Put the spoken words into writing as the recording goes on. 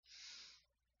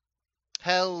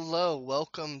Hello,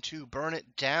 welcome to Burn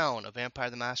It Down, a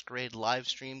Vampire the Masquerade live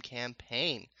stream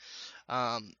campaign.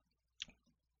 Um,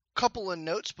 Couple of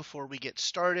notes before we get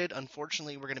started.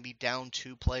 Unfortunately, we're going to be down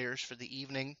 2 players for the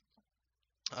evening.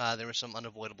 There were some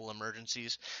unavoidable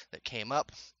emergencies that came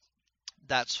up.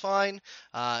 That's fine.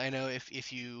 I know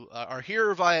if you are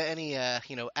here via any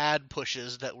ad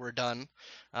pushes that were done,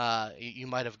 you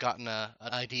might have gotten an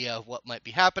idea of what might be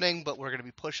happening. But we're going to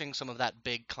be pushing some of that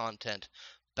big content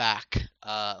back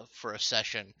for a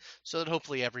session, so that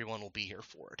hopefully everyone will be here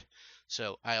for it.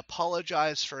 So I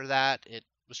apologize for that. It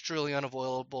was truly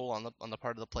unavoidable on the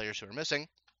part of the players who are missing,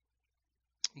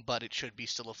 but it should be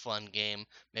still a fun game,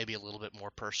 maybe a little bit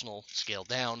more personal, scaled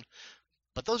down.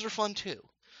 But those are fun too.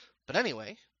 But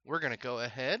anyway, we're going to go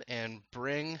ahead and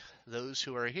bring those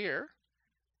who are here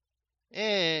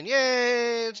in.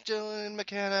 Yay, it's Dylan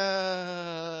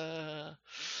McKenna.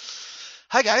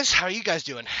 Hi, guys. How are you guys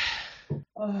doing?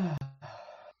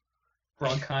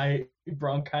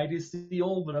 Bronchitis the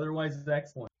old, but otherwise it's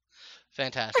excellent.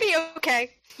 Fantastic. Pretty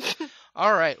okay.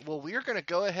 All right. Well, we are going to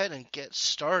go ahead and get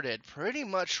started pretty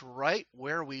much right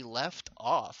where we left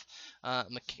off.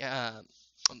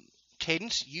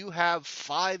 Cadence, you have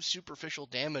 5 superficial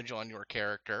damage on your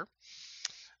character,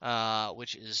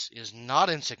 which is not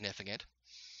insignificant.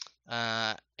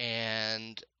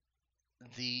 And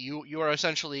you are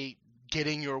essentially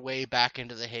getting your way back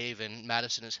into the Haven.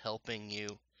 Madison is helping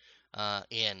you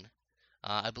in.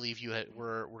 I believe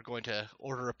we're going to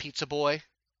order a pizza boy.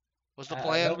 Was the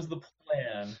plan? That was the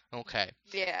plan. Okay.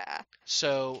 Yeah.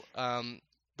 So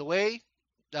the way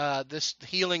this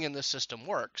healing in this system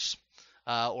works,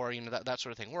 or that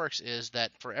sort of thing works, is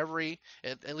that for every,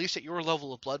 at least at your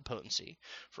level of blood potency,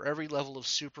 for every level of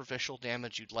superficial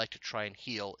damage you'd like to try and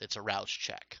heal, it's a rouse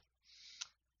check.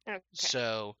 Okay.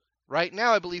 So right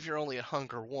now I believe you're only at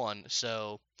hunger 1,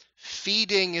 so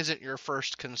feeding isn't your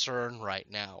first concern right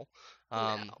now.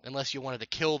 No. Unless you wanted to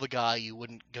kill the guy, you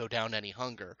wouldn't go down any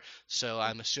hunger. So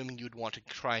I'm assuming you'd want to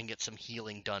try and get some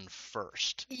healing done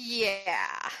first.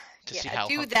 Yeah. To see how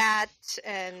do that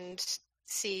and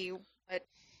see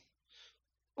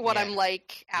what I'm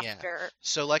like after.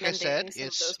 So like I said,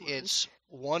 mending some of those it's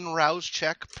 1 rouse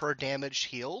check per damage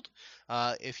healed.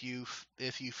 If you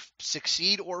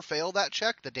succeed or fail that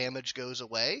check, the damage goes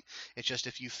away. It's just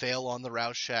if you fail on the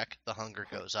rouse check, the hunger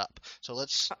goes up. So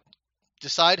let's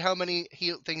decide how many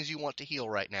things you want to heal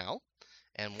right now,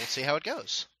 and we'll see how it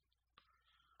goes.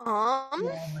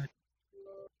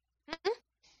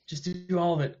 Just do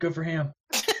all of it. Good for him.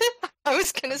 I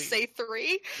was gonna say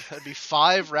 3. That'd be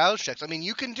 5 rouse checks. I mean,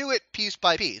 you can do it piece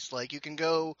by piece. Like, you can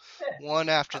go one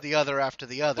after the other Well,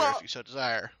 if you so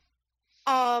desire.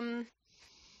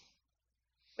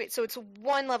 Wait, so it's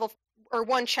 1 level or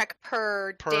 1 check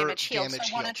per damage heal. So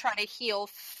I want to try to heal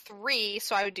 3,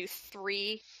 so I would do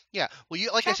 3. Yeah. Well,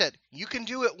 I said, you can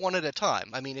do it one at a time.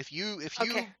 I mean, if you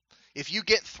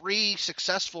get 3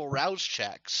 successful rouse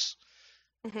checks,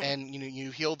 and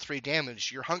you healed 3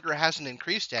 damage, your hunger hasn't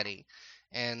increased any,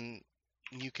 and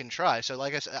you can try. So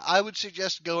like I said, I would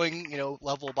suggest going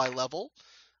level by level,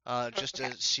 just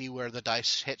to see where the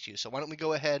dice hit you. So why don't we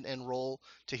go ahead and roll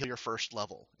to heal your first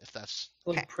level, if that's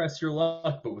like press your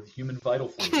luck, but with human vital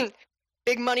fluid.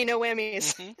 Big money, no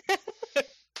whammies.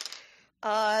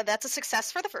 That's a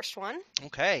success for the first one.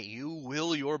 Okay, you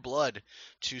will your blood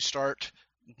to start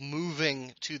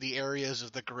moving to the areas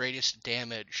of the greatest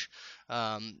damage,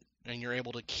 and you're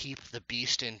able to keep the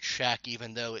beast in check,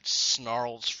 even though it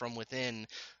snarls from within,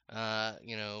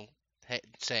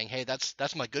 saying, "Hey,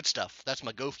 that's my good stuff. That's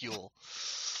my go fuel."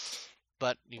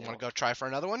 But you want to go try for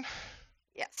another one?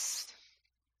 Yes.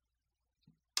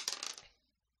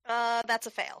 That's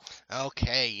a fail.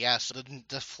 Okay, yes.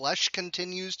 The flesh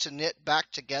continues to knit back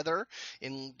together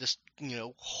in this,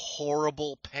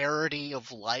 horrible parody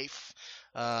of life.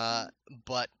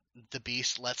 But the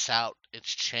beast lets out its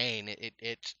chain.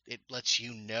 It lets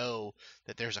you know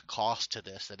that there's a cost to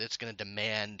this, that it's going to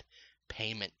demand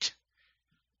payment.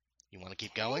 You want to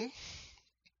keep going?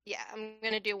 Yeah, I'm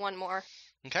going to do 1 more.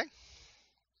 Okay.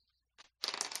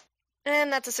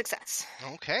 And that's a success.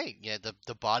 Okay, yeah,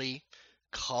 the body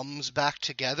comes back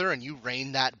together and you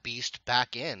rein that beast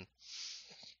back in.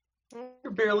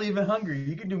 You're barely even hungry.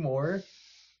 You can do more.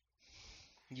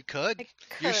 You could. I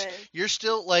could. You're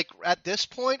still, like, at this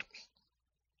point,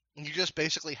 you just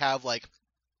basically have, like,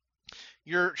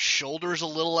 your shoulders a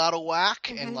little out of whack,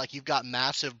 and like you've got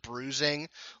massive bruising,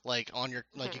 like on your,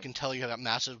 like you can tell you have got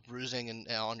massive bruising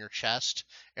on your chest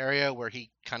area where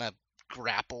he kind of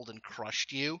grappled and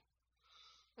crushed you.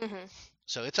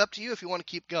 So it's up to you if you want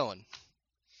to keep going.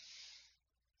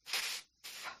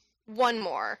 1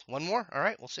 more. 1 more? All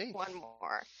right, we'll see. 1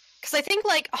 more. Because I think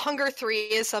like hunger 3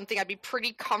 is something I'd be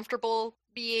pretty comfortable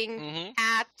being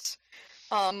at.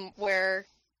 Where,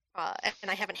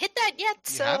 and I haven't hit that yet.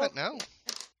 You haven't, no.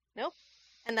 Nope.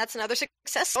 And that's another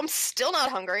success. So I'm still not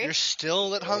hungry. You're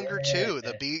still at hunger 2.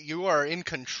 You are in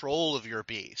control of your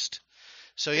beast.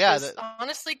 So yeah,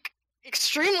 honestly,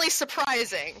 extremely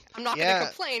surprising. I'm not going to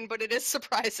complain, but it is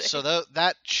surprising. So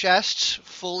that chest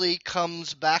fully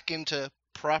comes back into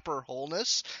proper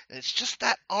wholeness, and it's just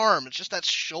that arm, it's just that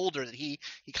shoulder that he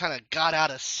kind of got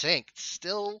out of sync. It's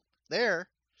still there.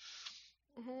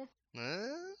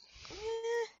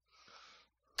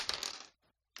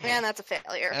 Man, that's a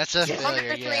failure. That's a failure,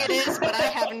 Hunger 3 it is, but I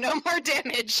have no more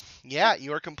damage. Yeah,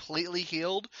 you are completely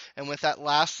healed, and with that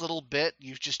last little bit,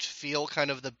 you just feel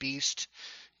kind of the beast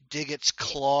dig its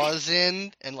claws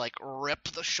in and like rip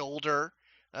the shoulder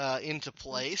into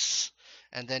place,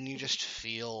 and then you just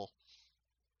feel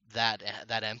that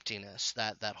emptiness,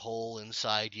 that hole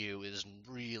inside you is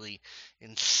really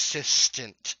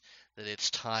insistent that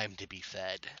it's time to be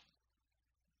fed.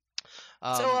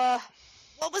 So,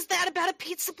 what was that about a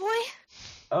pizza boy?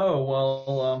 Oh,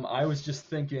 well, I was just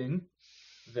thinking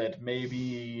that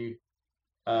maybe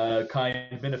a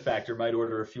kind benefactor might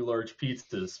order a few large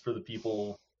pizzas for the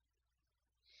people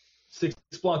 6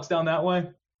 blocks down that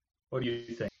way. What do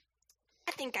you think?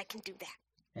 I think I can do that.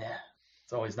 Yeah,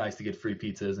 it's always nice to get free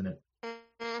pizza, isn't it?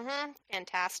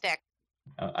 Fantastic.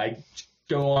 I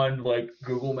go on, like,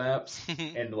 Google Maps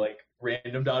and, like,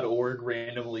 random.org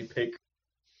randomly pick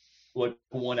like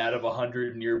 1 out of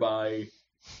 100 nearby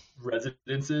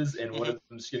residences, and one of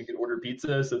them's gonna get ordered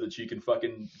pizza so that she can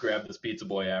fucking grab this pizza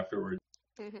boy afterward.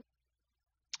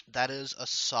 That is a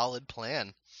solid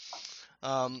plan.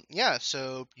 Yeah,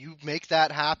 so you make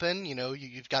that happen. You know,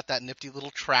 you've got that nifty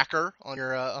little tracker on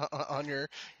your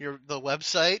the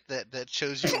website that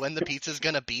shows you when the pizza's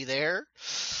gonna be there.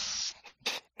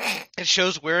 It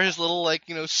shows where his little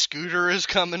scooter is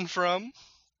coming from.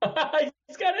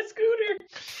 He's got a scooter.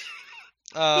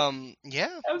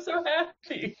 Yeah. I'm so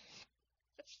happy.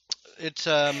 It's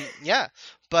yeah,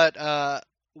 but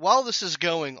while this is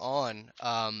going on,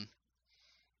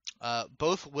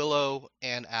 both Willow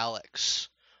and Alex,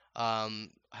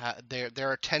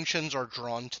 their attentions are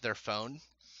drawn to their phone,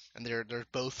 and they're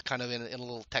both kind of in a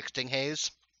little texting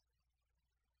haze.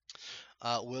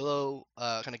 Willow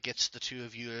kind of gets the two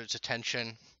of you's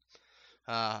attention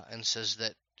and says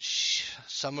that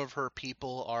some of her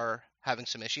people are having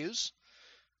some issues,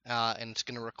 and it's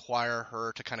going to require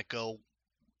her to kind of go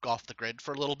off the grid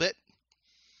for a little bit.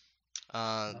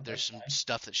 There's some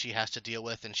stuff that she has to deal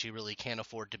with, and she really can't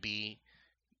afford to be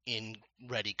in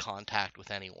ready contact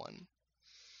with anyone.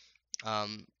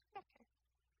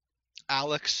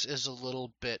 Alex is a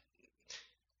little bit...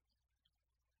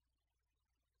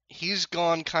 He's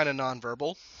gone kind of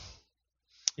nonverbal.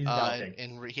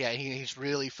 He's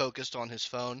really focused on his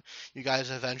phone. You guys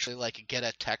eventually get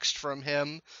a text from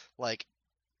him, like,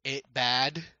 it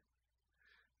bad.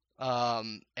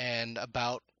 And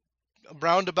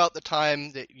around about the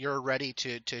time that you're ready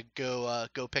to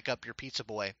go pick up your pizza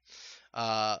boy,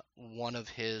 one of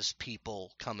his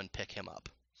people come and pick him up.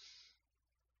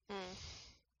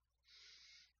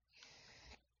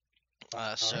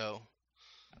 So,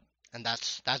 and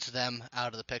that's them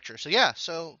out of the picture. So yeah,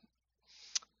 so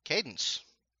Cadence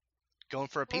going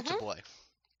for a pizza boy.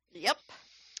 Yep.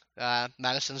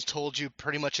 Madison's told you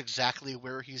pretty much exactly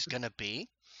where he's gonna be.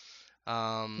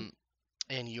 And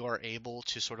you are able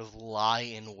to sort of lie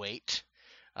in wait.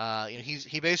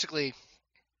 He basically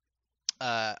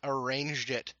arranged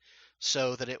it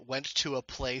so that it went to a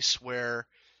place where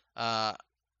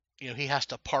he has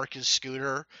to park his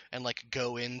scooter and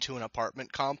go into an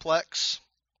apartment complex.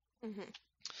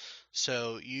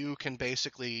 So you can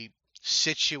basically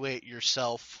situate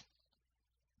yourself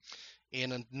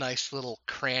in a nice little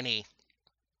cranny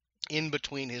in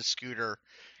between his scooter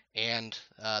and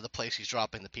the place he's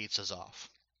dropping the pizzas off.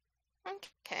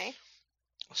 Okay.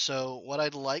 So what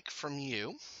I'd like from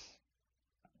you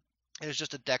is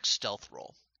just a Dex stealth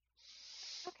roll.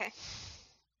 Okay.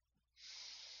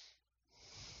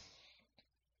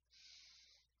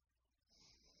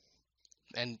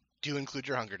 And do include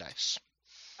your hunger dice.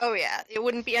 Oh yeah, it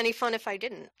wouldn't be any fun if I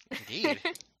didn't. Indeed.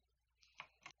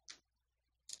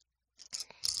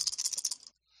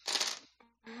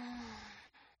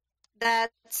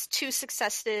 That's 2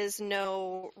 successes,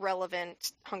 no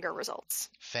relevant hunger results.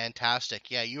 Fantastic.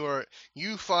 Yeah, you are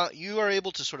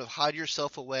able to sort of hide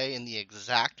yourself away in the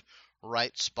exact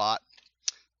right spot.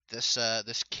 This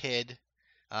kid,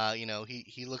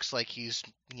 he looks like he's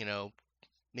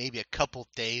maybe a couple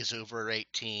days over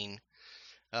 18.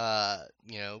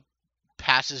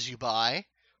 Passes you by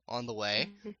on the way,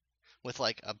 with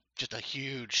like just a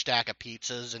huge stack of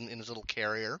pizzas in his little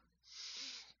carrier.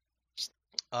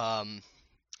 And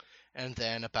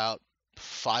then about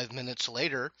 5 minutes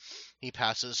later, he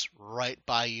passes right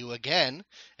by you again,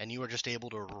 and you are just able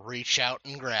to reach out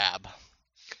and grab.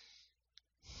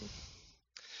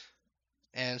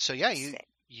 And so, yeah,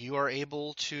 you are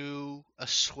able to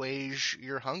assuage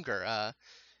your hunger.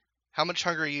 How much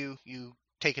hunger are you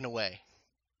taking away?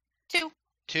 2.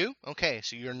 2? Okay,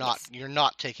 so you're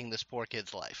not taking this poor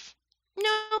kid's life.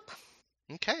 Nope.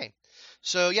 Okay.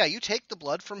 So yeah, you take the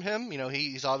blood from him.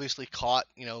 He's obviously caught,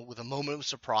 with a moment of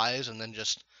surprise and then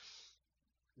just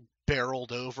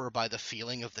barreled over by the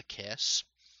feeling of the kiss.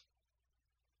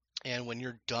 And when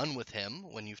you're done with him,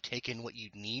 when you've taken what you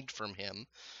need from him,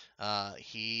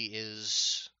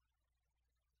 he's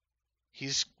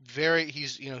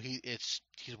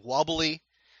wobbly.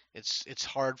 It's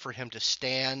hard for him to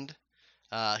stand.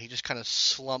 He just kind of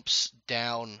slumps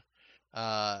down,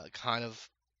 kind of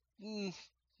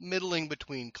middling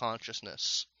between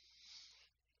consciousness.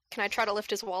 Can I try to lift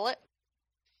his wallet?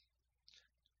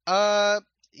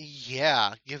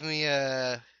 Yeah. Give me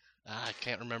a. I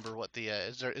can't remember what the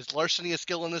is larceny a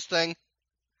skill in this thing?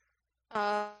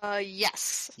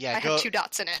 Yes. Yeah, I have 2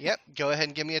 dots in it. Yep. Go ahead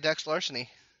and give me a dex larceny.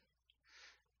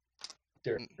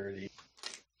 Dirty.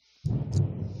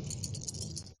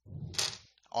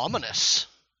 Ominous.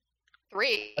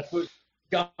 3. That's what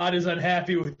God is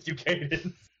unhappy with you,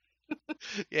 Cadence.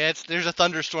 Yeah, there's a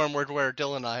thunderstorm where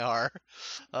Dylan and I are.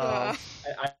 I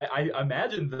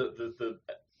imagine the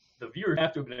viewers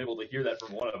have to have been able to hear that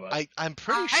from one of us. I'm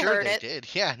pretty sure they did.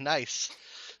 Yeah, nice.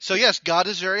 So yes, God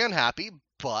is very unhappy,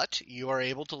 but you are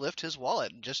able to lift his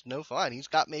wallet. Just no fun. He's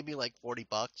got maybe like $40.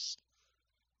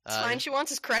 It's fine. She wants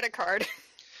his credit card.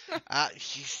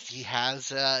 He's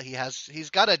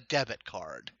got a debit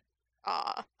card.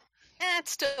 It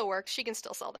still works. She can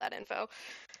still sell that info.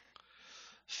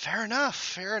 Fair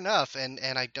enough. And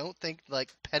I don't think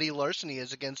like petty larceny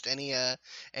is against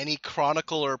any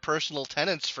chronicle or personal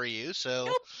tenets for you, so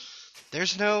nope.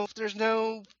 There's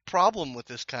no problem with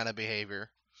this kind of behavior.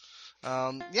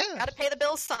 Yeah. Gotta pay the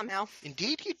bills somehow.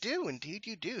 Indeed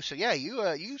you do. So yeah,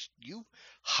 you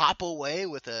hop away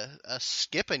with a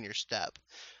skip in your step.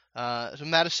 So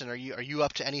Madison, are you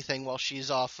up to anything while she's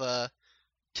off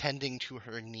tending to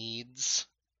her needs?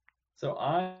 So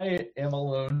I am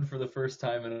alone for the first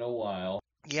time in a while.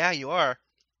 Yeah, you are.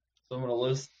 So I'm gonna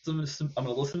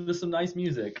listen to some nice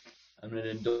music. I'm gonna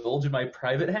indulge in my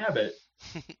private habit,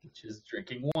 which is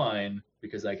drinking wine,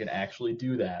 because I can actually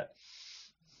do that.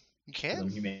 You can. I'm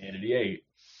Humanity 8,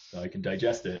 so I can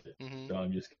digest it. Mm-hmm. So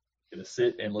I'm just gonna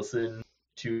sit and listen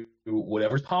to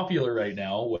whatever's popular right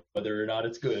now, whether or not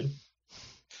it's good.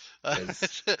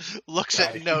 Looks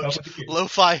at notes.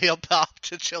 Lo-fi hip hop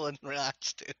to chill and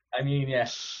relax to. I mean, yeah,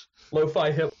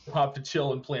 lo-fi hip hop to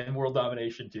chill and plan world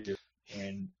domination to,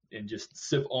 and just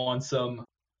sip on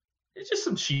it's just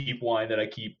some cheap wine that I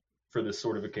keep for this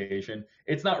sort of occasion.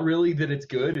 It's not really that it's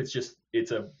good.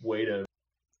 It's a way to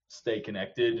stay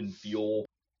connected and feel.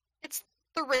 It's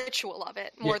the ritual of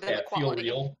it more than the quality.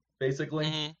 Feel real, basically.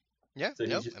 Mm-hmm. Yeah, so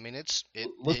I mean,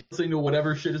 listening to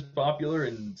whatever shit is popular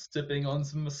and sipping on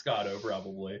some Moscato,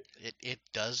 probably. It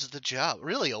does the job.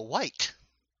 Really, a white.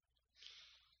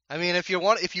 I mean, if you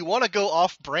want to go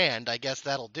off brand, I guess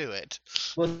that'll do it.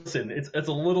 Listen, it's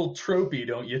a little tropey,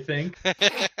 don't you think?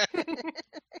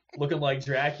 Looking like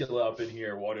Dracula up in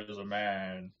here. What is a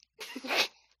man?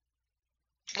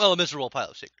 Well, a miserable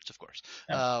pile of secrets, of course.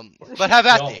 Yeah, but have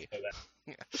at thee.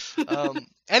 Yeah.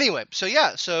 Anyway, so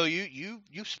you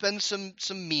spend some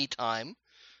me time,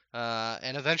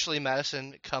 and eventually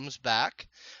Madison comes back.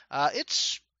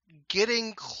 It's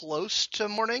getting close to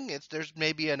morning. There's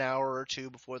maybe an hour or two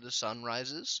before the sun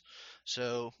rises.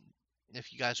 So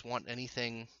if you guys want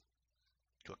anything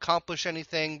to accomplish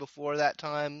anything before that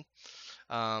time,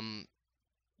 nothing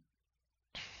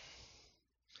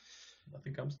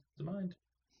comes to mind.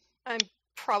 I'm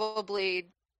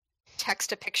probably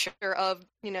text a picture of,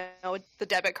 the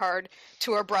debit card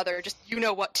to her brother. Just,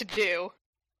 what to do.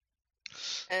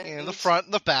 And the front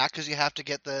and the back, because you have to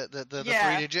get the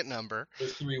 3-digit number.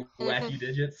 Those 3 wacky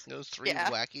digits. Those 3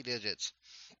 wacky digits.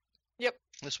 Yep.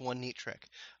 This one neat trick.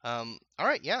 All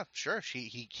right, yeah, sure.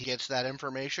 He gets that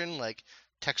information, like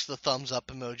text the thumbs up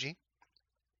emoji.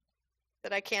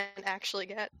 That I can't actually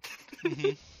get.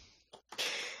 Mm-hmm.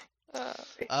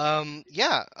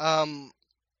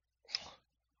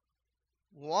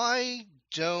 Why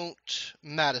don't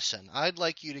Madison? I'd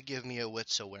like you to give me a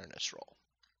wits awareness roll.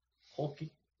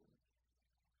 Hulky.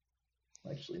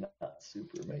 I'm actually not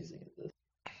super amazing at this.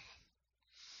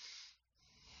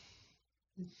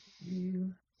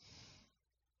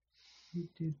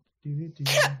 Excuse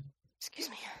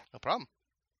me. No problem.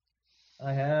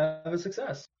 I have a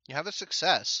success. You have a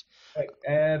success. I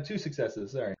have 2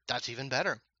 successes. Sorry. That's even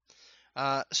better.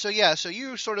 So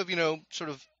you sort of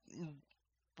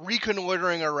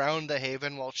reconnoitering around the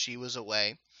Haven while she was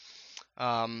away.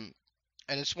 And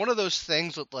it's one of those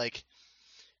things that, like,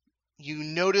 you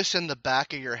notice in the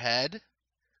back of your head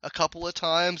a couple of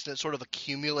times, and it sort of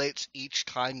accumulates each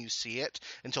time you see it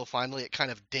until finally it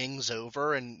kind of dings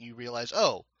over and you realize,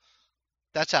 oh,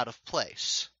 that's out of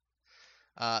place.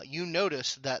 You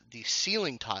notice that the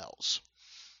ceiling tiles,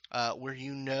 where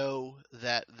you know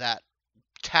that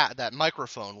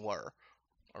microphone are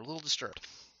a little disturbed.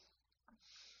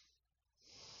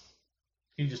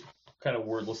 He just kind of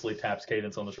wordlessly taps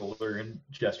Cadence on the shoulder and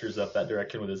gestures up that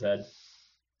direction with his head.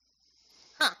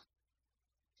 Huh.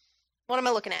 What am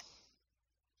I looking at?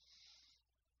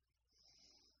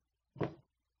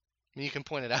 You can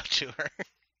point it out to her.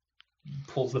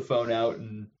 Pulls the phone out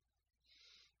and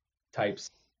types,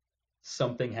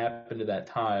 "Something happened to that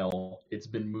tile. It's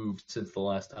been moved since the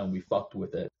last time we fucked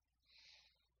with it."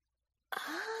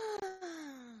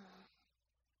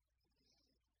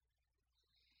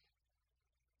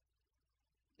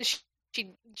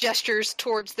 She gestures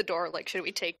towards the door, like, should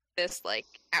we take this, like,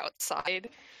 outside?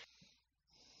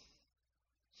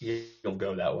 You'll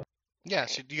go that way. Yeah,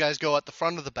 so you guys go at the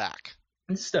front of the back.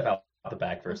 Step out the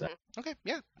back for a second. Okay,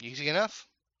 yeah, easy enough.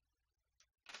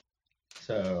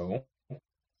 So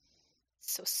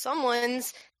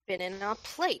someone's been in a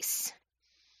place.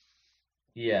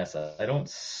 Yes, I don't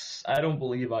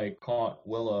believe I caught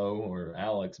Willow or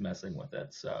Alex messing with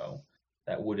it, so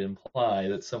that would imply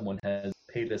that someone has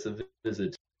paid us a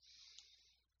visit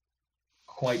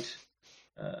quite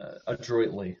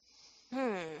adroitly.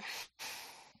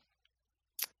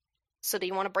 So do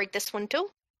you want to break this one too?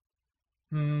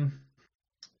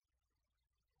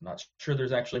 Not sure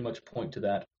there's actually much point to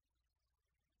that.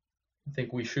 I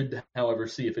think we should, however,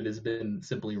 see if it has been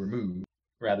simply removed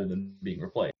rather than being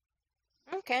replaced.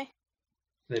 Okay.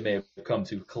 They may have come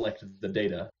to collect the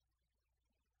data.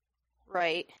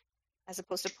 Right. As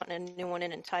opposed to putting a new one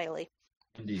in entirely.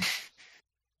 Indeed.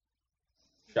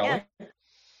 Shall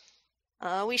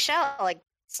we? We shall. Like,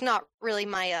 it's not really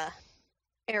my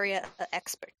area of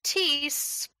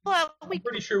expertise, but I'm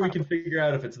pretty sure we can figure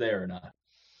out if it's there or not.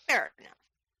 Fair enough.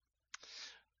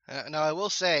 Now, I will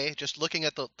say, just looking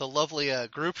at the lovely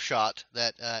group shot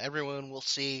that everyone will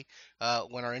see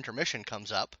when our intermission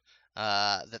comes up,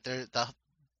 that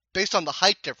based on the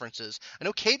height differences, I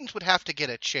know Cadence would have to get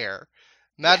a chair.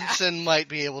 Madison might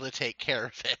be able to take care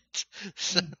of it.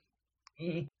 So,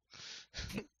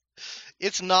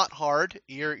 it's not hard.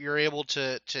 You're able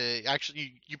to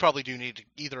actually, you probably do need to,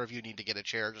 either of you need to get a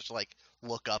chair just to, like,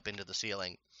 look up into the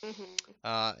ceiling.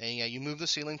 And yeah, you move the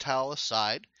ceiling tile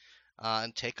aside.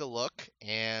 And take a look,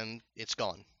 and it's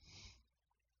gone.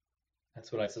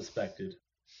 That's what I suspected.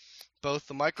 Both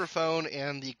the microphone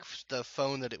and the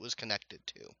phone that it was connected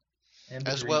to, and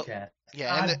the as Dreamcast. well,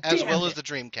 yeah, as well as the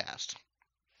Dreamcast.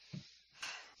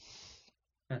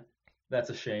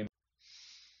 That's a shame.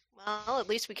 Well, at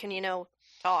least we can,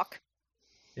 talk.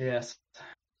 Yes.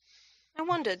 I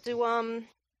wonder, do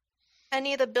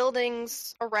any of the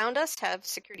buildings around us have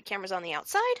security cameras on the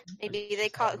outside? Maybe they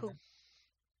caught who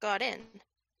got in.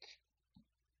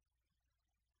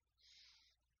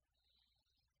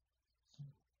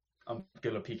 I'm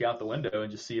gonna peek out the window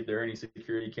and just see if there are any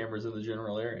security cameras in the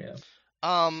general area.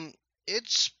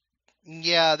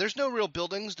 There's no real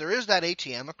buildings. There is that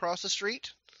ATM across the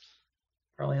street.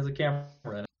 Probably has a camera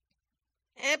in it.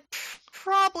 It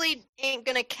probably ain't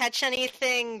gonna catch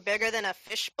anything bigger than a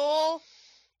fishbowl.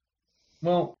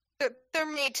 Well,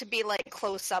 they're made to be like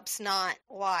close-ups, not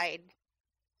wide.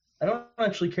 I don't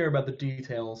actually care about the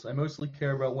details. I mostly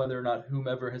care about whether or not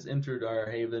whomever has entered our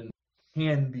haven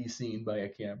can be seen by a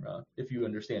camera, if you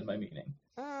understand my meaning.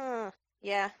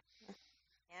 Yeah.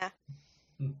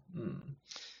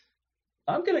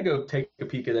 I'm going to go take a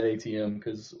peek at that ATM,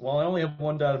 because while I only have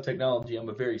one dot of technology, I'm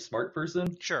a very smart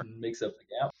person. Sure. And makes up the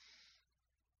gap.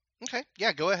 Okay,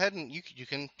 yeah, go ahead and you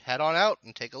can head on out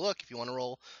and take a look if you want to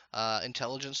roll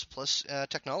intelligence plus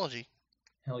technology.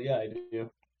 Hell yeah, I do.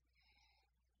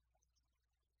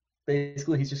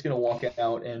 Basically, he's just going to walk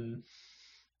out and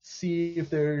see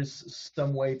if there's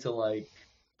some way to, like,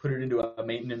 put it into a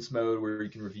maintenance mode where you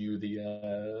can review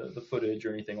the footage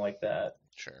or anything like that.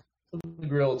 Sure. Something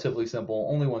relatively simple.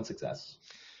 Only one success.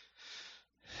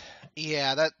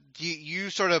 Yeah, that you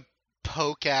sort of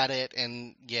poke at it,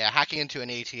 and yeah, hacking into an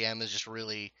ATM is just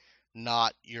really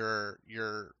not your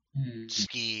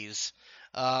skis.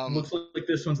 Looks like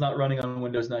this one's not running on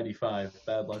Windows 95.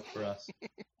 Bad luck for us.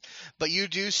 But you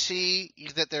do see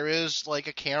that there is like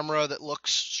a camera that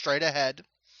looks straight ahead,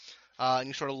 and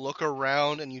you sort of look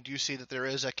around, and you do see that there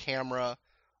is a camera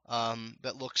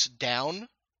that looks down,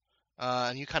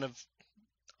 and you kind of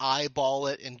eyeball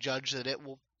it and judge that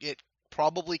it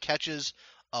probably catches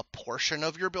a portion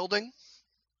of your building,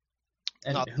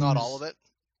 And not all of it.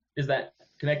 Is that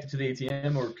connected to the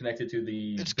ATM or connected to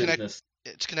the business?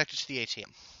 It's connected to the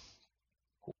ATM.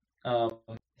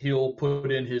 He'll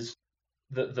put in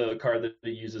the card that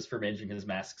he uses for managing his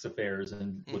masks affairs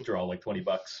and withdraw like $20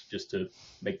 just to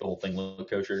make the whole thing look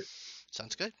kosher.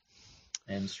 Sounds good.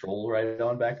 And stroll right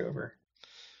on back over.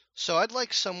 So I'd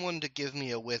like someone to give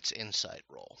me a wits insight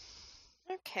roll.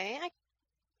 Okay.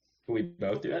 Can we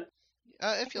both do it?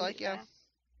 If you like, yeah.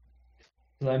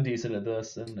 'Cause I'm decent at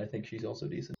this, and I think she's also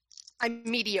decent. I'm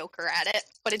mediocre at it,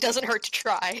 but it doesn't hurt to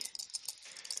try.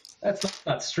 That's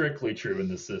not strictly true in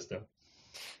this system.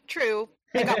 True.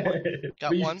 I got one. Got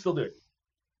but you one? can still do it.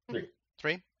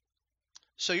 3.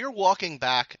 So you're walking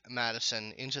back,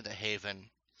 Madison, into the Haven,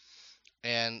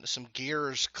 and some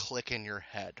gears click in your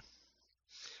head.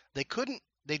 They couldn't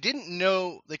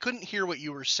hear what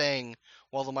you were saying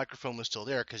while the microphone was still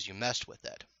there because you messed with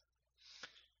it.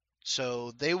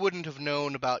 So they wouldn't have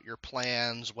known about your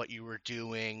plans, what you were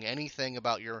doing, anything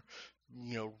about your,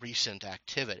 recent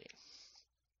activity.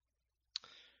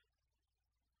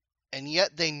 And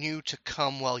yet they knew to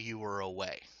come while you were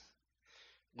away,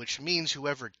 which means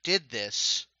whoever did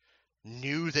this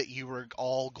knew that you were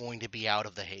all going to be out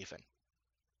of the Haven.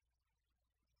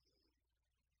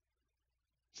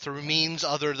 Through means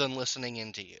other than listening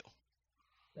into you.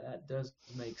 That does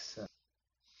make sense.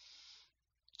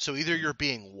 So either you're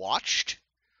being watched,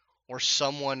 or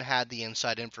someone had the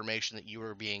inside information that you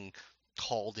were being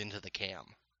called into the cam.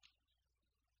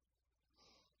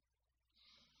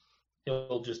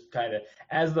 He'll just kind of,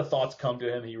 as the thoughts come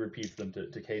to him, he repeats them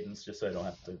to Cadence, just so I don't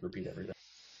have to repeat everything.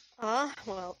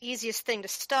 Well, easiest thing to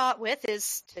start with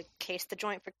is to case the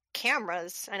joint for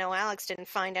cameras. I know Alex didn't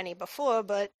find any before,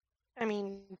 but,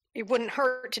 it wouldn't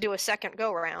hurt to do a second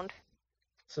go-around.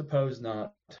 Suppose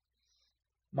not.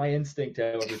 My instinct,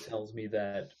 however, tells me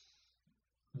that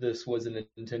this was an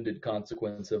intended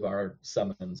consequence of our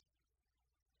summons.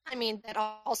 That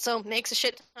also makes a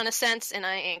shit ton of sense, and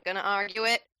I ain't gonna argue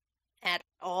it at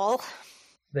all.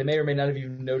 They may or may not have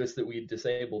even noticed that we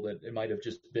disabled it. It might have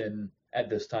just been at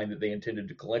this time that they intended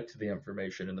to collect the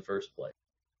information in the first place.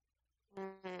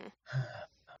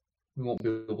 We won't be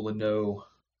able to know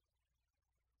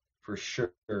for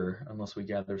sure unless we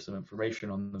gather some information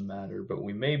on the matter, but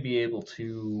we may be able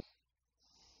to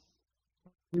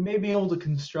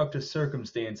construct a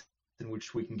circumstance in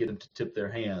which we can get them to tip their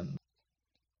hand.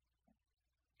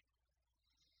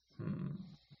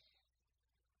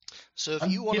 So if I'm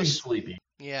you want getting to sleepy.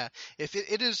 Yeah, if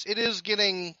it is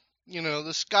getting,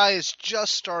 the sky is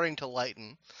just starting to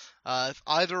lighten. If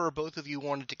either or both of you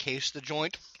wanted to case the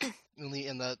joint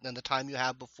in the time you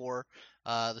have before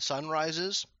the sun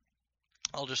rises,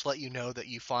 I'll just let you know that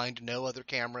you find no other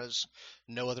cameras,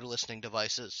 no other listening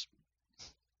devices.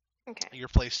 Okay. Your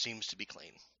place seems to be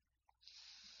clean.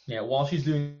 Yeah, while she's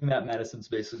doing that, Madison's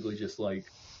basically just like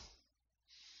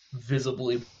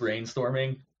visibly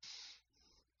brainstorming.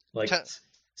 Like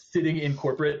sitting in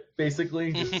corporate,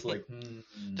 basically, just like.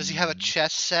 Does he have a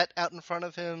chess set out in front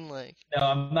of him? Like. No,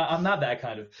 I'm not that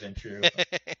kind of adventurer.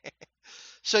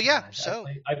 So yeah,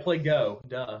 I play Go.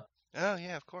 Duh. Oh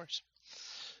yeah, of course.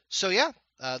 So yeah,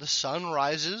 the sun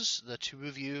rises. The two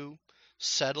of you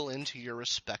settle into your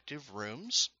respective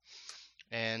rooms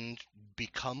and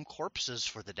become corpses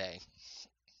for the day.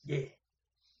 Yeah.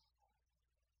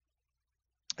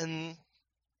 And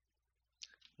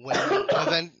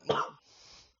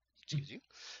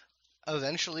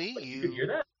eventually you hear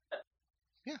that?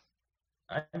 Yeah.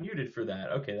 I'm muted for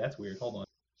that. Okay, that's weird. Hold on.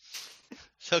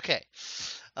 It's okay.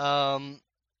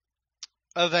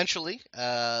 Eventually,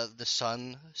 the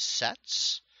sun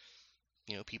sets.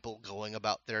 People going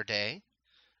about their day.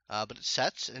 But it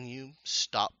sets and you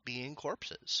stop being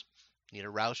corpses. Need a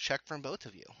rouse check from both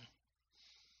of you.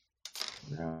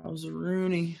 Rouse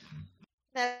Rooney.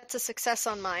 That's a success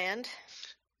on my end.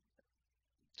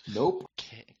 Nope.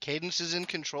 Cadence is in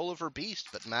control of her beast,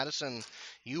 but Madison,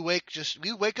 you wake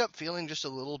up feeling just a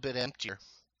little bit emptier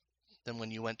than when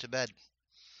you went to bed.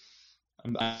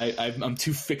 I'm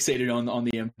too fixated on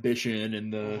the ambition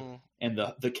and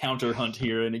the counter hunt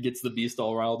here, and it gets the beast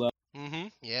all riled up.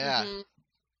 Yeah.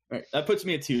 Right, that puts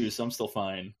me at 2, so I'm still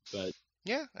fine. But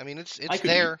yeah, it's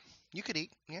there. Eat. You could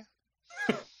eat. Yeah.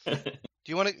 Do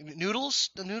you want noodles?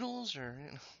 The noodles or?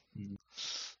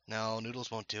 No,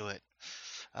 Noodles won't do it.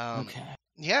 Okay.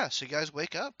 Yeah, so you guys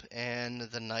wake up, and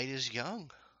the night is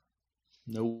young.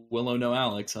 No Willow, no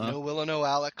Alex, huh? No Willow, no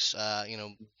Alex.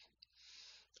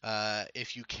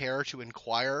 If you care to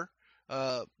inquire,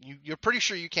 you're pretty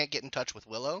sure you can't get in touch with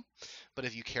Willow, but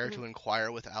if you care to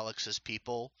inquire with Alex's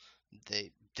people,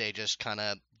 they just kind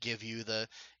of give you the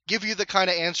kind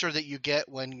of answer that you get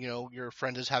when your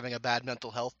friend is having a bad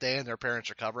mental health day and their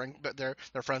parents are covering, but their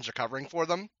friends are covering for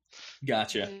them.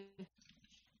 Gotcha.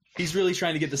 He's really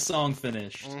trying to get the song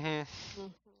finished. Mm-hmm.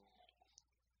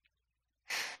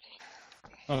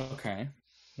 Okay.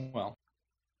 Well.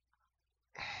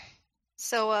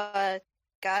 So,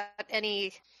 got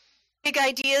any big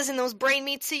ideas in those brain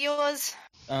meats of yours?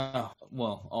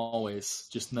 Well, always.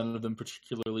 Just none of them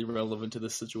particularly relevant to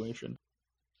this situation.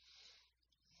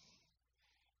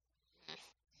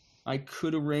 I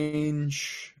could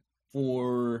arrange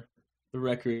for the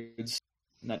records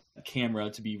and that camera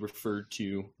to be referred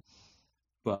to,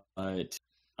 but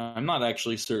I'm not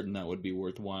actually certain that would be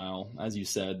worthwhile. As you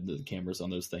said, the cameras on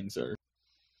those things are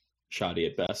shoddy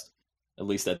at best, at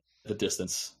least at the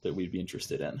distance that we'd be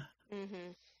interested in.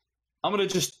 Mm-hmm. I'm going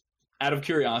to just, out of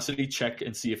curiosity, check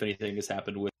and see if anything has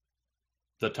happened with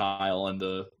the tile and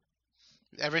the...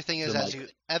 Everything is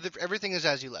everything is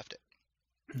as you left it.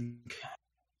 Okay.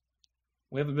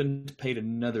 We haven't been paid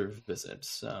another visit,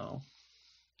 so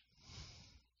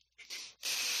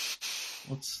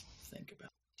let's think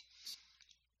about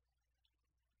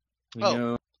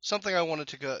it. Something I wanted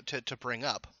to bring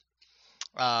up.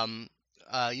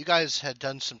 You guys had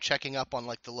done some checking up on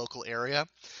like the local area.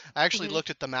 I actually looked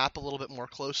at the map a little bit more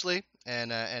closely,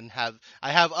 and have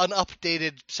an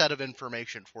updated set of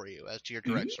information for you as to your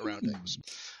direct surroundings.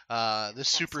 This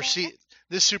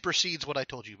supersedes what I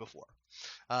told you before.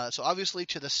 So obviously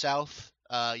to the south,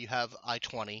 you have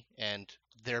I-20 and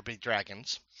their big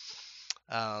dragons.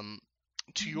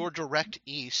 To your direct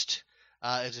east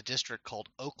is a district called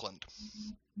Oakland,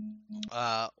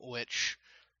 which,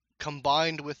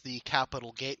 combined with the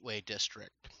Capital Gateway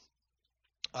district,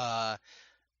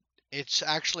 it's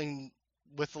actually,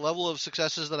 with the level of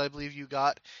successes that I believe you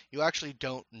got, you actually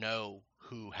don't know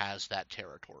who has that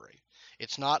territory.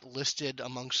 It's not listed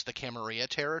amongst the Camarilla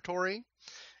territory,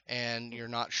 and you're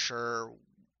not sure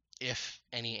if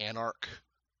any Anarch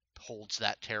holds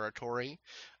that territory.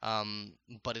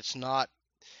 But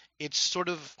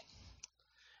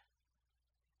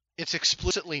it's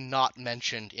explicitly not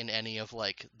mentioned in any of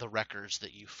like the records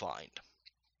that you find.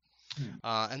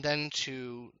 And then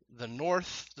to the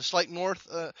north, the slight north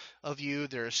of you,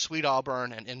 there's Sweet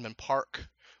Auburn and Inman Park,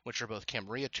 which are both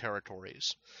Camarilla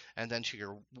territories. And then to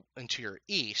your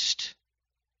east,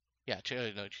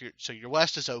 so your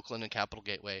west is Oakland and Capital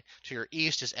Gateway. To your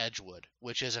east is Edgewood,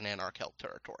 which is an Anarch-held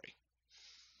territory.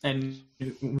 And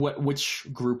which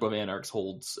group of Anarchs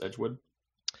holds Edgewood?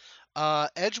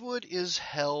 Edgewood is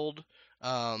held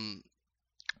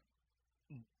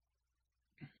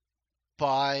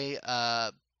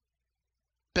by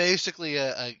basically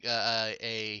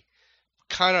a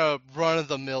kind of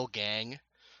run-of-the-mill gang,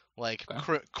 like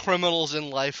criminals in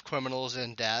life, criminals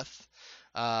in death.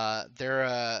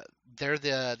 They're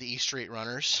the East Street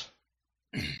Runners.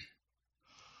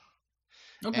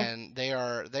 Okay. And they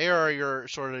are your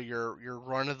sort of your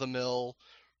run-of-the-mill,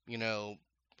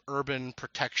 urban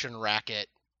protection racket,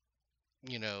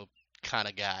 kind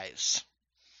of guys.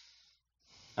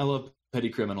 I love petty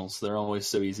criminals. They're always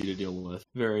so easy to deal with.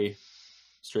 Very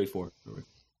straightforward.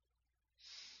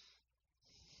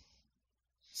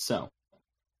 So,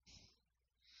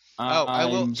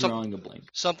 I'm drawing a blank.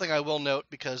 Something I will note,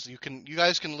 because you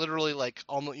guys can literally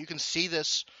you can see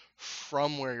this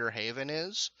from where your haven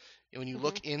is. When you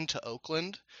look into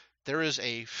Oakland, there is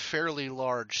a fairly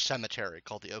large cemetery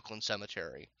called the Oakland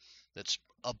Cemetery that's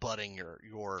abutting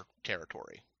your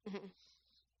territory.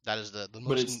 That is the most.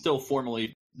 But it's still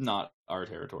formally not our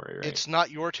territory, right? It's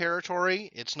not your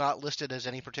territory. It's not listed as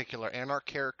any particular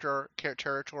Anarch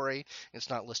territory. It's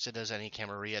not listed as any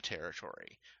Camarilla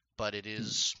territory. But it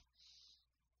is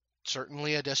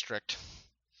certainly a district.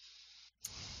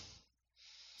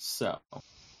 So,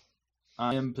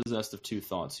 I am possessed of two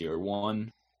thoughts here.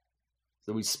 One,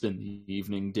 that we spend the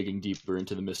evening digging deeper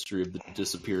into the mystery of the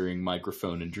disappearing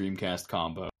microphone and Dreamcast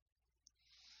combo.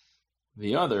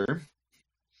 The other,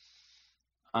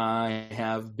 I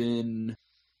have been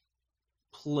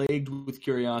plagued with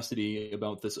curiosity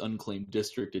about this unclaimed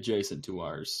district adjacent to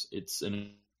ours. It's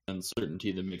an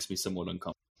uncertainty that makes me somewhat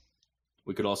uncomfortable.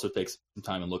 We could also take some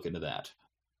time and look into that.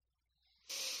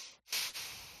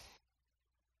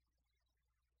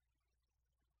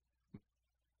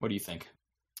 What do you think?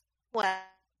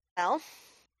 Well,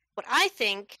 What I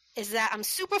think is that I'm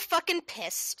super fucking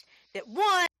pissed that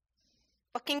one,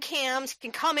 fucking cams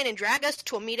can come in and drag us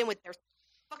to a meeting with their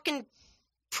fucking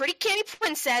pretty candy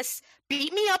princess,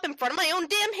 beat me up in front of my own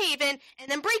damn haven, and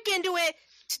then break into it.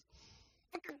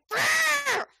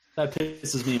 That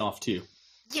pisses me off too.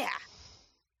 Yeah.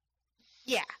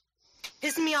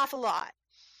 Pisses me off a lot.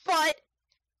 But,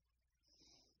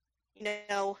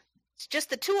 it's just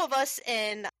the two of us,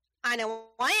 and I know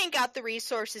I ain't got the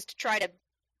resources to try to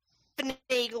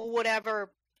finagle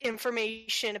whatever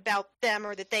information about them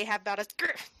or that they have about us.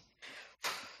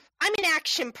 I'm an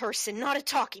action person, not a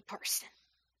talky person.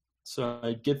 So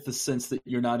I get the sense that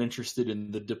you're not interested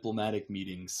in the diplomatic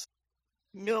meetings.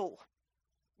 No,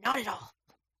 not at all.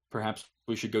 Perhaps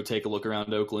we should go take a look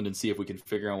around Oakland and see if we can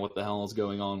figure out what the hell is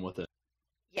going on with it.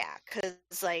 Yeah, because,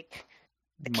 the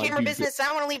Might camera be business,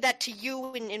 I want to leave that to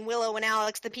you and Willow and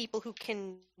Alex, the people who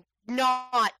can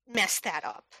not mess that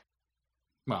up.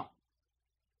 Well,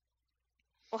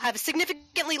 Will have a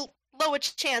significantly lower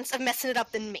chance of messing it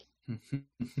up than me.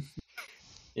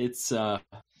 it's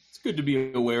good to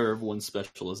be aware of one's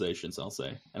specializations, I'll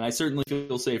say. And I certainly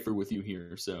feel safer with you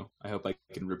here, so I hope I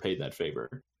can repay that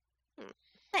favor.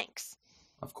 Thanks.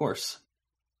 Of course.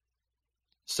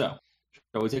 So,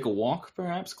 shall we take a walk,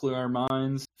 perhaps? Clear our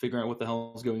minds? Figure out what the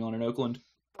hell is going on in Oakland?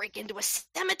 Break into a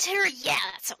cemetery? Yeah,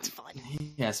 that sounds fun.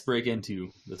 Yes, break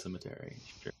into the cemetery.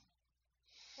 Sure.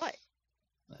 What?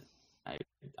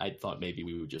 I thought maybe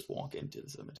we would just walk into the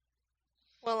cemetery.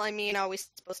 Well, are we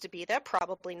supposed to be there?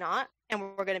 Probably not. And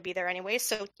we're going to be there anyway,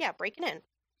 so yeah, breaking in.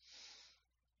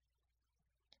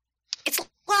 It's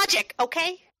logic,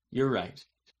 okay? You're right.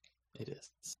 It is.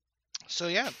 So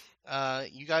yeah,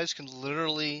 you guys can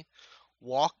literally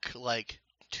walk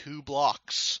 2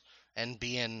 blocks and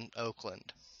be in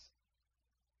Oakland.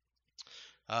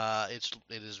 It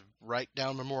is right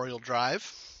down Memorial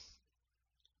Drive.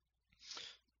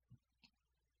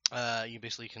 You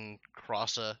basically can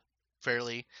cross a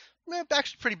fairly,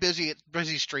 actually pretty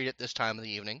busy street at this time of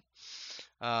the evening.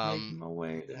 Making my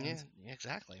way down. Yeah,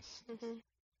 exactly. Mm-hmm.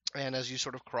 And as you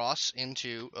sort of cross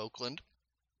into Oakland,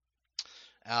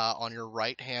 on your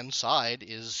right-hand side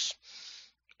is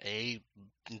the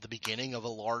beginning of a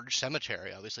large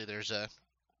cemetery. Obviously, there's a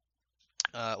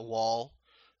wall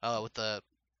with a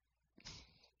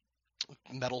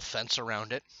metal fence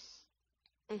around it.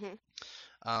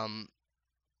 Mm-hmm.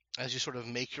 As you sort of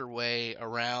make your way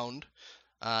around,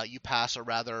 you pass a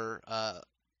rather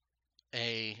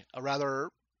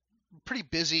pretty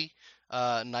busy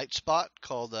night spot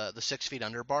called the 6 Feet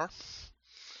Under Bar.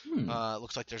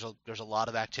 Looks like there's a lot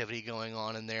of activity going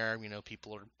on in there.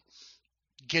 People are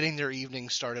getting their evening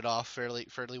started off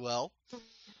fairly well.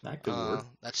 That could work.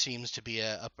 That seems to be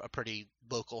a pretty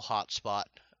local hot spot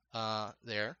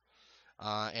there.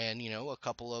 And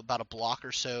about a block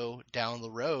or so down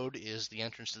the road is the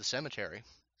entrance to the cemetery.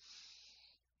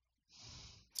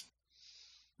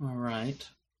 All right.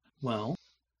 Well,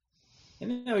 I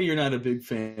know you're not a big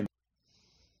fan of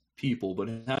people, but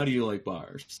how do you like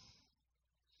bars?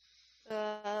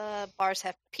 Bars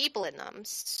have people in them,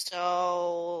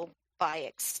 so by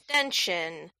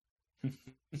extension,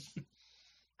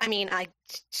 I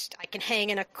can hang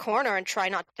in a corner and try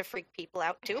not to freak people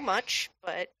out too much,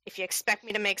 but if you expect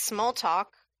me to make small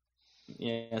talk...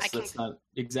 Yes, that's not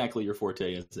exactly your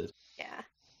forte, is it? Yeah.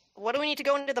 What do we need to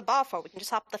go into the bar for? We can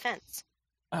just hop the fence.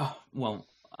 Oh, well,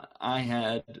 I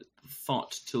had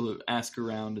thought to ask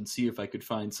around and see if I could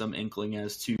find some inkling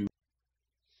as to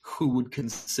who would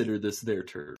consider this their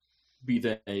turf, be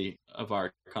they of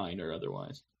our kind or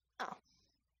otherwise. Oh.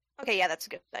 Okay, yeah, that's a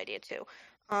good idea, too.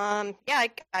 Yeah,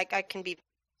 I can be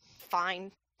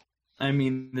fine.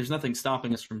 There's nothing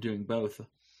stopping us from doing both.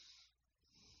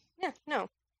 Yeah, no.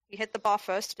 You hit the bar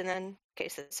first, and then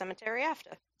case the cemetery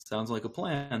after. Sounds like a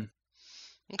plan.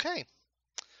 Okay.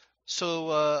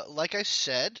 So, like I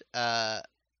said,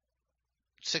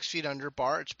 6 Feet Under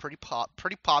Bar, it's pretty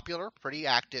popular, pretty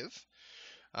active.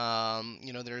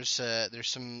 There's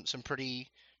some pretty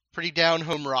down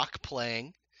home rock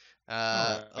playing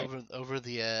over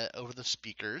the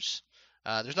speakers.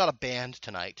 There's not a band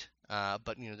tonight,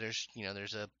 but there's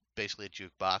basically a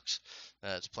jukebox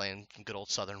that's playing some good old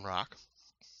southern rock.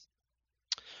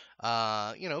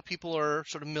 People are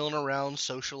sort of milling around,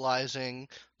 socializing.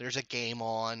 There's a game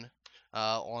on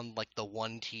the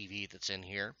one TV that's in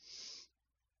here.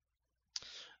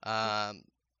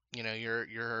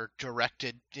 You're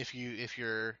directed if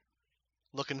you're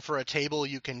looking for a table,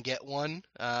 you can get one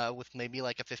with maybe a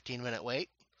 15-minute wait.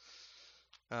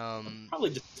 Probably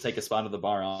just take a spot at the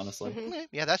bar, honestly. Mm-hmm.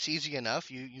 Yeah, that's easy enough.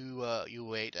 You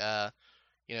wait.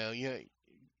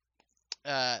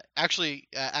 actually,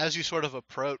 as you sort of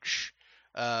approach,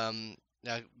 a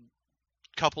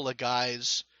couple of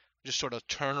guys just sort of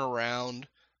turn around,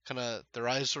 kind of their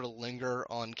eyes sort of linger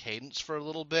on Cadence for a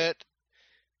little bit,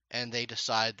 and they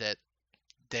decide that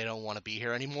they don't want to be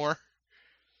here anymore.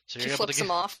 So She you're able flips to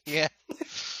them off. yeah.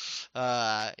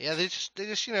 Yeah, they just,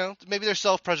 maybe their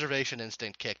self-preservation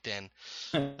instinct kicked in.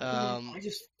 I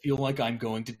just feel like I'm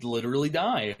going to literally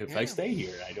die if I Yeah. stay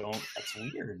here. I don't. That's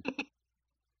weird.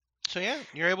 So yeah,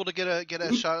 you're able to get a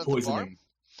Food shot at the bar.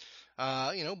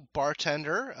 poisoning.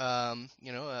 Bartender,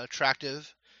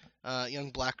 attractive,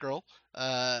 young black girl.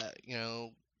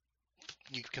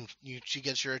 She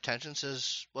gets your attention,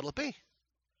 says, "What'll it be?"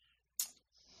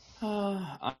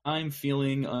 I'm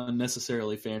feeling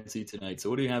unnecessarily fancy tonight.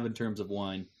 So what do you have in terms of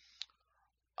wine?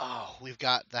 Oh, we've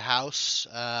got the house.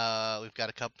 We've got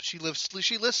a couple. She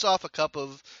lists off a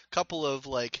couple of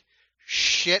like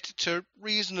shit to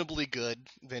reasonably good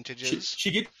vintages.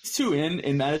 She gets two in,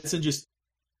 and Madison just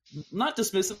not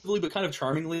dismissively, but kind of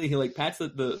charmingly, he like pats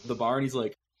the bar, and he's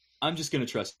like, "I'm just gonna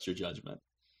trust your judgment."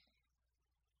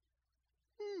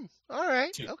 All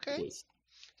right. Two, Okay. please.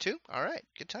 2. All right.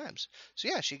 Good times. So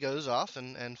yeah, she goes off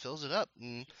and fills it up.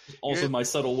 And Also, my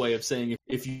subtle way of saying,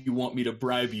 if you want me to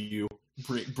bribe you,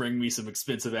 bring me some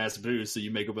expensive ass booze so you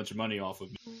make a bunch of money off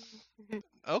of me.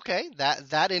 okay,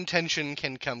 that intention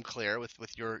can come clear with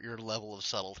your level of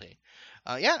subtlety.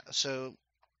 So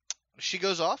she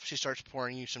goes off. She starts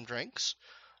pouring you some drinks,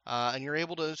 and you're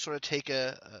able to sort of take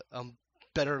a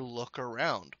better look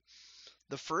around.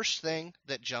 The first thing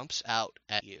that jumps out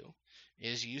at you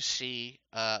is you see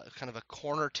kind of a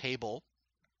corner table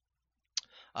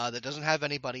that doesn't have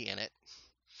anybody in it.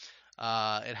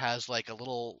 It has like a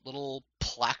little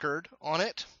placard on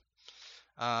it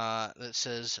that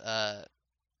says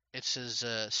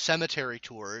cemetery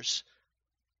tours,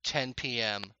 10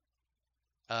 p.m.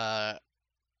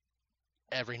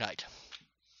 Every night.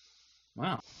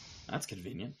 Wow, that's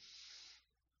convenient.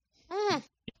 Mm.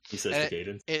 He says And to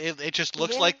Cadence. It just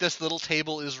looks Yeah. like this little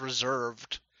table is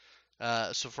reserved,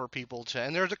 so for people to,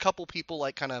 and there's a couple people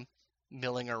like kind of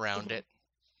milling around it.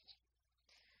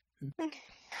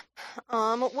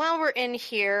 While we're in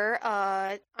here,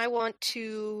 I want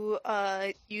to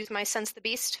use my Sense the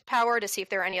Beast power to see if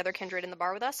there are any other kindred in the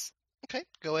bar with us. Okay,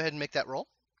 go ahead and make that roll.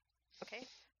 Okay.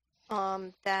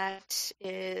 That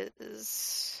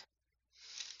is.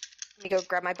 Let me go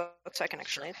grab my book so I can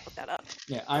actually look that up.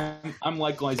 Yeah, I'm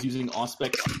likewise using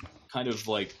Auspex, kind of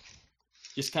like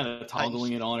just kind of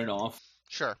toggling it on and off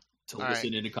Sure. to All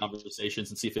listen into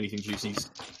conversations and see if anything juicy's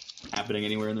happening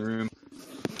anywhere in the room.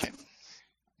 Okay.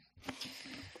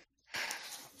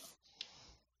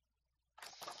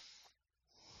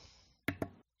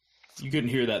 You couldn't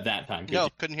hear that time, could No, you?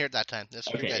 couldn't hear it that time. This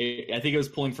one good. Okay, I think it was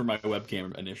pulling from my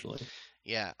webcam initially.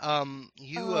 Yeah.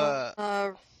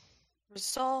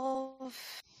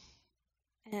 Resolve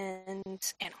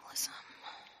and animalism.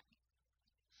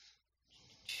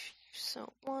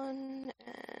 So 1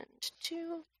 and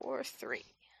 2, 4, 3.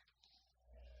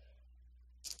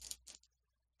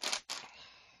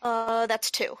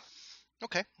 That's 2.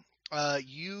 Okay.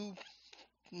 You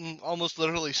almost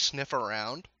literally sniff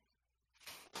around.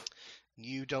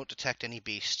 You don't detect any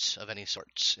beasts of any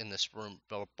sorts in this room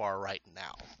bar right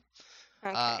now.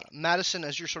 Okay. Madison,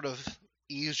 as you're sort of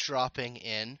eavesdropping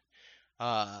in,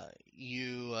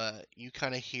 you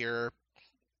kind of hear,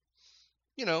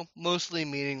 mostly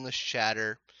meaningless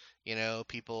chatter.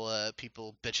 People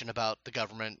bitching about the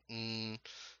government and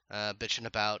bitching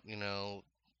about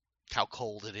how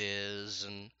cold it is,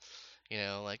 and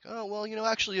like, oh well,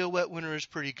 actually a wet winter is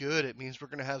pretty good. It means we're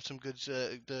gonna have some good.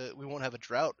 We won't have a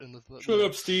drought in the. Shut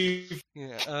up, Steve.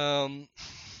 Yeah.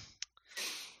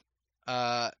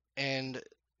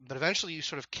 But eventually you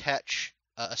sort of catch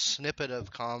a snippet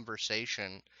of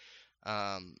conversation,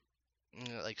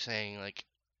 like saying like,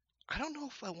 I don't know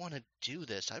if I want to do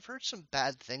this. I've heard some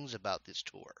bad things about this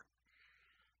tour.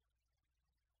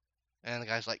 And the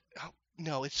guy's like, oh,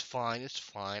 no, it's fine. It's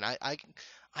fine. I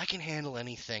can handle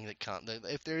anything that comes.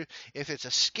 If it's a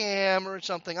scam or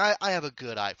something, I have a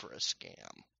good eye for a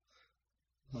scam.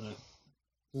 I'm gonna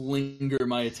linger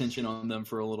my attention on them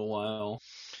for a little while.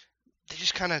 They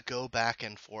just kind of go back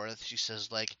and forth. She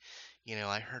says like,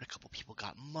 I heard a couple people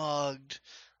got mugged.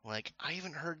 Like, I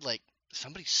even heard like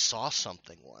somebody saw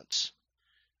something once.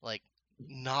 Like,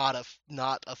 not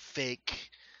a fake,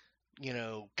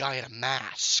 guy in a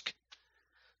mask.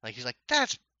 Like, he's like,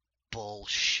 that's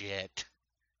bullshit.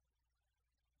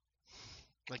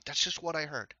 Like, that's just what I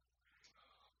heard.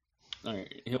 All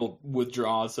right, he'll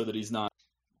withdraw so that he's not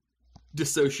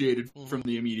dissociated Mhm. from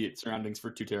the immediate surroundings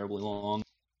for too terribly long.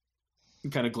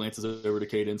 Kind of glances over to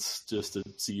Cadence just to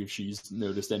see if she's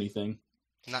noticed anything.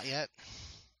 Not yet.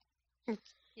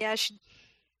 Yeah, she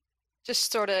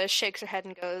just sort of shakes her head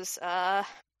and goes,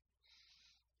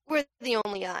 we're the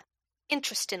only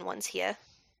interesting ones here.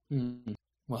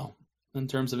 Well, in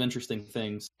terms of interesting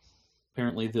things,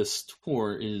 apparently this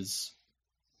tour is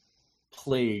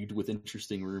plagued with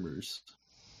interesting rumors.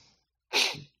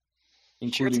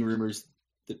 Including rumors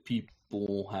that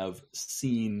people have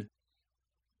seen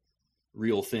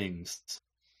real things.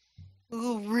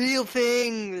 Ooh, real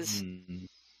things!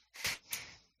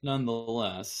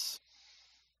 Nonetheless,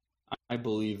 I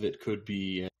believe it could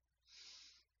be an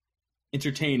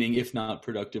entertaining, if not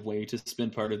productive, way to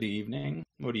spend part of the evening.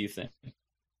 What do you think?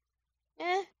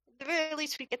 At the very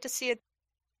least, we get to see a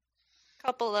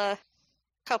couple of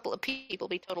people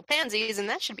be total pansies, and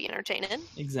that should be entertaining.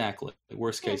 Exactly.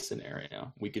 Worst case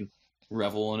scenario. We can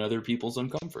revel in other people's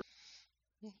uncomfort.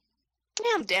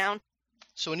 Yeah, I'm down.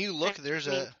 So when you look, there's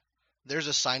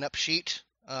a sign-up sheet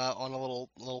on a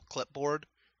little clipboard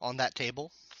on that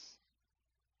table.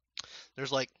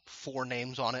 There's like 4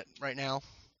 names on it right now.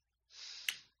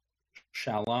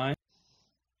 Shall I?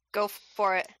 Go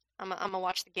for it. I'm gonna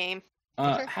watch the game.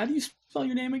 Okay. How do you spell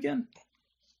your name again?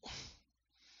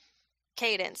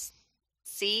 Cadence.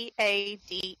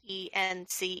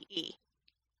 Cadence.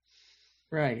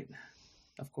 Right.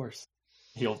 Of course.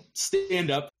 He'll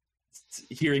stand up,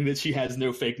 hearing that she has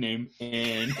no fake name,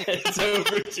 and heads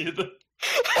over to the...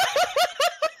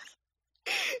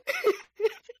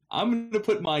 I'm going to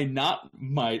put my not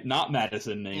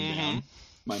Madison name down,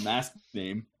 my mask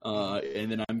name,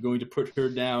 and then I'm going to put her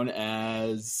down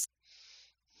as...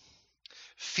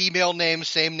 Female name,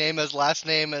 same name as last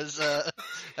name as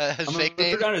I'm fake put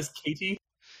her name. down as Katie.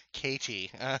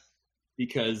 Katie.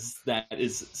 Because that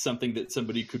is something that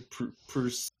somebody could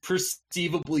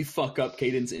perceivably fuck up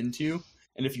Cadence into.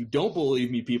 And if you don't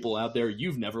believe me, people out there,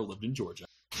 you've never lived in Georgia.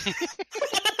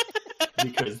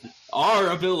 Because our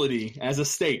ability as a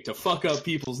state to fuck up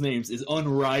people's names is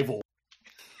unrivaled.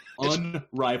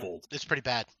 Unrivaled. It's pretty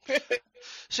bad.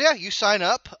 So yeah, you sign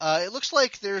up. It looks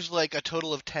like there's like a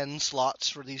total of 10 slots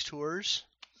for these tours.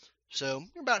 So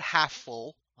you're about half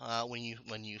full when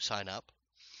you sign up.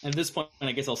 At this point,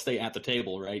 I guess I'll stay at the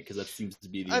table, right? Because that seems to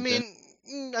be the I mean,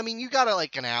 you got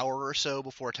like an hour or so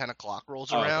before 10 o'clock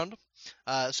rolls around.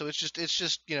 Okay. So it's just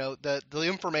the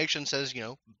information says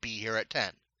be here at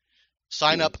 10.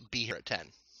 Sign up, be here at 10.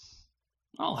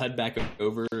 I'll head back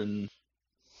over and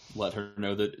let her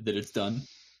know that it's done.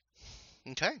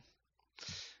 Okay.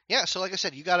 Yeah, so like I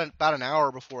said, you got about an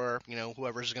hour before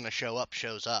whoever's going to show up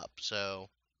shows up. So.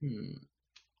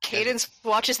 Cadence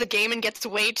watches the game and gets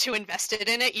way too invested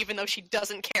in it, even though she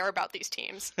doesn't care about these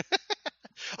teams.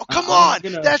 Oh, come on!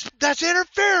 That's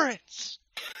interference!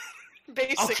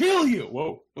 Basically. I'll kill you!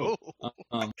 Whoa.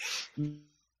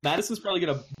 Madison's probably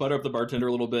going to butter up the bartender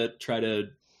a little bit, try to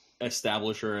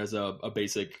establish her as a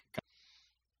basic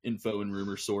info and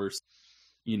rumor source.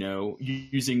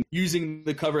 Using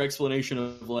the cover explanation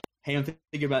of like, hey, I'm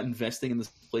thinking about investing in this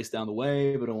place down the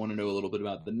way, but I want to know a little bit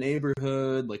about the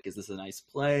neighborhood. Like, is this a nice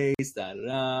place?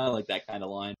 Like that kind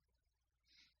of line.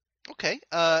 Okay.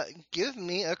 Give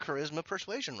me a charisma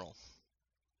persuasion roll.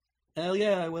 Hell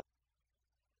yeah, I will.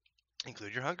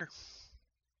 Include your hunger.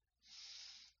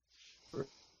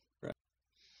 Right.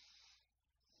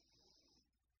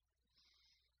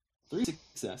 3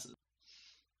 successes.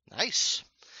 Nice.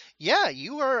 Yeah,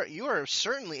 you are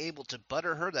certainly able to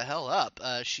butter her the hell up.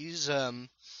 She's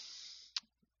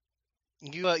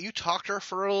you talked to her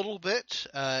for a little bit.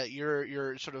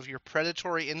 Your sort of your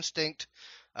predatory instinct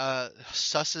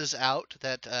susses out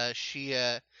that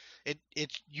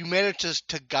you managed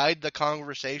to guide the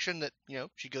conversation that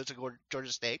she goes to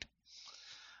Georgia State.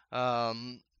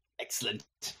 Excellent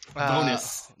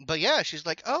bonus. But yeah, she's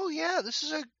like, oh yeah, this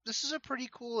is a pretty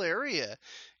cool area.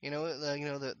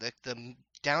 The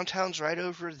downtown's right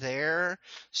over there,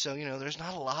 so there's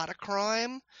not a lot of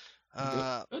crime.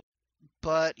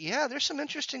 But yeah, there's some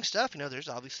interesting stuff. There's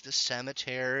obviously the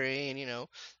cemetery, and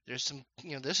there's some.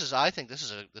 I think this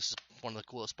is one of the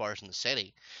coolest bars in the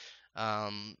city.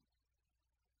 It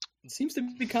seems to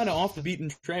be kind of off the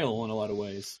beaten trail in a lot of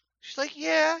ways. She's like,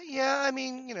 yeah. I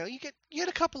mean, you get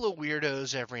a couple of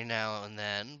weirdos every now and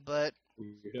then, but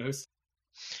weirdos.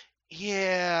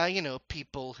 Yeah,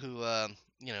 people who, the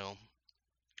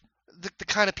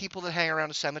kind of people that hang around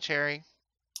a cemetery.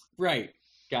 Right.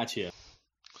 Gotcha.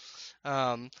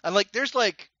 And like, there's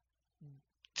like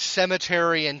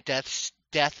cemetery and death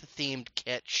themed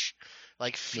kitsch,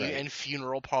 like and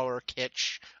funeral parlor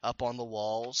kitsch up on the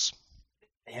walls.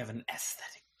 They have an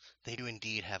aesthetic. they do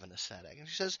indeed have an aesthetic. And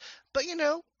she says, but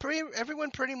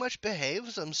everyone pretty much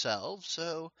behaves themselves,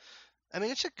 so I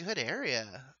mean, it's a good area.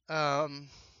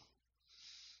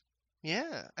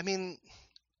 Yeah, I mean,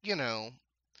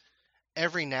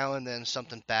 every now and then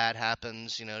something bad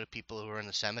happens, to people who are in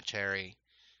the cemetery,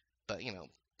 but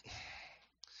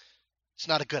it's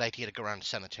not a good idea to go around the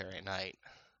cemetery at night.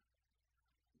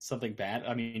 Something bad?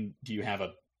 I mean, do you have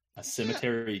a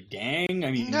cemetery gang?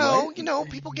 I mean, no, what?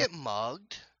 People get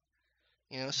mugged.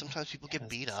 Sometimes people get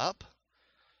beat up.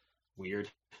 Weird.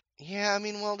 Yeah, I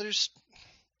mean, well,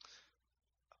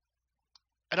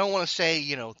 I don't want to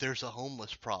say, there's a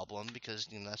homeless problem because,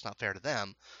 that's not fair to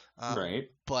them. Right.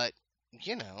 But,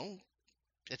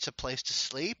 it's a place to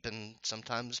sleep, and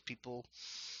sometimes people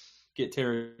get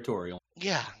territorial.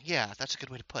 Yeah, that's a good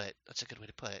way to put it.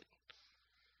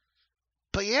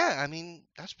 But yeah, I mean,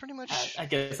 that's pretty much. I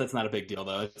guess that's not a big deal,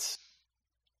 though. It's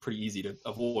pretty easy to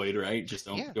avoid, right? Just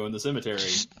don't go in the cemetery.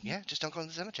 Just don't go in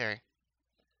the cemetery.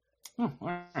 Oh, all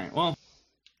right. Well,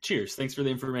 cheers. Thanks for the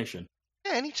information.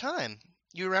 Yeah, anytime.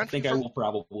 You around? I think I will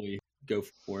probably go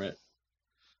for it.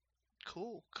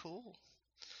 Cool.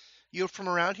 You're from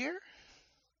around here?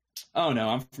 Oh, no,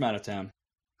 I'm from out of town.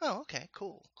 Oh, okay,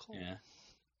 cool. Yeah.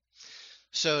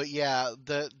 So yeah,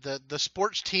 the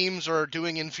sports teams are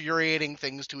doing infuriating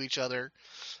things to each other.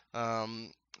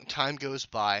 Time goes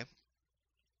by.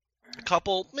 A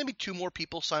couple, maybe two more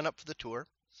people sign up for the tour.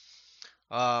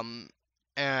 And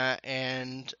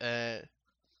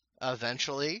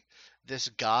eventually, this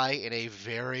guy in a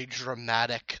very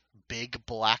dramatic big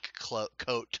black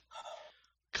coat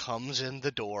comes in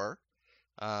the door,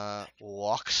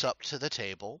 walks up to the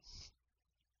table,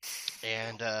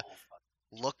 and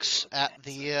looks at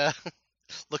the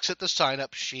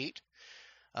sign-up sheet,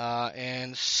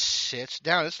 and sits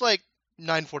down. It's like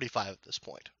 9:45 at this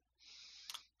point.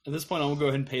 At this point, I'm going to go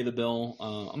ahead and pay the bill.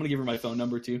 I'm going to give her my phone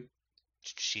number, too.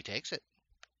 She takes it.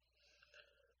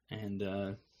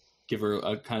 And give her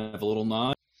a kind of a little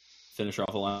nod, finish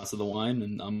off the last of the wine,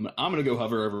 and I'm going to go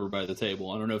hover over by the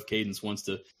table. I don't know if Cadence wants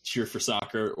to cheer for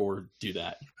soccer or do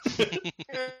that.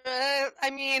 I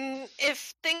mean,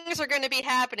 if things are going to be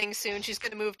happening soon, she's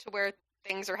going to move to where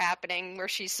things are happening, where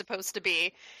she's supposed to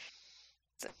be.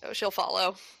 So she'll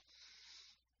follow.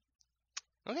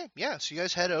 Okay, yeah, so you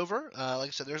guys head over. Like I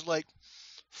said, there's like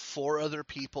 4 other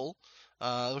people.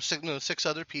 There's 6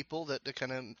 other people that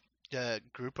kind of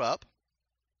group up.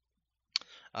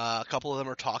 A couple of them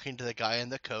are talking to the guy in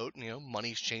the coat.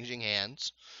 Money's changing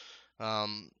hands.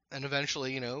 And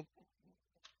eventually,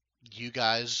 you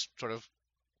guys sort of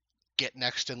get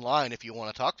next in line if you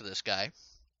want to talk to this guy.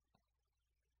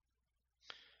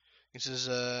 He says,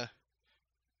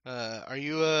 are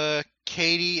you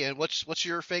Katie? And what's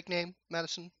your fake name,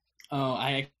 Madison? Oh,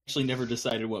 I actually never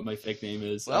decided what my fake name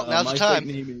is. Well, now's my the time.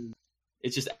 Fake name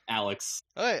it's just Alex.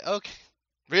 Okay.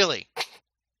 Really?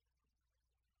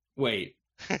 Wait.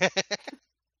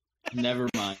 Never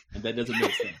mind. That doesn't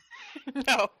make sense.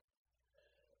 No.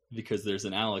 Because there's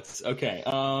an Alex. Okay.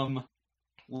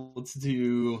 Let's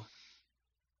do.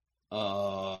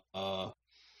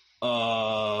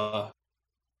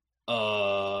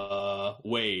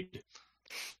 Wade.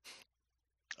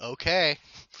 Okay.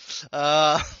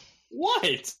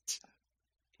 What?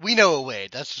 We know a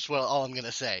Wade. That's just all I'm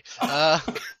gonna say.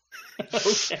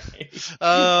 Okay.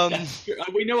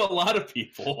 We know a lot of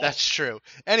people. That's true.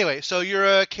 Anyway, so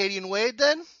you're Katie and Wade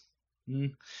then?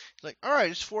 Mm. Like, all right,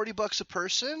 it's $40 a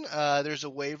person. There's a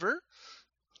waiver.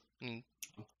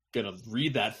 Gonna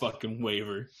read that fucking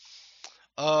waiver.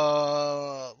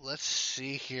 Let's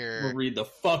see here. We'll read the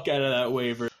fuck out of that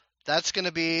waiver. That's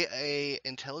gonna be a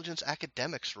intelligence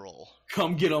academics roll.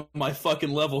 Come get on my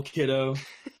fucking level, kiddo.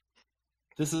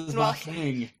 This is my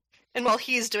thing. And while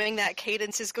he's doing that,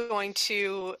 Cadence is going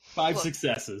to 5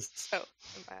 successes. Oh,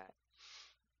 so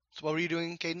what were you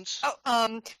doing, Cadence?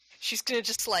 She's gonna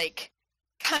just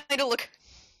kind of look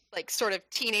sort of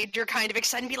teenager, kind of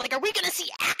excited, and be like, "Are we gonna see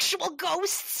actual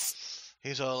ghosts?"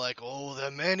 He's all like, "Oh,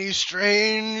 the many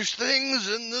strange things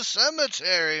in the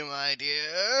cemetery, my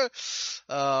dear."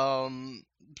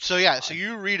 So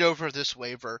you read over this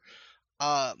waiver.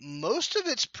 Most of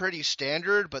it's pretty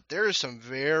standard, but there is some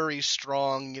very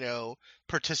strong,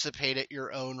 participate at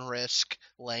your own risk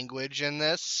language in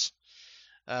this.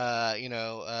 Don't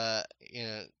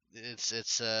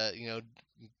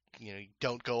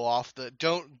go off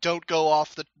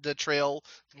the trail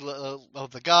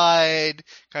of the guide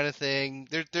kind of thing.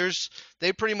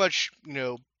 They pretty much,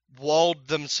 walled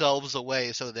themselves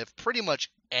away so that if pretty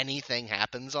much anything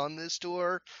happens on this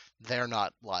tour, they're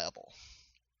not liable.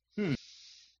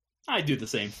 I do the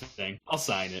same thing. I'll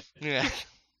sign it. Yeah.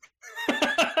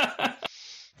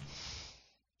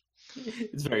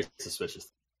 It's very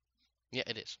suspicious. Yeah,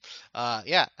 it is.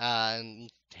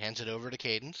 And hands it over to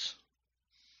Cadence.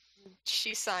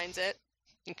 She signs it.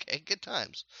 Okay, good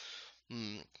times.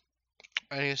 And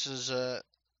he says,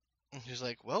 he's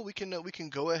like, well, we can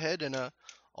go ahead and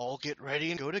all get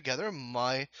ready and go together.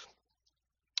 My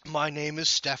name is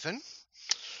Stefan.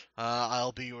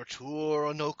 I'll be your tour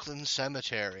on Oakland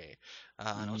Cemetery.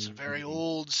 I know it's a very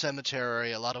old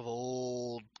cemetery, a lot of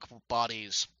old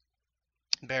bodies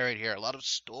buried here, a lot of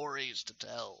stories to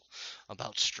tell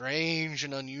about strange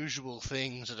and unusual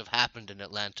things that have happened in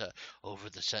Atlanta over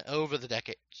the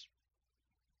decades.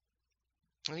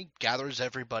 And he gathers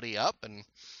everybody up and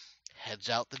heads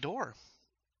out the door.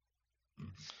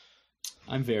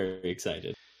 I'm very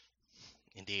excited.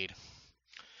 Indeed.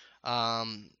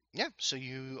 So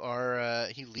you are,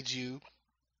 he leads you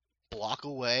block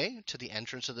away to the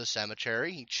entrance of the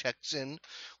cemetery. He checks in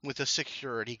with a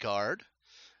security guard.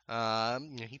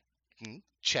 He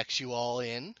checks you all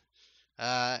in,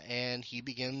 and he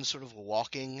begins sort of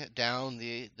walking down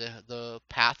the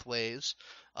pathways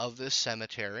of this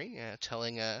cemetery,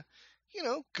 telling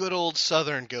good old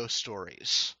Southern ghost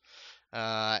stories,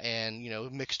 and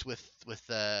mixed with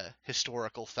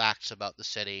historical facts about the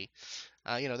city.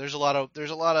 There's a lot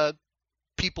of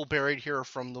people buried here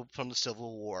from the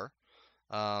Civil War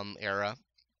era.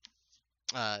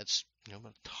 It's the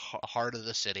heart of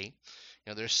the city.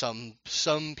 There's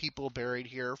some people buried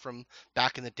here from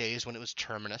back in the days when it was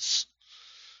Terminus.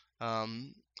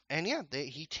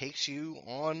 He takes you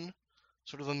on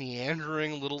sort of a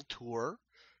meandering little tour.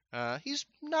 He's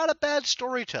not a bad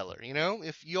storyteller,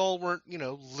 If y'all weren't,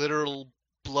 literal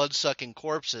blood-sucking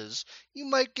corpses, you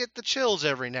might get the chills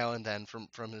every now and then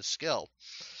from his skill.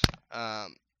 Are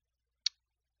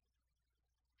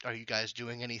you guys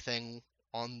doing anything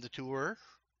on the tour,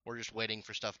 or just waiting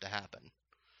for stuff to happen?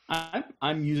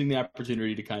 I'm using the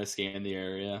opportunity to kind of scan the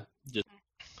area, just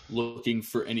looking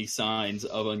for any signs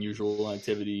of unusual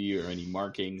activity or any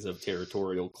markings of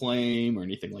territorial claim or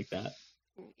anything like that.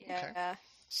 Yeah, Okay.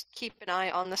 Just keep an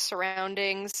eye on the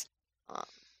surroundings.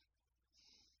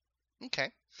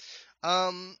 Okay.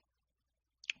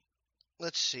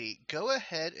 Let's see. Go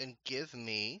ahead and give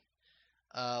me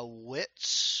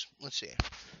wits. Let's see.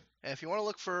 If you want to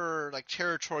look for like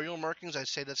territorial markings, I'd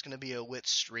say that's going to be a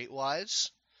wits streetwise,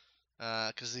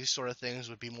 because these sort of things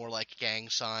would be more like gang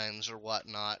signs or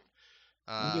whatnot.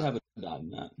 I do have a dot in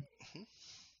that. Mhm.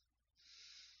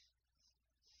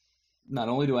 Not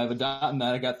only do I have a dot in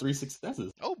that, I got 3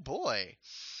 successes. Oh boy.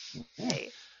 Hey,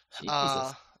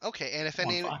 Jesus. Okay, and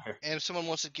I'm on fire. if someone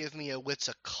wants to give me a wits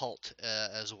occult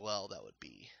as well, that would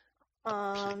be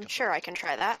applicable. sure, I can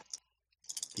try that.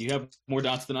 You have more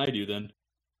dots than I do, then.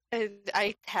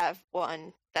 I have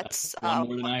one. That's one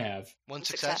more than I have. One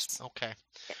success? success. Okay.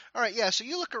 All right, yeah, so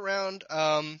you look around,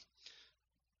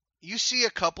 you see a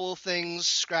couple of things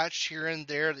scratched here and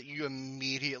there that you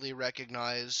immediately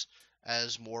recognize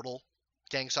as mortal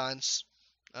gang signs,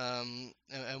 and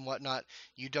whatnot.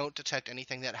 You don't detect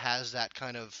anything that has that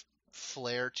kind of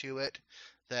flair to it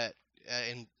that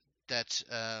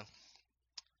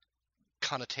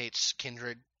connotates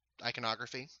kindred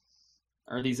iconography.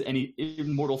 Are these any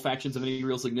immortal factions of any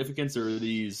real significance, or are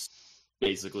these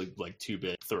basically like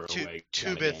two-bit throwaway?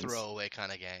 Two-bit throwaway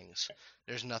kind of gangs.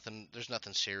 There's nothing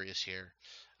serious here.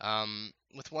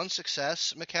 With one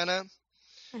success, McKenna,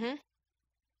 Mhm.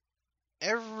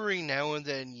 every now and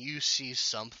then you see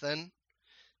something.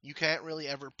 You can't really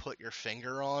ever put your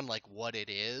finger on like what it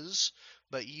is,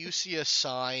 but you see a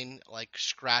sign like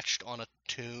scratched on a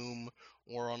tomb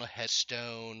or on a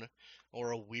headstone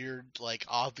or a weird, like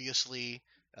obviously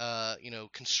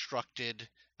constructed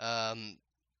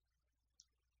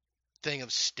thing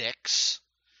of sticks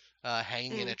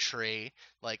hanging in a tree.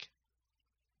 Like,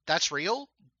 that's real,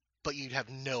 but you'd have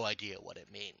no idea what it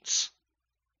means.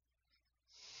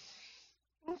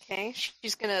 Okay,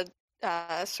 she's gonna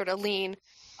sort of lean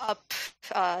up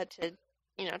to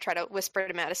try to whisper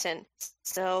to Madison.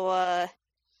 So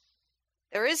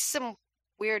there is some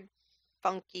weird,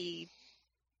 funky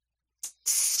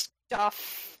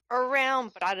stuff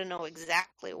around, but I don't know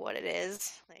exactly what it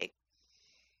is. Like,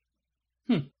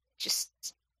 just,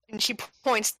 and she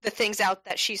points the things out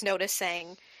that she's noticed,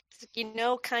 saying,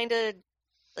 kind of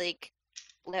like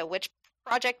Blair Witch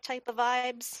Project type of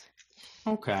vibes.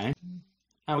 Okay.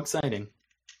 How exciting.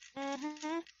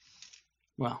 Mm-hmm.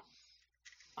 Well,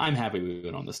 I'm happy we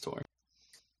went on this tour.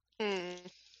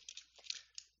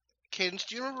 Cadence,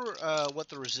 do you remember what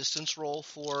the resistance roll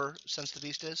for Sense the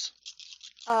Beast is?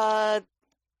 I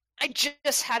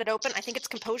just had it open. I think it's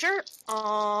composure.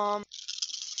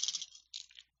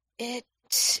 It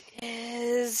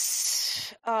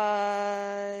is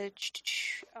oh,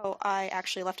 I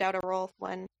actually left out a roll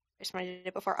when I did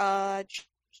it before.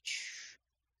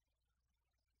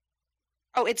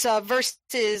 Oh, it's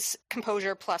versus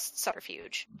composure plus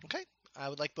subterfuge. Okay. I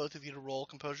would like both of you to roll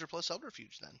composure plus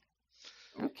subterfuge then.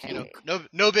 Okay. You know,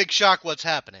 no big shock what's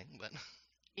happening, but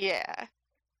Yeah.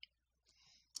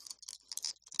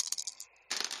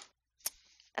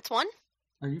 That's one.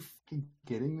 Are you fucking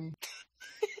kidding me?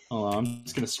 Hold on, I'm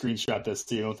just gonna screenshot this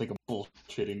so you don't think I'm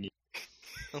bullshitting you.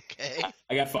 okay.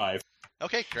 I got 5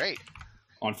 Okay, great.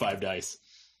 on 5 dice.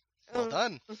 Well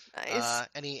done. Nice.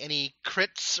 Any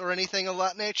crits or anything of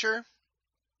that nature?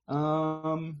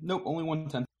 Nope, only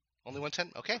 110. Only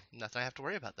 110? Okay, nothing I have to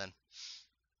worry about then.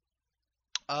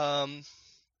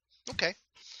 Okay.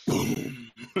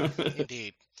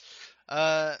 Indeed.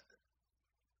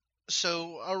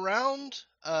 So around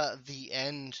the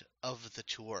end of the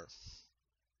tour,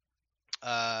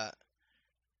 the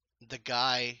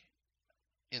guy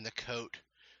in the coat,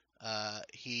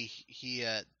 he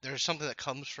there's something that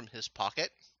comes from his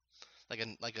pocket,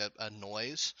 like a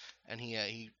noise, and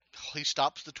he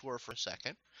stops the tour for a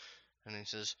second, and he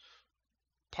says,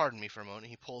 "Pardon me for a moment."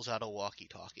 He pulls out a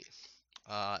walkie-talkie,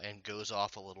 and goes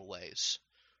off a little ways,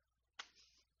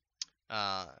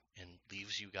 and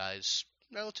leaves you guys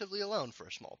relatively alone for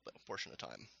a small portion of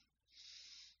time.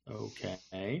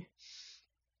 Okay.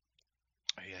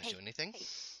 Are you guys doing anything?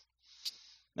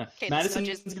 Now, Okay, Madison's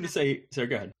this nudges- gonna say, sorry,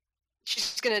 go ahead.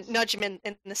 She's gonna nudge him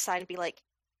in the side and be like,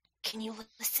 "Can you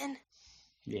listen?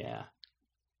 Yeah.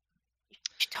 You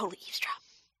should totally eavesdrop."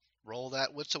 Roll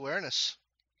that wits awareness.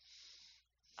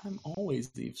 I'm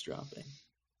always eavesdropping.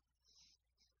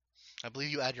 I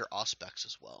believe you add your auspex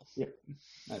as well. Yep.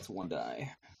 That's 1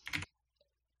 die.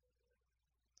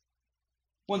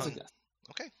 1 success.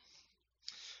 Okay.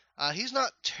 He's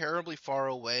not terribly far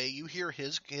away. You hear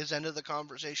his end of the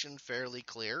conversation fairly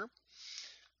clear.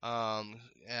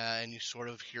 And you sort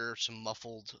of hear some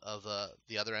muffled of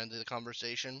the other end of the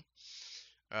conversation.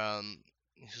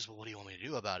 He says, "Well, what do you want me to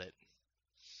do about it?"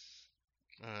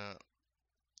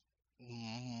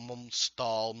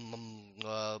 Stall,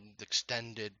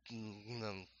 extended.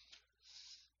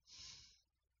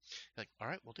 Like, all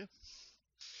right, we'll do.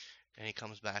 And he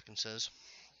comes back and says,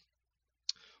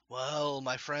 "Well,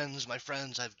 my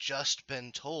friends, I've just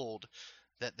been told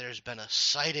that there's been a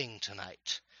sighting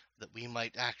tonight, that we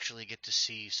might actually get to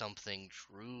see something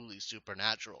truly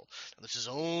supernatural. Now, this is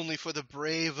only for the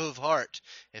brave of heart.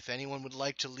 If anyone would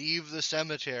like to leave the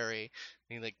cemetery,"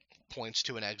 and he points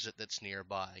to an exit that's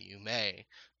nearby, "you may.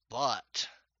 But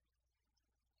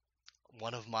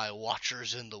one of my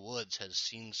watchers in the woods has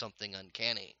seen something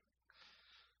uncanny."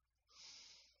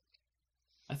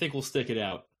 I think we'll stick it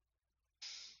out.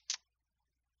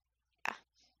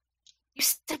 You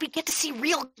said we get to see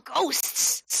real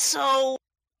ghosts, so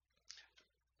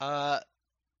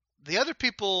The other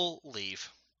people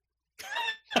leave.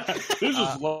 This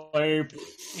is lame.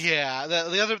 Yeah,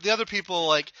 the other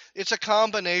people, it's a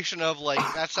combination of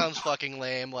that sounds fucking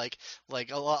lame. A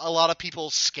lot of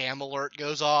people's scam alert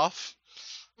goes off.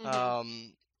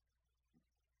 Mhm.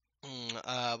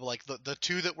 The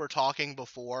two that were talking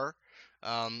before,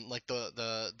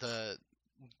 the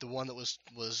one that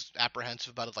was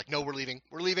apprehensive about it, no, we're leaving.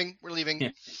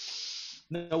 Yeah.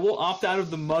 No, we'll opt out of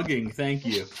the mugging, thank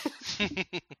you.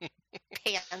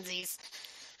 Pansies.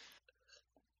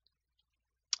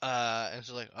 And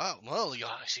so oh, well, yeah,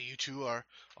 I see you two are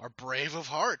brave of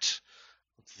heart.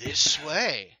 This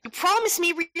way. You promised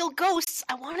me real ghosts.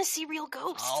 I want to see real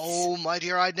ghosts. Oh, my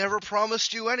dear, I never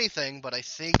promised you anything, but I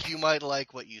think you might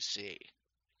like what you see.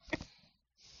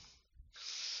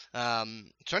 So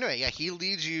anyway, yeah, he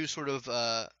leads you sort of,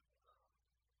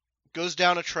 goes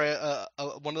down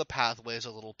one of the pathways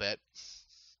a little bit,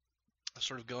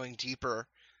 sort of going deeper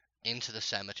into the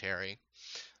cemetery,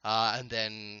 and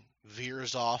then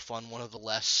veers off on one of the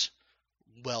less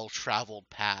well-traveled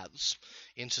paths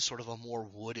into sort of a more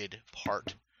wooded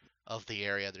part of the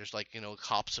area. There's a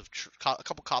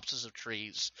couple copses of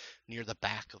trees near the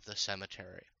back of the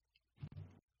cemetery,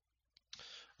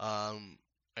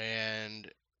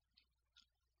 and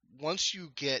once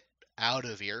you get out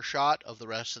of earshot of the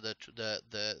rest of the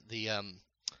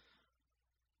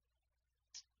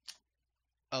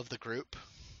group,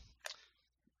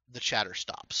 the chatter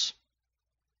stops.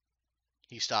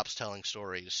 He stops telling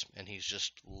stories, and he's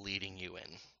just leading you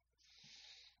in.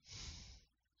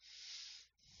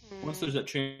 Once there's that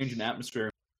change in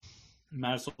atmosphere,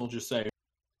 Madison will just say,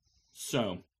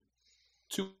 "So,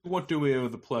 to what do we owe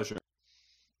the pleasure?"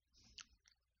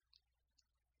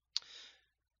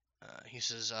 He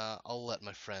says, "I'll let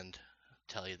my friend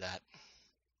tell you that."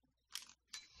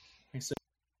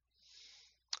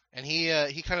 And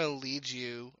he kind of leads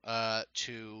you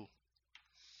to.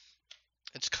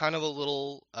 It's kind of a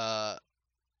little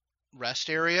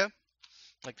rest area.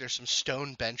 Like there's some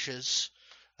stone benches,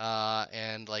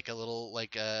 and like a little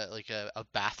like a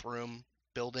bathroom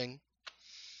building.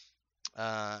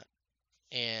 And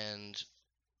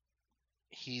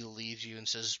he leaves you and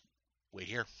says, "Wait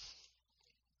here."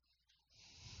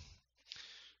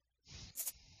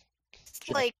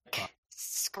 Like,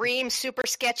 scream super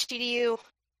sketchy to you.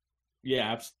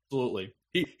 Yeah, absolutely.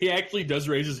 He actually does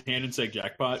raise his hand and say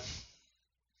jackpot.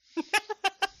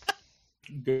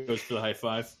 Goes for the high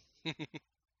five.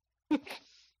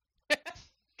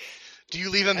 Do you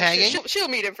leave him hanging? She'll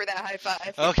meet him for that high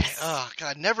five. Okay. Oh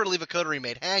God, never leave a coterie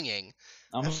mate hanging.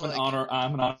 I'm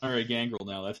an honorary gangrel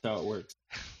now. That's how it works.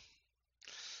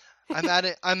 I'm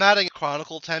adding a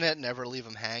chronicle tenet. Never leave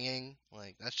him hanging.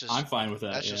 Like that's just. I'm fine with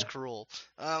that. That's just cruel.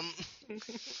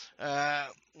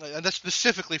 That's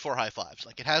specifically for high fives.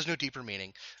 Like it has no deeper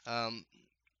meaning.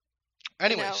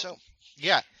 Anyway, so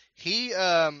yeah, he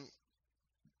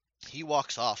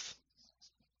walks off.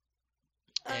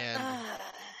 And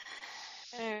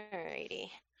alrighty.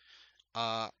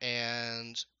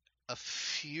 And a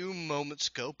few moments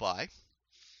go by,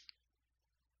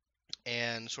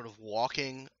 and sort of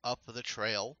walking up the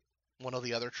trail, one of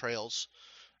the other trails,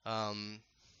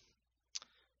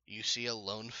 you see a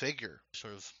lone figure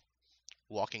sort of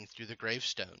walking through the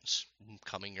gravestones,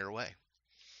 coming your way.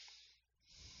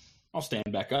 I'll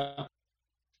stand back up.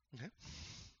 Okay.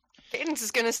 Cadence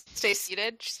is gonna stay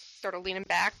seated, just sort of leaning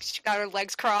back. She got her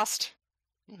legs crossed.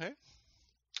 Okay.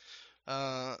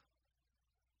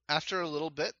 After a little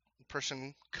bit, the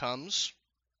person comes,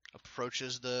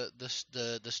 approaches the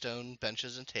stone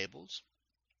benches and tables,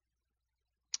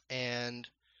 and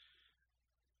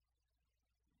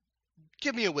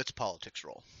give me a wits politics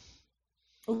roll.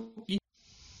 Okay.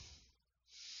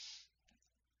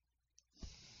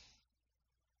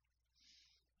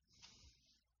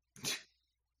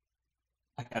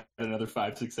 I got another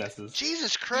 5 successes.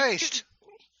 Jesus Christ!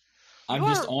 I'm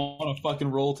just on a fucking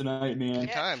roll tonight, man.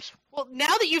 Good times. Well,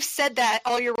 now that you've said that,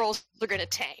 all your rolls are gonna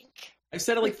tank. I've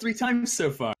said it like 3 times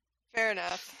so far. Fair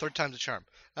enough. Third time's a charm.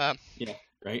 Yeah,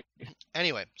 right?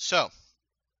 Anyway, so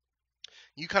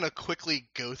you kind of quickly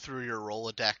go through your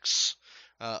Rolodex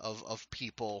of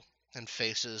people and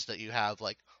faces that you have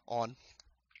like on.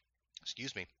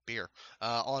 Excuse me, beer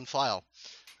on file.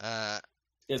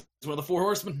 It's one of the 4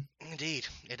 horsemen. Indeed,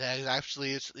 it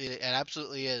absolutely is. It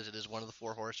absolutely is. It is one of the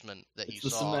 4 horsemen that It's you the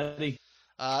saw. Samedi.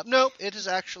 Nope, it is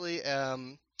actually.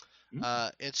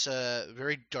 It's a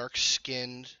very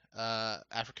dark-skinned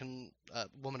African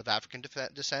woman of African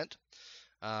descent.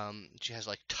 She has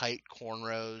like tight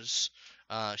cornrows.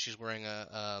 She's wearing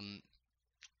a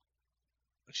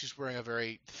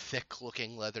very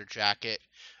thick-looking leather jacket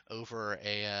over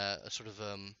a sort of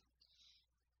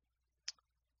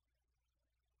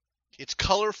it's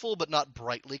colorful but not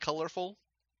brightly colorful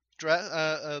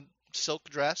dress, silk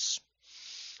dress.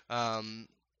 And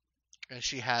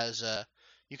she has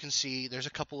you can see there's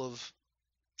a couple of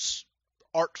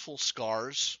artful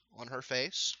scars on her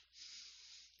face.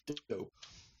 Dope.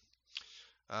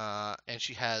 And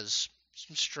she has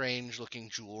some strange looking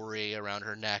jewelry around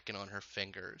her neck and on her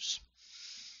fingers.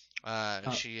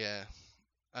 She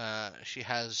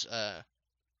has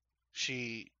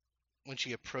when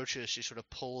she approaches, she sort of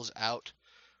pulls out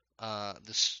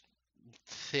this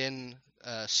thin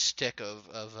stick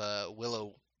of a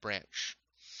willow branch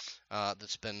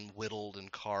that's been whittled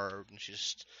and carved, and she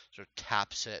just sort of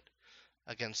taps it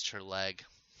against her leg.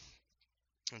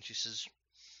 And she says,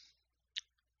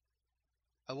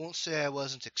 "I won't say I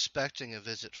wasn't expecting a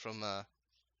visit from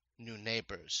new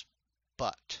neighbors,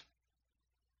 but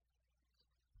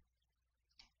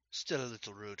still a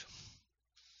little rude."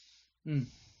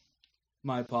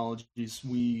 My apologies.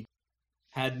 We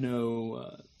had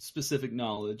no specific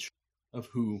knowledge of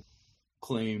who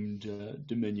claimed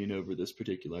dominion over this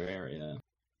particular area.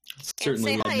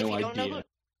 Certainly had no idea.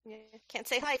 Can't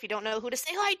say hi if you don't know who to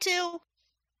say hi to.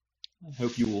 I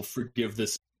hope you will forgive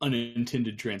this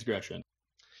unintended transgression.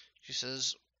 She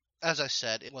says, "As I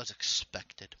said, it was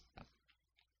expected.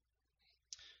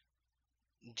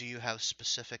 Do you have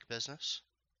specific business?"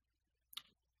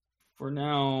 For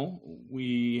now,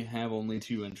 we have only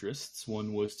 2 interests.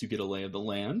 One was to get a lay of the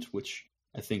land, which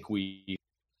I think we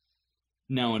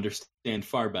now understand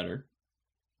far better.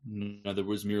 Another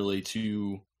was merely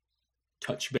to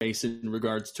touch base in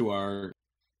regards to our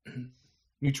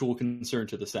mutual concern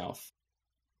to the south.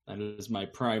 That is my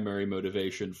primary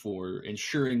motivation for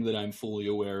ensuring that I'm fully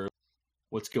aware of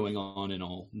what's going on in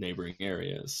all neighboring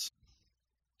areas.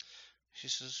 She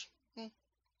says,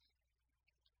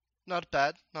 Not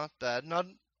bad, not bad, not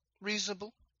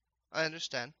reasonable. I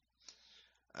understand.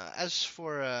 As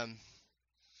for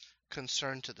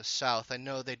concern to the south, I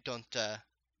know they don't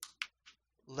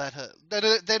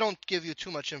they don't give you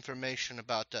too much information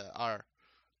about our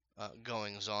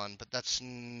goings on, but that's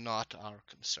not our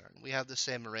concern. We have the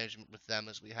same arrangement with them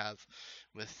as we have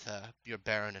with your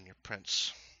baron and your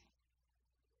prince.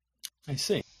 I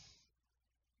see.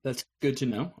 That's good to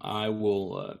know. I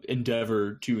will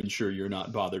endeavor to ensure you're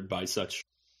not bothered by such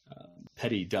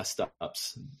petty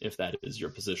dust-ups, if that is your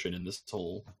position in this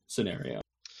whole scenario.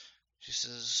 She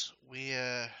says, we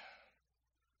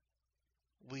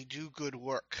do good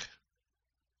work,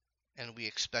 and we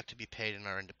expect to be paid in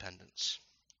our independence.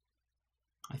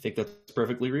 I think that's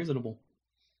perfectly reasonable.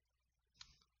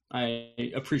 I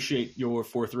appreciate your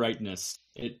forthrightness.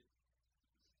 It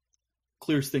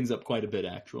clears things up quite a bit,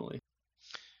 actually.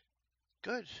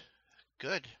 Good,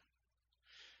 good.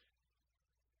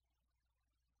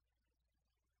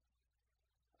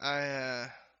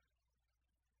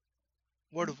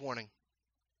 Word of warning.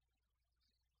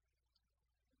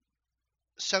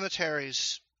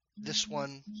 Cemeteries, this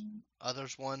one,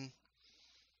 others one,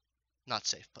 not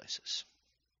safe places.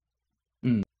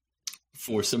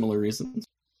 For similar reasons.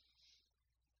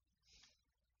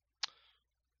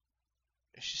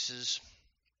 She says,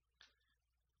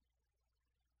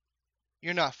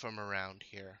 you're not from around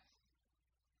here.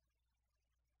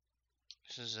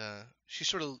 She says,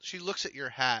 she looks at your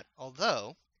hat,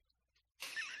 although,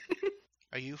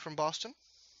 are you from Boston?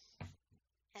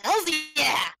 Hells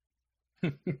yeah!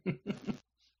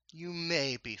 You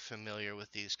may be familiar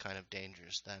with these kind of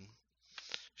dangers then.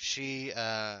 She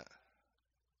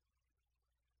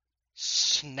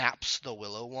snaps the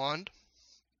willow wand,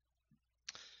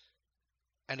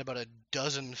 and about a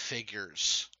dozen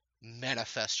figures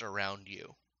manifest around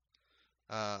you.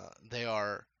 They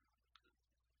are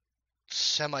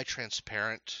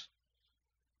semi-transparent,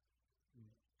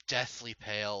 deathly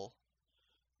pale.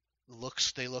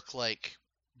 They look like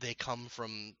they come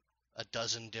from a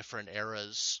dozen different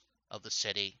eras of the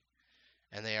city,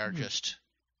 and they are just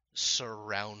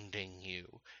surrounding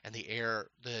you, and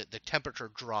the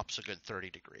temperature drops a good 30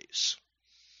 degrees.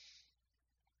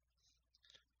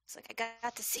 It's like I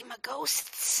got to see my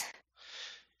ghosts.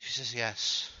 She says,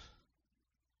 yes,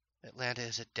 Atlanta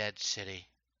is a dead city.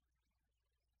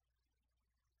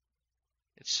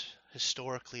 It's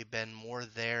historically been more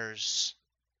theirs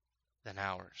than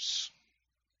ours.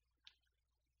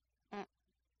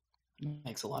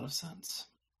 Makes a lot of sense.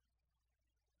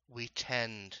 We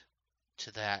tend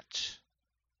to that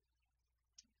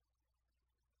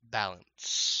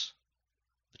balance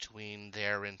between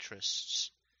their interests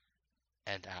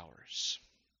and ours.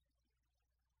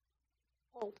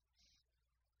 Oh.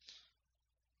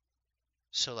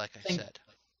 So like I said,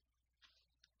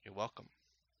 you're welcome.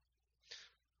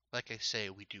 Like I say,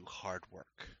 we do hard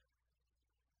work.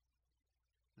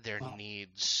 Their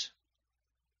needs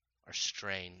are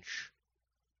strange.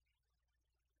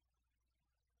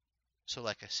 So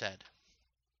like I said,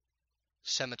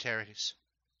 cemeteries,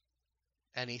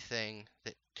 anything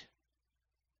that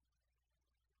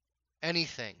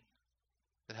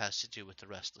has to do with the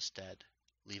restless dead,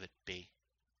 leave it be.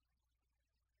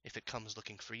 If it comes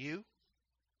looking for you,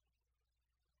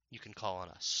 you can call on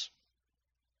us.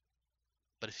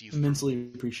 But if you've immensely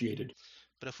appreciated.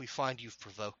 But if we find you've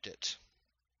provoked it,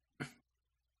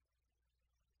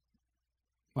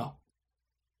 well,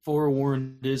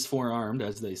 forewarned is forearmed,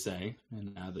 as they say,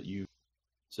 and now that you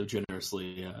so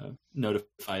generously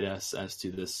notified us as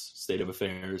to this state of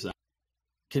affairs, I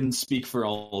can speak for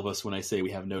all of us when I say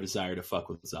we have no desire to fuck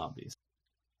with zombies.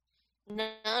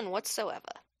 None whatsoever.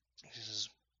 This is,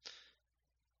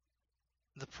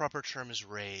 the proper term is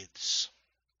wraiths.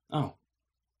 Oh,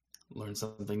 learn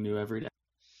something new every day.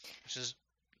 This is,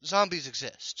 zombies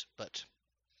exist, but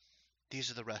these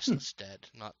are the restless dead,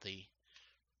 not the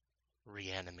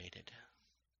reanimated.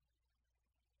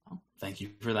 Well, thank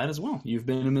you for that as well. You've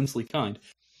been immensely kind.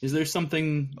 Is there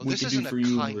something we can do for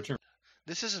you in return?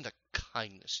 This isn't a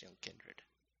kindness, young kindred.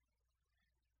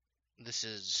 This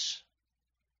is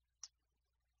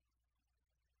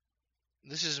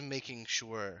making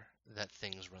sure that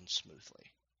things run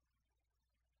smoothly.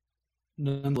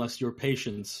 Nonetheless, your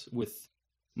patience with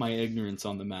my ignorance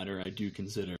on the matter I do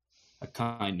consider a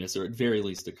kindness, or at very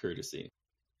least a courtesy.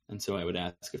 And so I would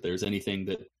ask if there's anything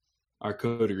that our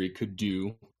coterie could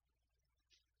do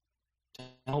to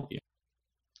help you.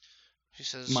 She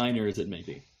says, minor as it may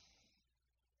be.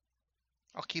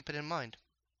 I'll keep it in mind.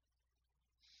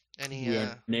 We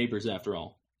are neighbors, after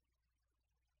all.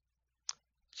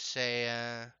 Say,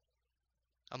 a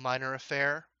minor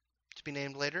affair to be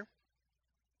named later?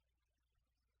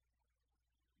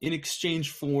 in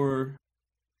exchange for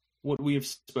what we have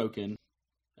spoken,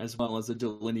 as well as a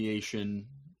delineation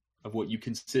of what you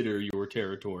consider your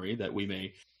territory, that we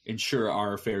may ensure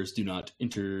our affairs do not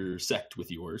intersect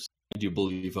with yours, I do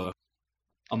believe a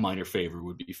minor favor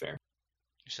would be fair.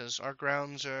 He says, our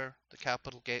grounds are the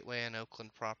Capitol Gateway in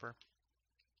Oakland proper.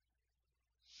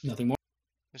 Nothing more?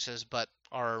 He says, but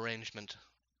our arrangement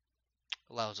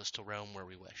allows us to roam where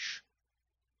we wish.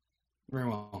 Very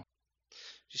well.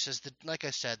 She says, that, like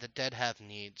I said, the dead have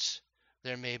needs.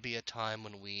 There may be a time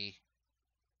when we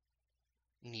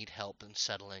need help in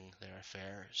settling their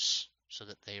affairs so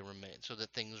that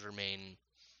things remain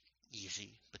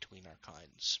easy between our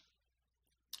kinds.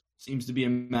 Seems to be a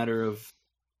matter of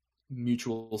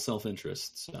mutual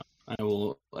self-interest, so I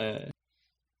will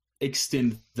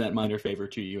extend that minor favor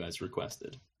to you as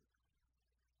requested.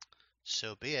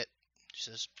 So be it.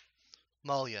 She says,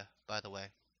 Malia, by the way.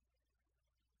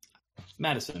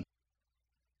 Madison.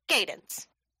 Cadence.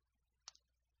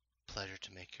 Pleasure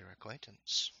to make your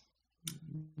acquaintance.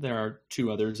 There are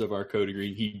two others of our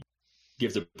coterie. He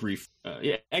gives a brief,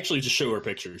 actually just show her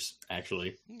pictures,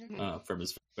 actually, from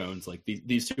his phones. Like,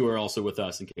 these two are also with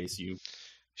us in case you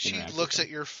She interact looks with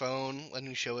at your phone when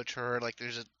you show it to her, like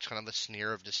there's a kind of a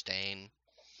sneer of disdain.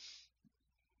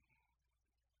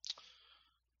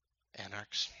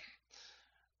 Anarchs.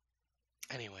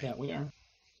 Anyway. That we are.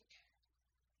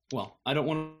 Well, I don't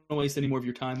want to waste any more of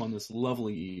your time on this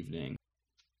lovely evening.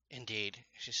 Indeed.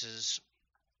 She says,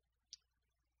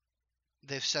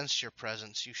 they've sensed your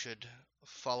presence. You should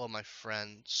follow my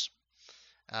friends.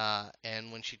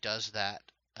 And when she does that,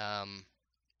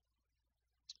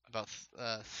 about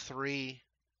three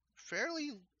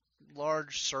fairly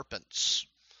large serpents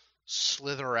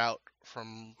slither out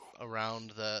from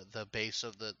around the base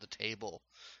of the table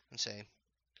and say,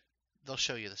 they'll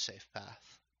show you the safe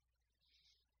path.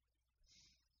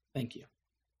 Thank you.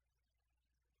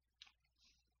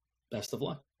 Best of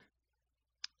luck.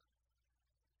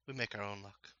 We make our own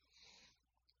luck.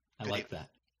 I Good like evening. that.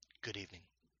 Good evening.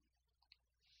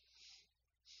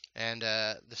 And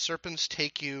the serpents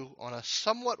take you on a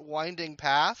somewhat winding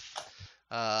path,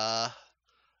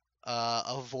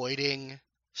 avoiding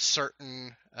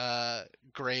certain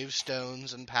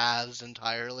gravestones and paths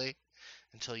entirely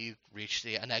until you reach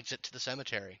an exit to the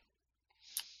cemetery.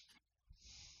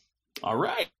 All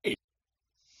right.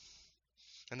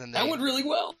 And then That they went really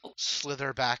well.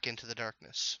 slither back into the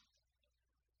darkness.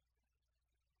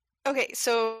 Okay,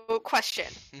 so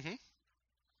question. Mhm.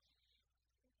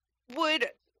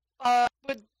 Would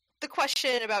the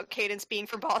question about Cadence being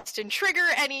from Boston trigger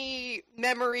any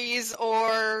memories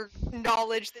or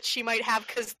knowledge that she might have?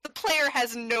 Because the player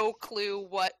has no clue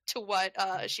what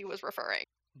she was referring.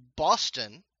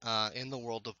 Boston, in the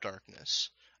World of Darkness,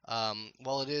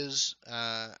 while it is,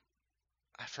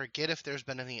 I forget if there's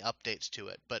been any updates to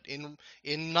it, but in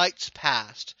nights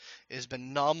past, it has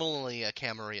been nominally a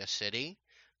Camarilla city,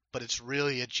 but it's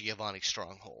really a Giovanni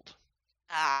stronghold.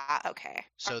 Ah, okay.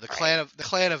 So the Alright.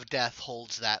 clan of Death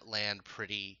holds that land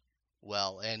pretty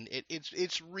well, and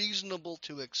it's reasonable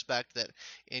to expect that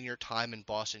in your time in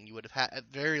Boston, you would have at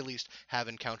very least have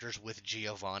encounters with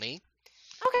Giovanni.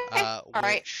 Okay.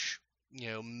 Alright. Which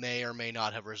may or may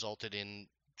not have resulted in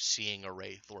seeing a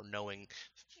wraith or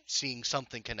seeing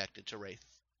something connected to wraith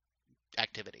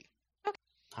activity.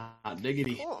 Hot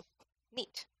diggity. Cool.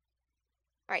 Neat.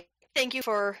 Alright. Thank you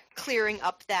for clearing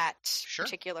up that Sure.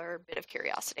 particular bit of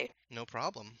curiosity. No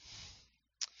problem.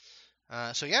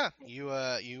 So yeah, you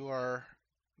are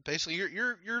basically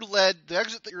you're led. The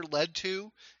exit that you're led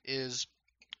to is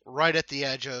right at the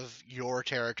edge of your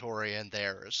territory and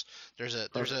theirs. There's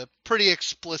a pretty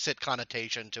explicit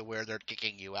connotation to where they're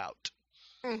kicking you out.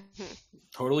 Mm-hmm.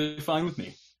 Totally fine with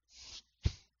me.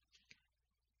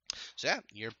 So yeah,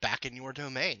 you're back in your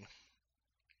domain.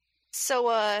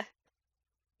 So,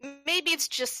 maybe it's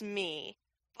just me,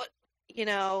 but,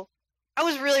 I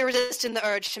was really resisting the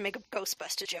urge to make a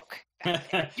Ghostbuster joke.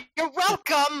 You're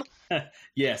welcome!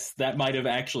 Yes, that might have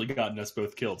actually gotten us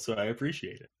both killed, so I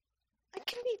appreciate it.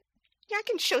 I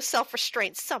can show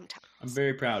self-restraint sometimes. I'm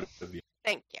very proud of you.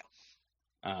 Thank you.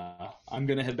 I'm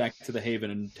going to head back to the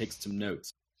Haven and take some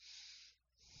notes.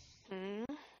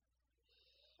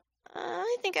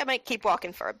 I think I might keep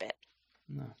walking for a bit.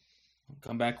 No. I'll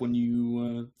come back when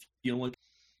you feel like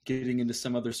getting into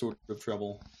some other sort of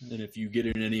trouble. And if you get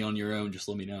in any on your own, just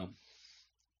let me know.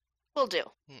 Will do.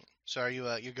 So are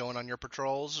you going on your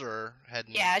patrols or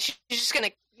heading? Yeah, she's just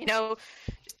gonna,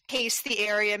 just pace the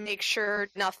area, make sure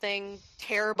nothing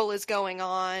terrible is going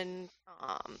on.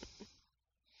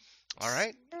 All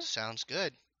right, sounds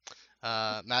good.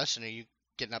 Madison, are you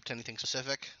getting up to anything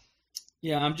specific?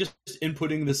 Yeah, I'm just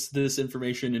inputting this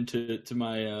information into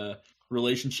my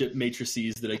relationship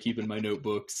matrices that I keep in my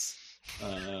notebooks,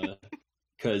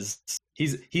 because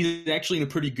he's actually in a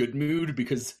pretty good mood,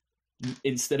 because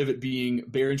instead of it being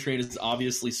Baron Train is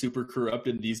obviously super corrupt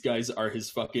and these guys are his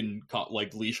fucking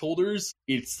like leash holders,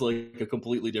 it's like a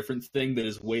completely different thing that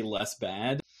is way less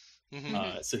bad.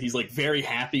 So he's like very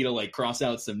happy to like cross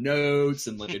out some notes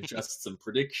and like adjust some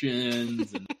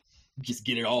predictions and just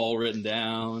get it all written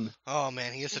down. Oh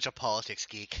man, he is such a politics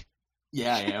geek.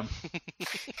 Yeah, I am.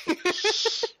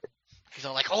 He's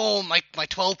all like, oh, my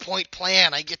 12-point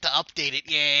plan, I get to update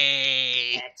it,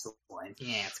 yay! Excellent.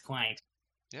 Yeah, it's quite.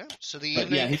 Yeah, so the But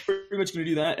evening... yeah, he's pretty much going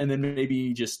to do that, and then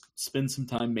maybe just spend some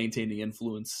time maintaining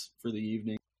influence for the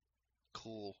evening.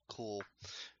 Cool.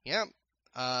 Yeah,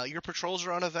 your patrols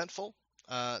are uneventful.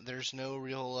 There's no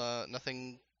real,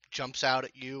 nothing jumps out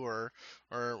at you or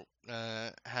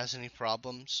has any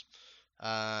problems.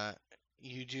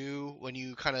 You do, when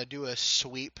you kind of do a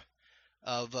sweep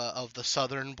of the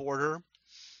southern border,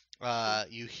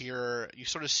 you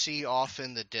sort of see off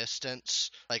in the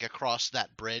distance, like across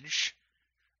that bridge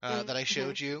that I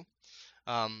showed you.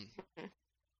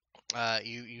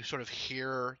 You sort of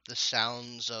hear the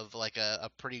sounds of like a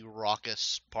pretty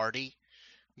raucous party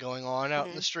going on out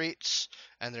in the streets,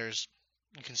 and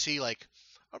you can see like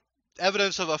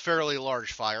evidence of a fairly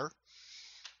large fire.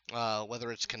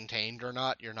 Whether it's contained or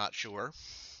not, you're not sure.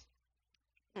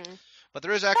 But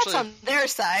there is actually... That's on their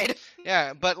side.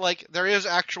 Yeah, but like there is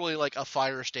actually like a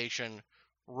fire station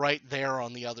right there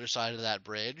on the other side of that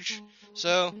bridge,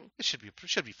 so it should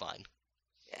be fine.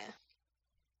 Yeah.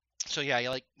 So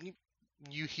yeah,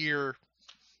 you hear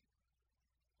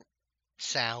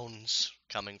sounds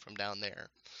coming from down there,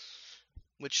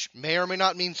 which may or may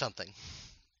not mean something.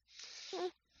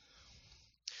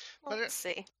 Let's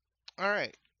see. All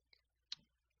right.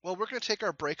 Well, we're going to take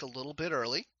our break a little bit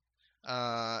early,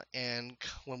 and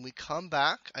when we come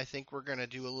back, I think we're going to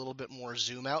do a little bit more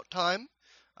zoom out time,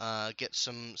 get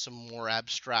some more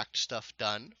abstract stuff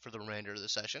done for the remainder of the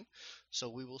session. So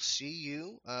we will see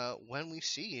you when we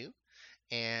see you,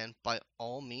 and by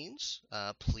all means,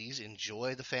 please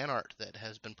enjoy the fan art that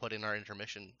has been put in our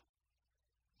intermission.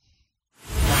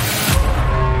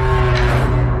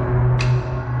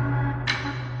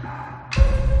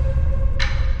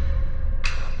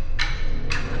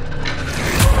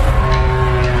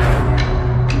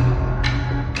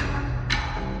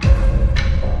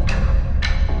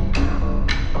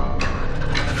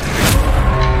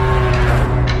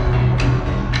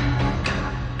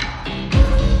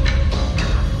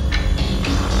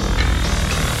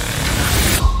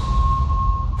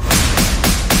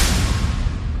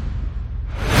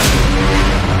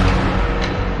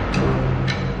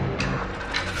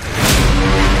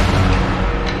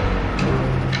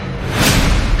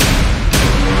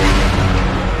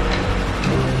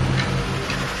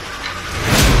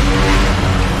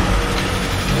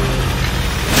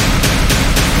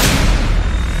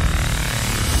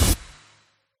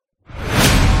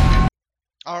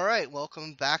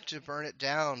 Welcome back to Burn It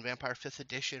Down, Vampire 5th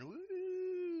Edition.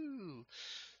 Woo!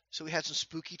 So we had some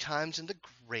spooky times in the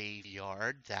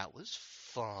graveyard. That was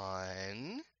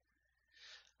fun.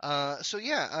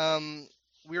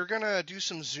 We were gonna do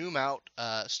some zoom out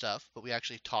stuff, but we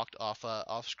actually talked off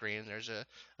screen. There's a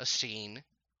scene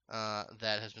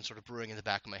that has been sort of brewing in the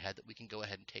back of my head that we can go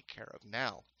ahead and take care of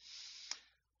now.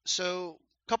 So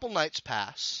a couple nights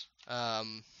pass.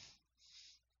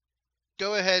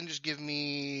 Go ahead and just give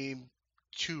me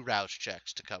 2 rouse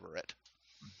checks to cover it.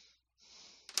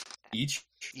 Each,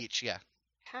 yeah.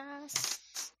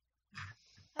 Pass.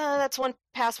 That's 1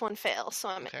 pass, 1 fail, so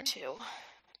I'm at 2.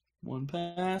 1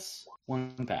 pass,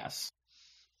 1 pass.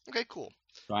 Okay, cool.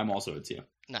 So I'm also at 2.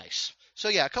 Nice. So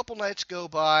yeah, a couple nights go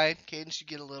by. Cadence, you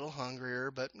get a little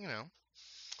hungrier, but you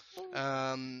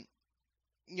know.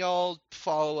 Y'all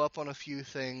follow up on a few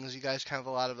things. You guys have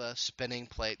a lot of spinning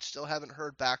plates. Still haven't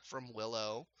heard back from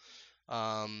Willow.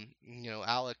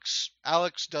 Alex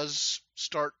does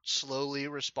start slowly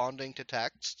responding to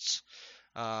texts.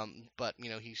 But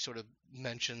he sort of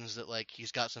mentions that like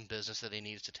he's got some business that he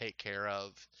needs to take care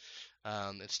of.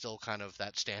 It's still kind of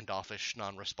that standoffish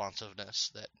non-responsiveness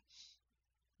that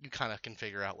you kind of can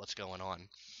figure out what's going on.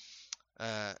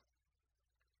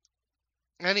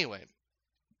 Anyway.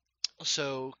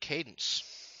 So, Cadence.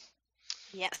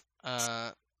 Yes.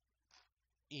 Have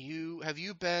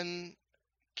you been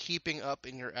keeping up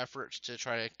in your efforts to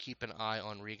try to keep an eye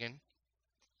on Regan?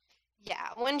 Yeah,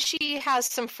 when she has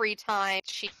some free time,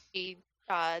 she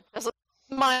does a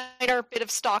minor bit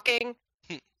of stalking.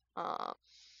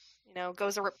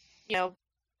 Goes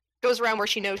around where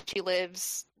she knows she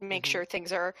lives, make sure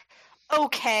things are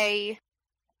okay.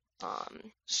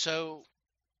 So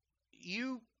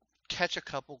you catch a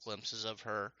couple glimpses of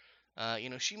her.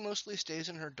 She mostly stays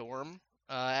in her dorm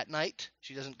at night.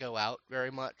 She doesn't go out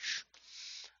very much.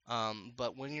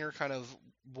 But when you're kind of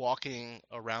walking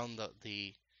around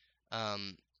the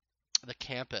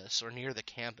campus or near the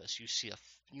campus,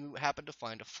 you happen to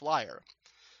find a flyer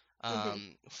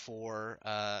for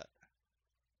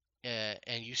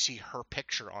and you see her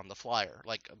picture on the flyer,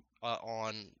 like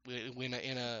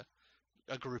in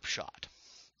a group shot,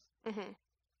 Mhm.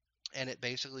 and it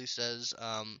basically says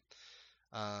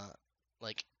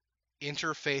like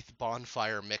interfaith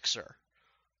bonfire mixer,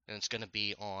 and it's going to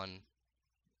be on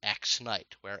X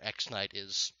night, where X night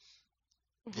is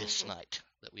this Mhm. night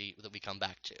that we come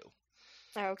back to.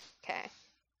 Okay.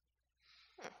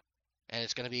 And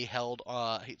it's going to be held.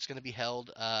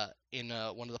 In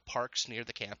one of the parks near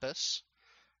the campus,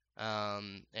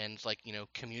 and it's like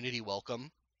community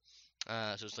welcome.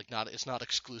 So it's like it's not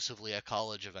exclusively a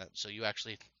college event. So you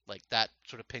actually like that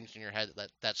sort of pings in your head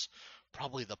that's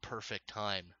probably the perfect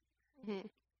time Mhm.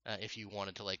 if you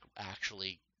wanted to like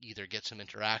actually either get some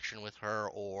interaction with her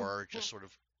or just sort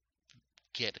of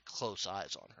get close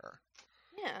eyes on her.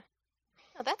 Yeah.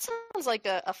 Oh, that sounds like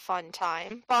a fun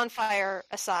time. Bonfire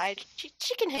aside,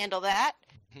 she can handle that.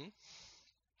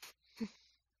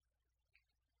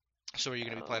 So are you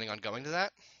going to be planning on going to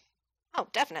that? Oh,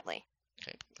 definitely.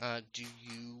 Okay. Do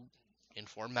you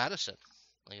inform Madison?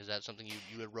 Like, is that something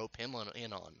you would rope him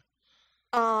in on?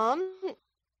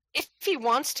 If he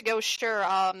wants to go, sure.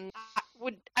 I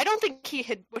don't think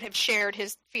he would have shared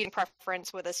his feeding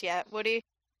preference with us yet, would he?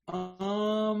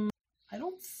 I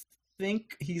don't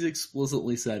think he's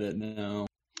explicitly said it. No.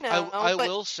 No, I but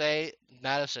will say,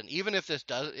 Madison, even if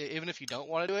you don't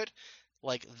want to do it,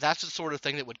 like that's the sort of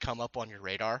thing that would come up on your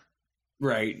radar.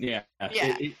 Right. Yeah.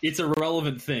 Yeah. It's a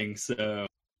relevant thing. So.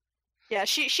 Yeah,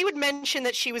 she would mention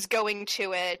that she was going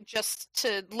to it just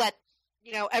to let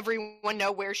everyone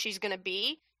know where she's going to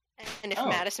be, and if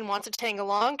Madison wants to tag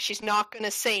along, she's not going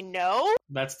to say no.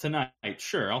 That's tonight.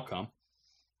 Sure, I'll come.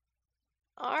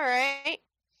 All right.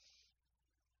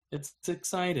 It's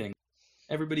exciting.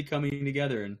 Everybody coming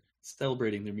together and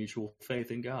celebrating their mutual faith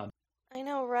in God. I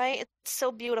know, right? It's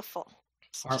so beautiful.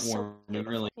 It's just so Heartwarming,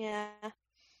 beautiful. really. Yeah.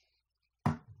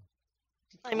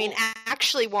 I mean,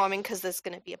 actually warming because there's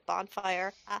going to be a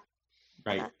bonfire.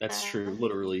 Right, that's true.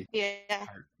 Literally. Yeah.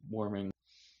 Heartwarming.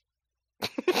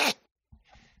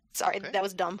 Sorry, Okay. that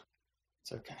was dumb.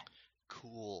 It's okay.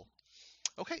 Cool.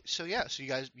 Okay, so yeah, so you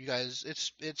guys,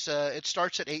 it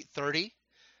starts at 8:30.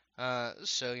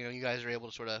 So you guys are able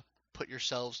to sort of put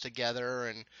yourselves together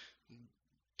and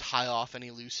tie off any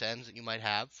loose ends that you might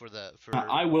have for.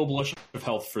 I will blush of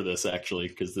health for this actually,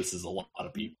 because this is a lot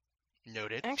of people.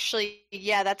 Noted. Actually,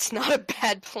 yeah, that's not a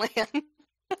bad plan.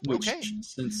 Which, Okay.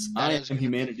 since That I is am good.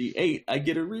 humanity 8, I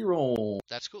get a reroll.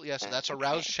 That's cool. Yeah, so that's a Okay.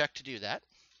 rouse check to do that.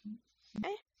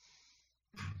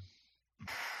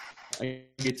 I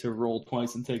get to roll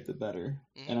twice and take the better.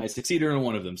 Mhm. And I succeeded on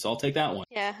one of them, so I'll take that one.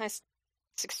 Yeah,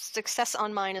 success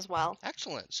on mine as well.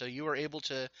 Excellent. So you were able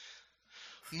to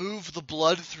move the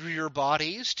blood through your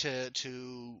bodies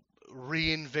to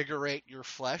reinvigorate your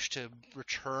flesh, to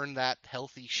return that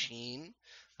healthy sheen,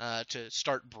 to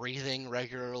start breathing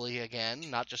regularly again,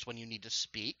 not just when you need to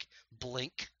speak.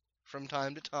 Blink from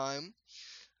time to time,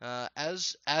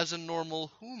 as a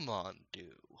normal human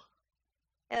do.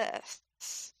 Yes.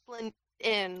 Blend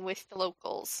in with the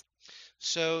locals.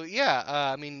 So yeah,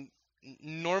 I mean,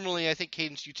 normally I think,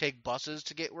 Cadence, you take buses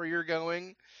to get where you're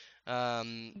going.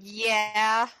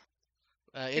 Yeah.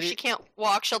 If she can't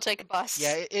walk, she'll take a bus.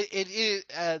 Yeah,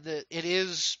 it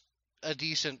is a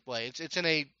decent way. It's in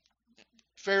a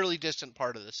fairly distant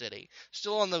part of the city.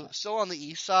 Still on the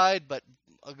east side, but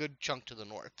a good chunk to the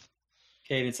north.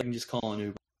 Cadence, I can just call an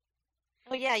Uber.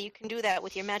 Oh yeah, you can do that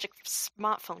with your magic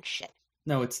smartphone shit.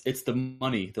 No, it's the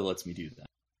money that lets me do that.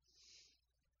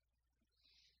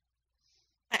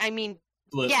 I mean,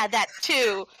 Look, yeah, that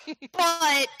too.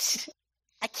 But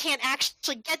I can't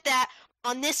actually get that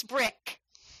on this brick.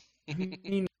 I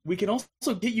mean, we can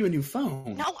also get you a new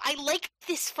phone. No, I like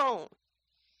this phone.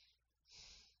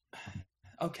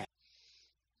 Okay.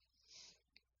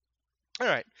 All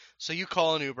right, so you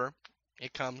call an Uber.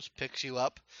 It comes, picks you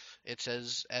up. It's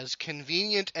as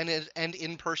convenient and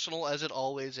impersonal as it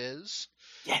always is.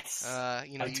 Yes.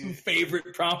 My two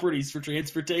favorite properties for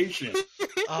transportation.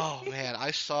 Oh man,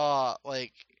 I saw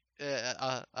like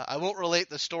I won't relate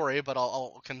the story, but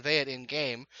I'll convey it in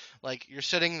game. Like you're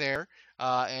sitting there,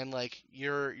 and like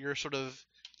your sort of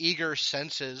eager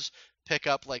senses pick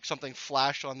up like something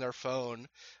flash on their phone,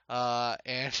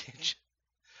 and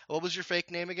what was your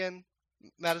fake name again?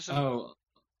 Madison?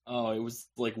 Oh, it was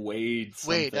like Wade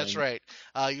something. Wade, that's right.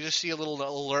 You just see a little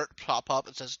alert pop up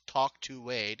that says "Talk to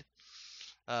Wade,"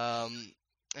 and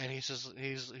he says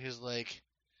he's like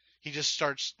he just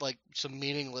starts like some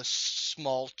meaningless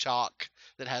small talk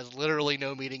that has literally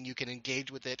no meaning. You can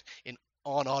engage with it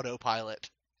on autopilot,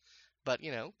 but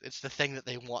it's the thing that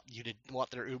they want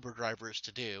their Uber drivers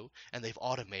to do, and they've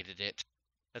automated it.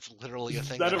 That's literally a Is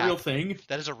thing. that a real thing?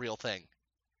 That is a real thing.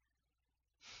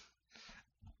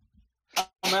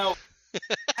 I'm out.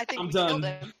 I think I'm we done. killed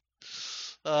him.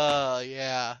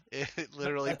 Yeah. It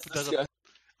literally That's does. disgusting.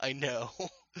 I know.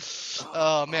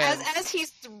 Oh man. As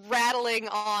he's rattling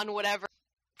on whatever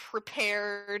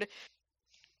prepared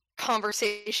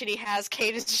conversation he has,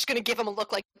 Kate is just gonna give him a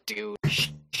look like, dude,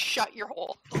 shut your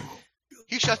hole.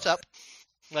 He shuts up.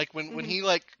 Like when he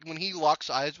locks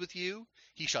eyes with you,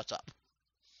 he shuts up.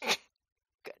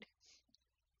 Good.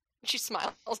 She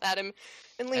smiles at him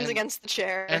and leans And- against the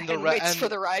chair and and, the waits and- for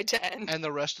the ride to end. And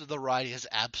the rest of the ride is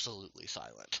absolutely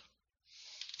silent.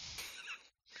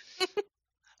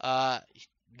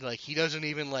 Like he doesn't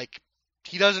even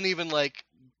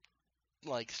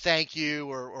thank you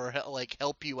or like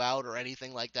help you out or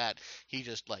anything like that. He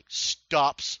just like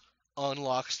stops,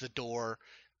 unlocks the door,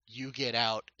 you get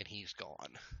out, and he's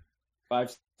gone.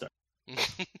 5 stars.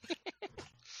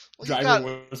 Well,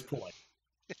 Driver was polite.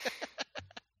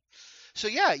 So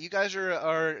yeah, you guys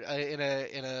are in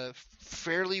a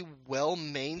fairly well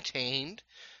maintained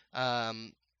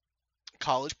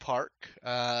college park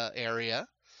area.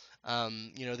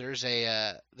 There's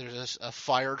a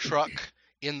fire truck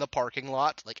in the parking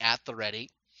lot, like at the ready.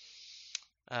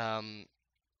 And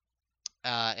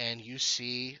you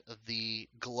see the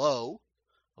glow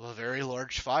of a very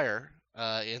large fire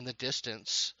in the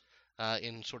distance,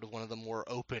 in sort of one of the more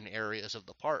open areas of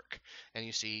the park, and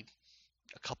you see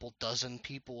a couple dozen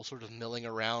people sort of milling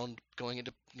around, going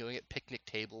at picnic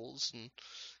tables, and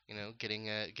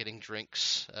getting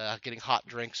drinks, getting hot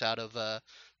drinks out of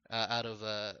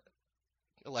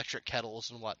electric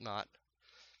kettles and whatnot.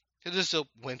 It is still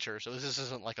winter, so this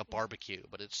isn't like a barbecue,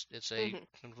 but it's a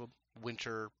kind of a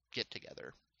winter get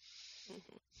together.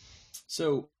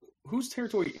 So, whose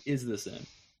territory is this in?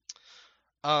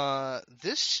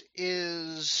 This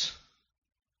is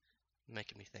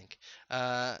making me think.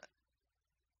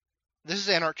 This is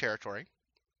Anarch territory.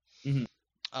 Mhm.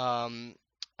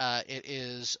 It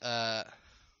is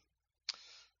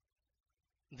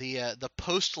the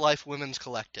Post Life Women's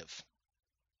Collective.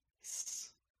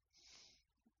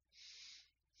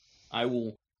 I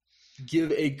will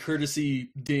give a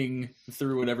courtesy ding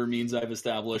through whatever means I've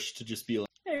established to just be like,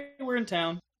 hey, we're in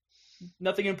town.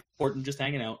 Nothing important, just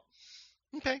hanging out.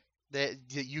 Okay.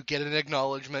 You get an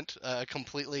acknowledgement,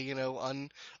 completely,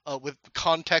 with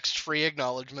context-free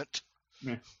acknowledgement.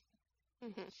 Yeah.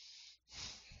 Mhm.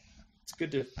 It's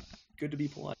good to be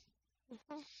polite.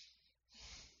 Mhm.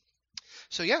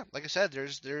 So yeah, like I said,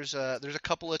 there's a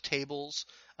couple of tables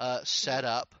set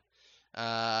up,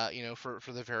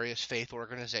 for the various faith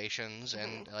organizations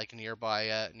and like nearby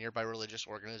religious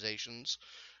organizations,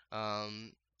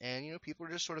 and people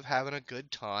are just sort of having a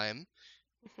good time.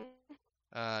 Mhm.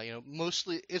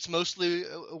 It's mostly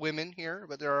women here,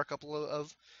 but there are a couple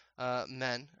of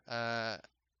men.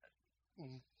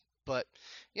 But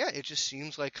yeah, it just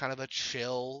seems like kind of a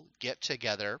chill get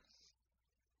together.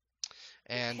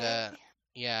 And Okay.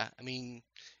 yeah, I mean,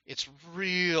 it's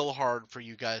real hard for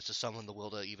you guys to summon the will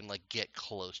to even like get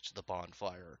close to the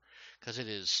bonfire, because it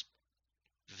is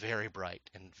very bright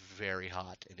and very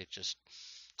hot, and it just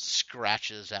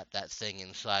scratches at that thing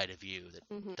inside of you that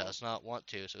Mhm. does not want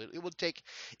to. So it would take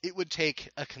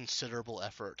a considerable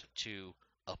effort to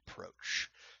approach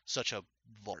such a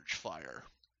large fire.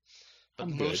 But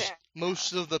I'm good.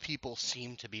 most of the people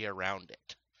seem to be around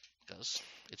it because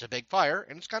it's a big fire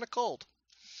and it's kind of cold.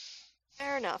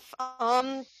 Fair enough.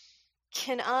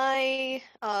 Can I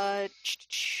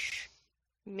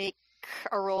make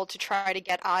a roll to try to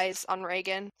get eyes on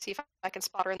Reagan? See if I can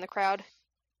spot her in the crowd.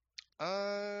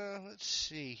 Let's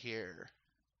see here.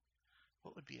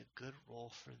 What would be a good roll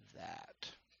for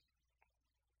that?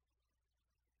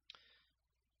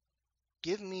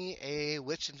 Give me a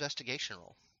wits investigation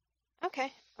roll.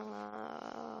 Okay.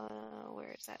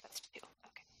 Where is that? That's 2.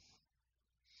 Okay.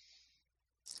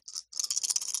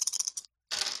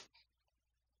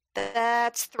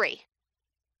 That's 3.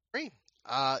 Great.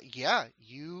 Yeah,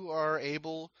 you are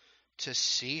able to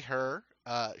see her.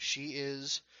 She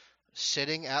is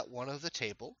sitting at one of the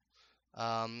table,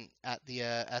 at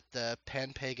the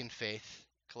Pan Pagan Faith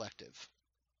Collective.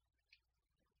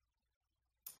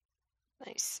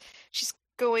 Nice. She's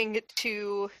going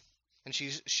to and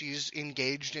she's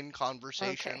engaged in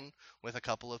conversation with a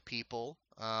couple of people.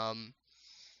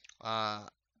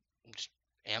 Just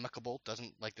amicable.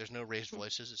 Doesn't like. There's no raised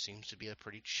voices. It seems to be a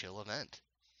pretty chill event.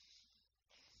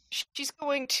 She's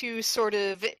going to sort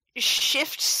of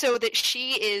shift so that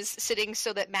she is sitting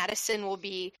so that Madison will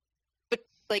be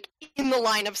like in the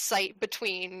line of sight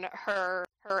between her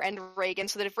and Reagan,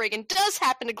 so that if Reagan does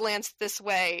happen to glance this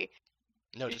way,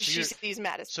 No, so she sees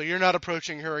Madison. So you're not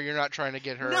approaching her. You're not trying to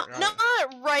get her. Not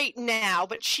right now,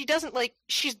 but she doesn't like.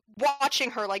 She's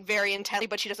watching her like very intently,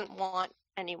 but she doesn't want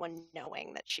anyone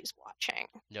knowing that she's watching.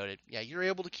 Noted. Yeah, you're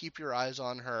able to keep your eyes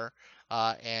on her,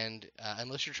 and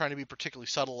unless you're trying to be particularly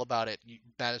subtle about it,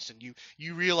 Madison,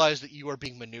 you realize that you are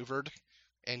being maneuvered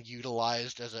and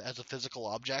utilized as a physical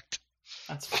object.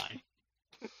 That's fine.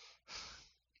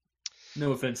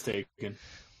 No offense taken.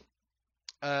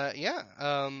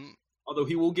 Yeah. Although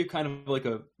he will give kind of like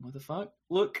a what the fuck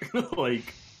look, like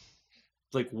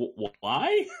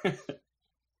why?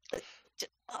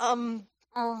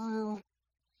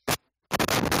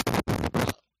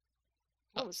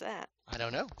 What was that? I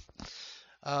don't know.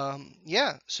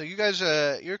 Yeah. So you guys,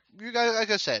 you guys,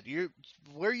 like I said,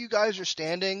 where you guys are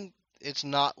standing. It's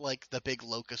not like the big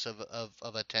locus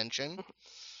of attention.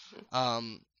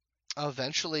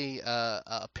 Eventually,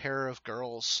 a pair of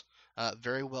girls,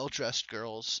 very well dressed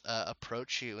girls,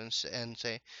 approach you and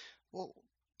say, "Well,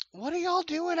 what are y'all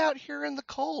doing out here in the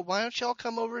cold? Why don't y'all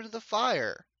come over to the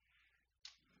fire?"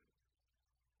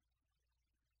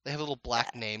 They have little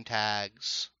black name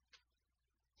tags.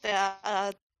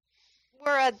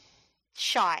 We're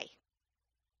shy.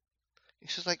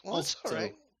 She's like, "Well, it's all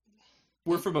right."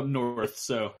 We're from up north,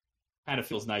 so kind of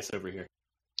feels nice over here.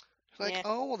 She's like,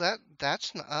 "Oh, well,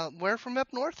 that's not, where from up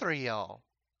north are y'all?"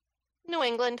 New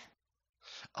England.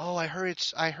 Oh, I heard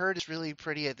it's really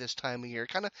pretty at this time of year.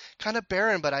 Kind of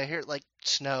barren, but I hear like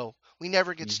snow. We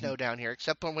never get snow down here,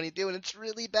 except when you do, and it's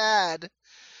really bad.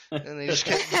 And they just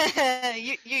get...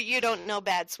 you don't know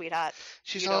bad, sweetheart.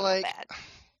 She's all like,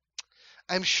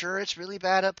 "I'm sure it's really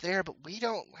bad up there, but we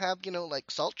don't have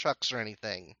like salt trucks or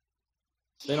anything.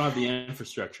 They don't have the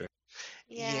infrastructure."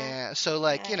 Yeah, so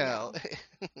like I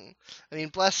mean,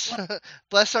 bless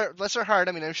her heart.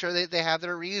 I mean, I'm sure they have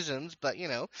their reasons, but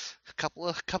a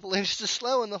couple inches of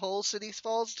snow and the whole city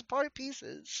falls to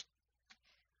pieces.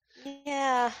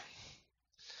 Yeah,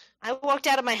 I walked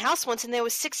out of my house once and there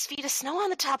was 6 feet of snow on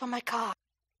the top of my car.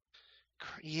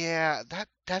 Yeah,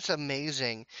 that's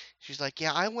amazing. She's like,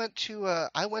 "Yeah, I went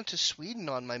to Sweden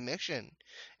on my mission,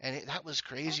 and that was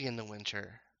crazy in the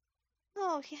winter."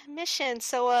 Oh, yeah, mission.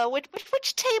 So,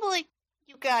 which table are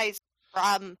you guys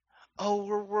from? Oh,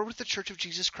 we're with the Church of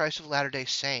Jesus Christ of Latter-day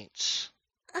Saints.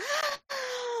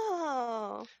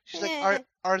 Oh. She's like,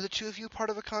 "Are the two of you part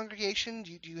of a congregation?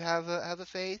 Do you have a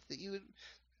faith that you would?"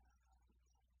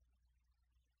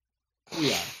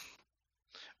 We are.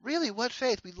 Really, what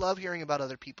faith? We love hearing about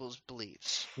other people's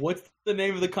beliefs. What's the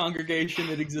name of the congregation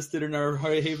that existed in our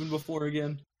Haven before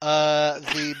again?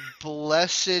 The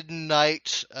Blessed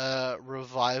Night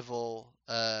Revival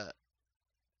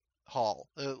Hall.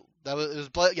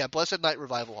 Blessed Night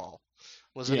Revival Hall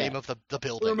was the name of the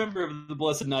building. We're a member of the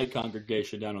Blessed Night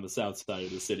congregation down on the south side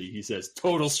of the city. He says,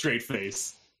 total straight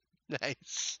face.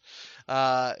 Nice.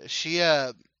 She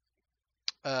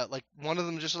like one of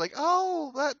them just like,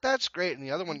 "Oh, that's great," and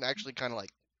the other one actually kind of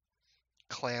like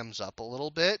clams up a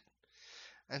little bit,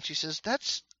 and she says,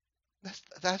 "That's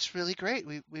really great.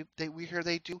 We hear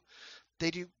they do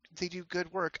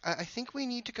good work. I think we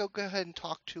need to go ahead and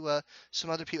talk to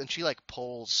some other people." And she like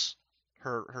pulls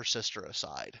her sister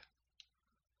aside.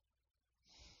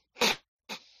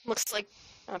 Looks like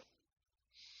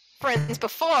friends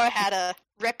before had a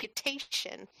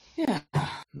reputation. Yeah,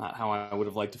 not how I would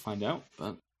have liked to find out,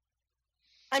 but...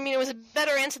 I mean, it was a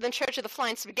better answer than Church of the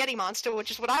Flying Spaghetti Monster, which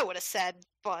is what I would have said,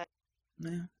 but...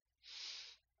 Yeah.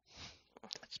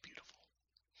 That's beautiful.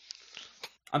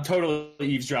 I'm totally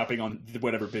eavesdropping on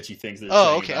whatever bitchy things they're saying.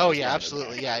 Oh, okay. Oh, yeah,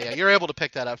 absolutely. Yeah. You're able to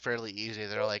pick that up fairly easy.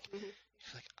 They're like,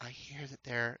 I hear that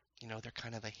they're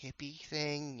kind of a hippie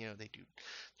thing. They do...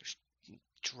 There's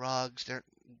drugs.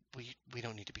 We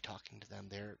don't need to be talking to them.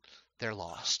 They're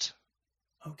lost.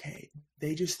 Okay,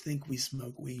 they just think we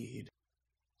smoke weed.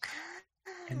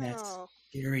 And that's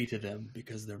scary to them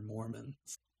because they're Mormons.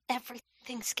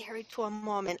 Everything's scary to a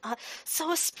Mormon.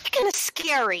 So speaking of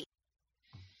scary,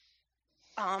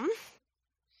 could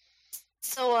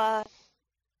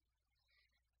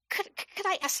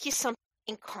I ask you something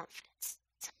in confidence?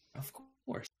 Of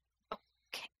course.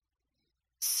 Okay.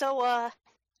 So,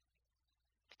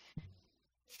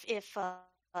 if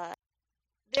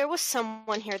there was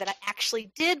someone here that I actually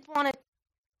did want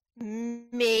to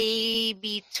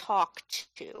maybe talk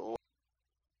to.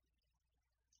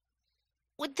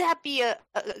 Would that be a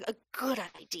good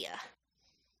idea?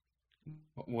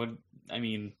 What? I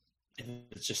mean,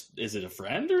 it's just, is it a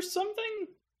friend or something?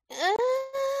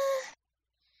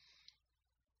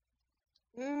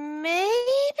 Maybe?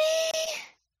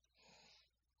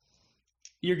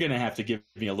 You're gonna have to give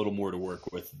me a little more to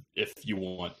work with if you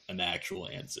want an actual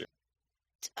answer.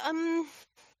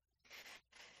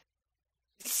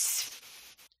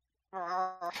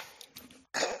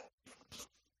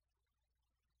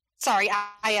 Sorry,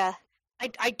 I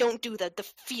don't do the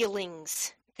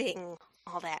feelings thing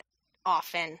all that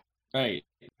often. Right.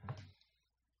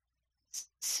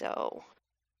 So,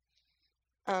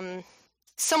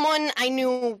 someone I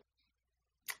knew.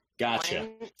 Gotcha.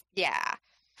 Yeah.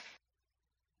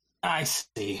 I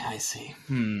see.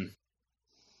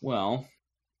 Well,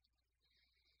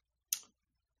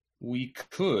 we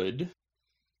could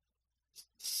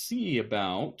see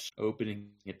about opening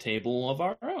a table of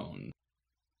our own.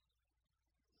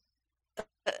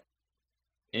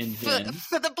 And then,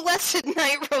 For the Blessed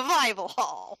Night Revival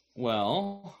Hall.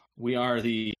 well, we are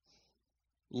the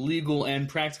legal and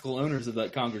practical owners of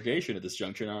that congregation at this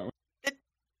juncture, aren't we?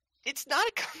 It's not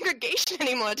a congregation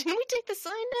anymore. Didn't we take the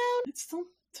sign down? It's still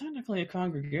technically a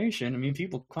congregation. I mean,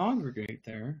 people congregate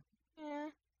there Yeah.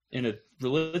 in a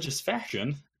religious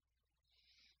fashion.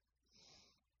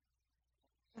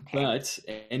 Okay. But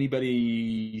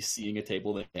anybody seeing a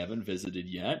table they haven't visited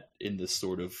yet in this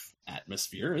sort of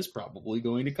atmosphere is probably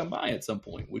going to come by at some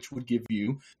point, which would give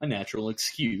you a natural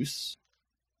excuse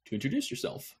to introduce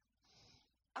yourself.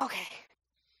 Okay.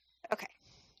 Okay.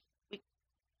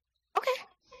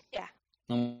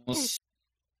 Unless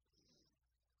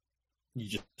you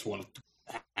just want to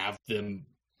have them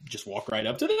just walk right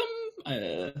up to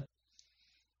them.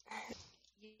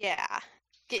 Yeah.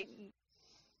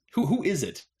 Who is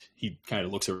it? He kind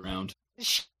of looks around.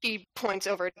 She points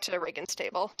over to Reagan's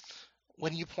table.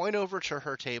 When you point over to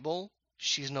her table,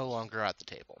 she's no longer at the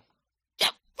table.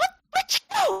 Yeah. What?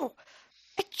 No!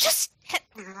 I just had...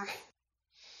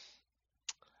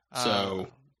 So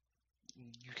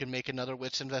you can make another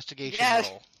wits investigation Yeah.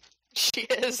 roll. She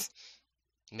is.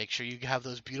 Make sure you have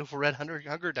those beautiful red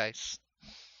hunger dice.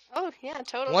 Oh, yeah,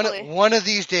 totally. One of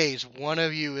these days, one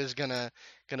of you is gonna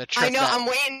trip I know, that. I'm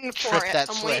waiting for trip it. that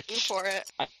I'm waiting switch. for it.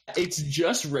 it's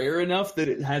just rare enough that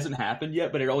it hasn't happened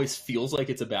yet, but it always feels like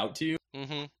it's about to.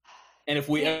 Mm-hmm. And if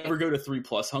we ever go to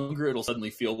 3+ hunger, it'll suddenly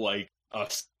feel like a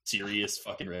serious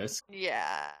fucking risk.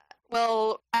 Yeah.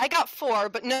 Well, I got 4,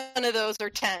 but none of those are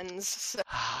 10s. So.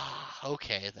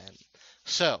 Okay then.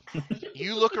 So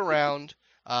you look around.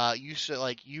 You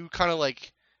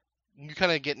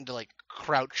kind of get into like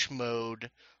crouch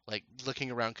mode, like looking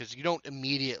around because you don't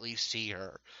immediately see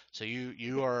her. So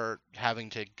you are having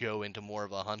to go into more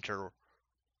of a hunter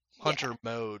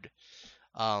mode.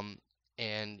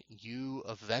 And you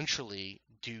eventually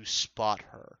do spot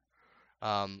her.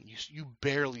 You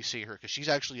barely see her because she's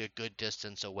actually a good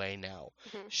distance away now.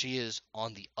 Mhm. She is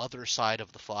on the other side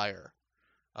of the fire,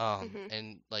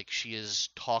 and like she is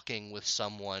talking with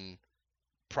someone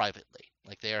privately.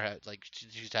 Like they are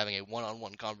she's having a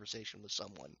one-on-one conversation with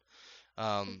someone.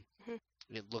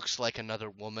 It looks like another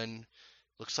woman.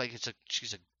 Looks like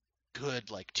she's a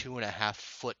good like 2.5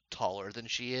 foot taller than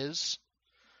she is.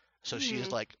 So she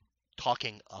is like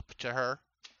talking up to her,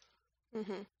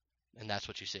 and that's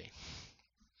what you see.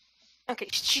 Okay,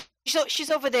 she's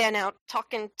over there now,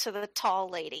 talking to the tall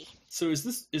lady. So is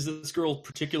this girl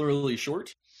particularly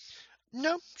short?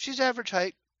 No, she's average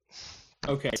height.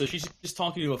 Okay, so she's just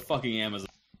talking to a fucking Amazon.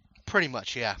 Pretty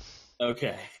much, yeah.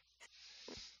 Okay.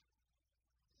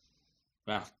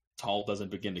 Wow, tall doesn't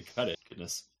begin to cut it.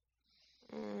 Goodness.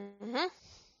 Mm-hmm.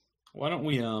 Why don't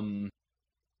we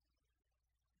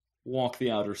walk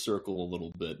the outer circle a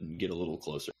little bit and get a little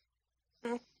closer?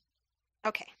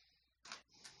 Okay.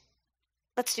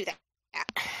 Let's do that.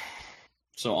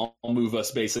 So I'll move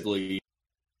us basically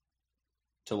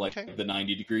to like Okay. the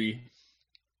 90-degree.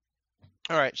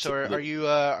 All right. So are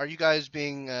you guys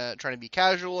being trying to be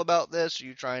casual about this? Are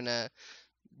you trying to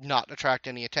not attract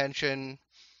any attention?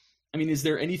 I mean, is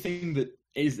there anything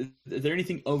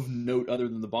of note other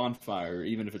than the bonfire,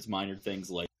 even if it's minor things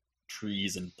like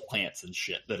trees and plants and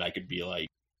shit that I could be like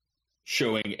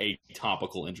showing a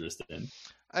topical interest in?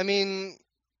 I mean,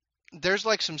 there's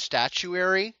like some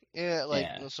statuary,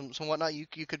 some whatnot.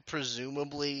 You could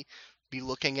presumably be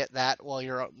looking at that while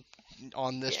you're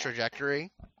on this trajectory.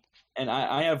 And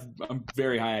I'm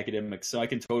very high academic, so I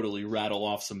can totally rattle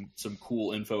off some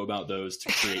cool info about those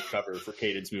to create cover for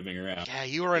Cadence moving around. Yeah,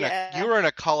 you were in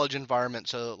a college environment,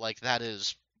 so like that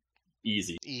is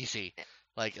Easy. easy.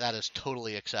 Like, that is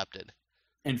totally accepted.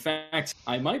 In fact,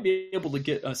 I might be able to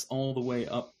get us all the way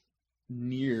up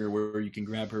near where you can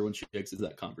grab her when she exits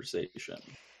that conversation.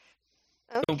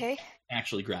 Okay.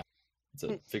 Actually grab her. It's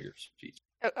a figure of speech.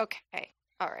 Okay.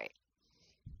 All right.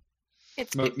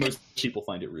 It's Most people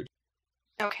find it rude.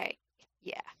 Okay.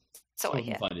 Yeah. So Some of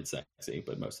them find it sexy,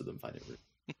 but most of them find it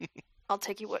rude. I'll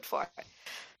take your word for it.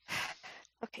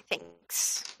 Okay,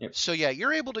 thanks. Yep. So yeah,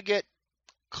 you're able to get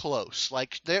close.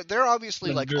 Like they're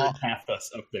obviously like half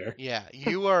us up there. Yeah,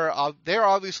 you are. They're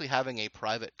obviously having a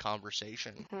private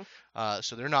conversation, Mhm.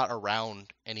 so they're not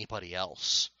around anybody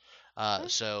else.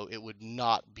 So it would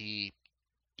not be.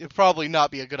 It'd probably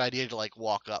not be a good idea to like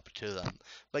walk up to them.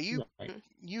 But you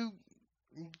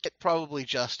get probably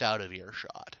just out of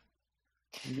earshot.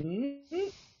 Mm-hmm.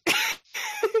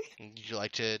 Would you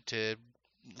like to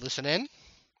listen in?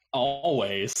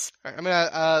 Always. All right, I'm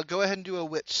gonna go ahead and do a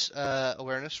wits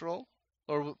awareness roll.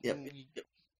 Or Yep.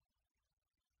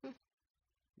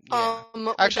 Yeah.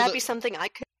 Would Actually, that be something I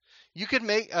could? You could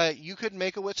make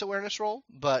a wits awareness roll,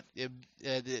 but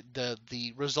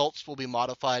the results will be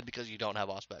modified because you don't have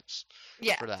aspects.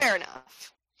 Yeah, for that. fair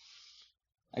enough.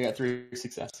 I got 3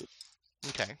 successes.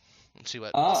 Okay, let's see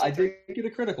what. I did get a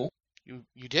critical,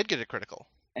 You did get a critical.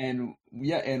 and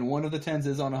one of the 10s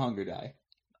is on a hunger die.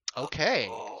 Okay,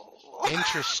 Oh.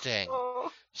 interesting. Oh.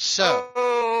 So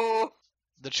Oh.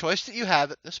 the choice that you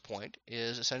have at this point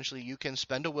is essentially you can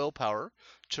spend a willpower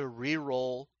to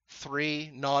re-roll 3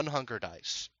 non-hunger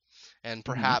dice, and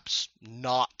perhaps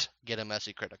not get a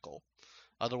messy critical.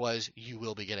 Otherwise, you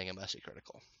will be getting a messy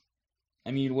critical.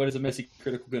 I mean, what is a messy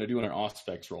critical going to do on an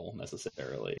Auspex roll,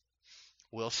 necessarily?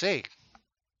 We'll see.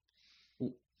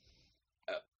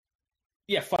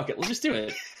 Yeah, fuck it. Let's just do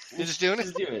it. You're just doing Let's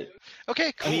it? do it.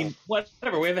 Okay, cool. I mean,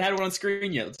 whatever. We haven't had one on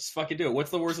screen yet. Let's just fucking do it.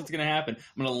 What's the worst that's going to happen?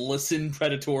 I'm going to listen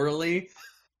predatorily.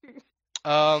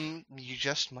 You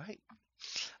just might.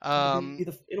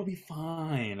 It'll be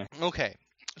fine. Okay.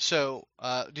 So,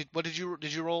 what did you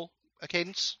roll? A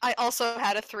cadence? I also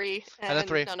had a 3, and Had a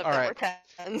 3? none of All them right. were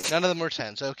 10s. None of them were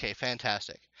 10s. Okay,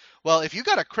 fantastic. Well, if you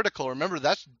got a critical, remember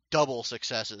that's double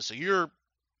successes. So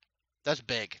that's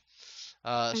big.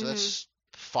 So that's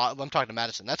 5. I'm talking to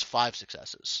Madison. That's 5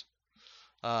 successes.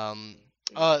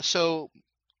 So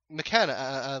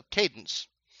McKenna, Cadence,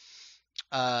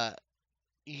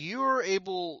 you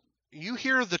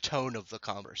hear the tone of the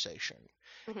conversation,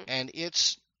 and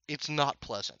it's not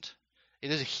pleasant.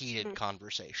 It is a heated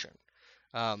conversation.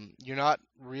 You're not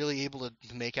really able to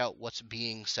make out what's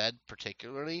being said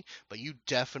particularly, but you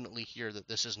definitely hear that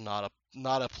this is not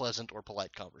a pleasant or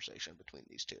polite conversation between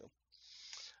these two.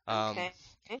 Okay.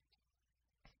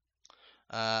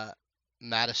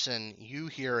 Madison, you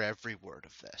hear every word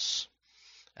of this,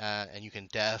 and you can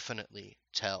definitely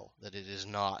tell that it is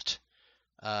not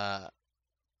a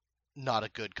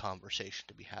good conversation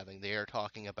to be having. They are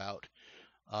talking about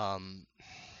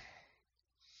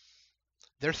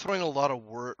they're throwing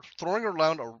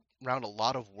around a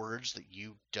lot of words that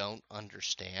you don't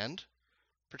understand,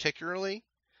 particularly.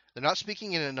 They're not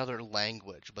speaking in another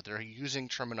language, but they're using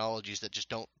terminologies that just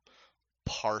don't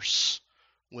parse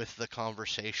with the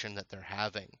conversation that they're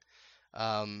having.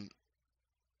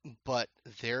 But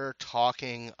they're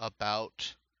talking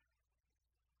about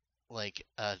like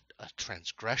a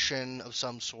transgression of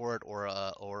some sort, or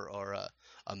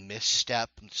a misstep,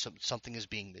 something is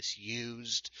being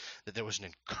misused, that there was an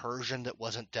incursion that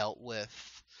wasn't dealt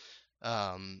with,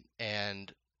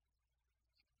 and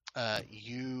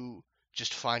you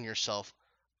just find yourself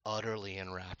utterly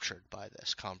enraptured by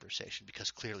this conversation because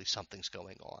clearly something's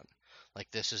going on. Like,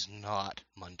 this is not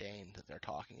mundane that they're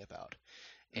talking about,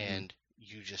 and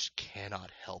you just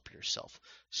cannot help yourself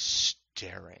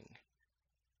staring,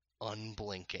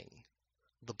 unblinking.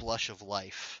 The blush of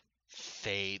life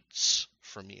fades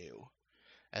from you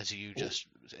as you just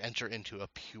enter into a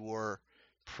pure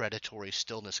predatory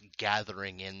stillness,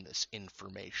 gathering in this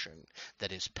information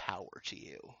that is power to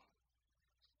you.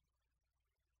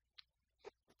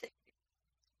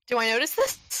 Do I notice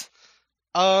this?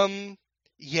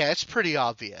 Yeah, it's pretty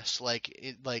obvious.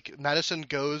 Like Madison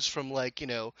goes from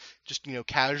just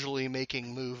casually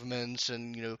making movements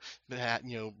and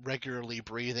regularly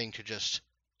breathing to just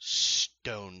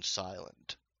stone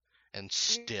silent and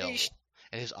still,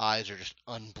 and his eyes are just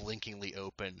unblinkingly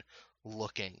open,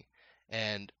 looking,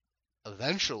 and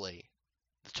eventually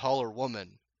the taller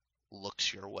woman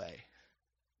looks your way.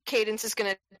 Cadence is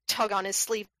gonna tug on his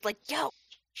sleeve like, "Yo,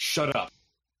 shut up.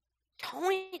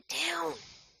 Tone it down."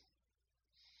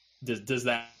 Does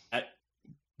that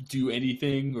do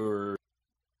anything, or?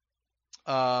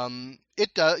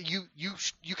 It does.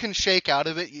 You can shake out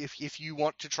of it if you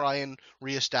want to try and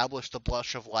reestablish the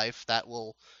blush of life. That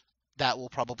will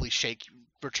probably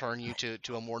return you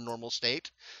to a more normal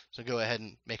state. So go ahead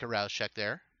and make a rouse check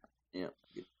there. Yeah,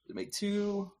 to make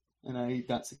 2, and I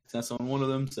got success on one of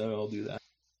them, so I'll do that.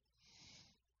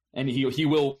 And he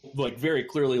will like very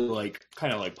clearly like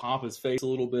kind of like pop his face a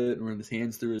little bit, and run his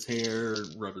hands through his hair,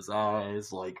 rub his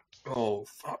eyes, like oh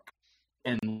fuck,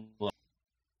 and like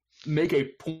make a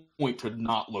point to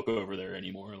not look over there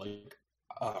anymore. Like,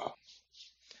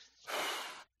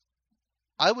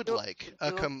 I would like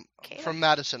from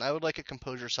Madison. I would like a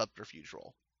composure subterfuge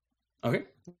roll. Okay,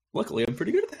 luckily I'm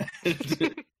pretty good at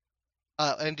that.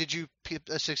 And did you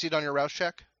succeed on your rouse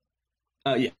check?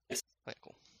 Yes. Okay,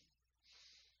 cool.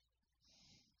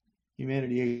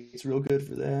 Humanity 8's real good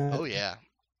for that. Oh yeah.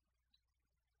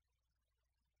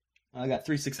 I got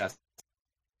 3 successes.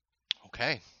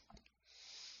 Okay.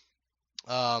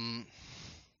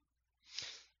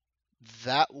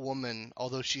 That woman,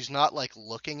 although she's not like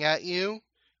looking at you,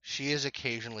 she is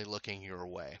occasionally looking your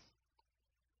way.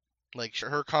 Like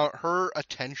her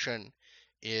attention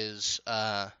is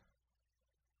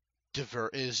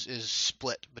is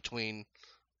split between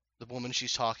the woman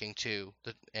she's talking to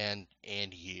and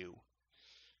you.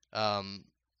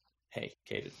 Hey,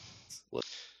 Cadence.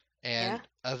 And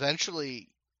eventually,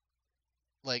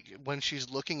 like when she's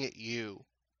looking at you,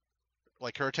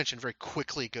 like her attention very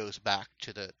quickly goes back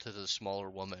to the smaller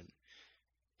woman,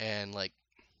 and like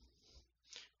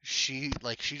she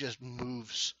just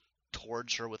moves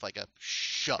towards her with like a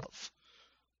shove,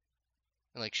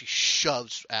 and like she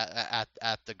shoves at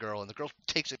the girl, and the girl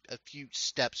takes a few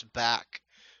steps back,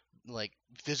 like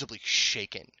visibly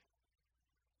shaken,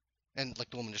 and like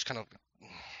the woman just kind of.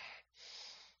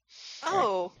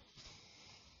 Oh.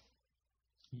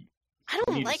 I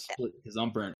don't like that. Because I'm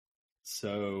burnt,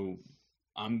 so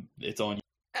it's on you.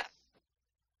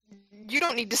 You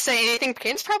don't need to say anything.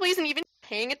 Cadence probably isn't even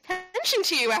paying attention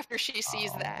to you after she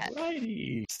sees that.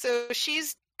 Alrighty. So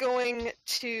she's going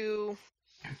to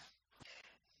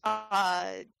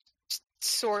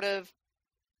sort of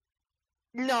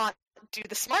not do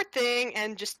the smart thing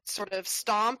and just sort of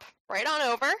stomp right on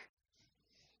over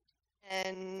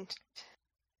and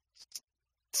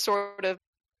sort of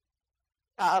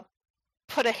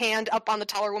put a hand up on the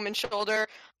taller woman's shoulder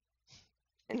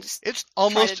and just it's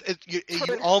almost you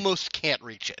almost can't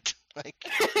reach it. Like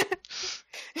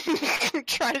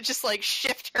try to just like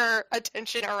shift her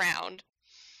attention around.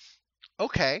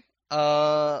 Okay.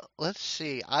 Let's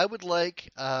see. I would like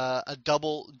a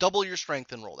double your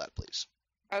strength and roll that, please.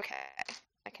 Okay,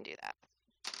 I can do that.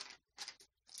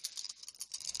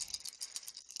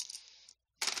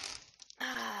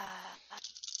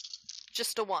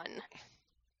 Just a 1.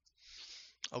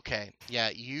 Okay. Yeah,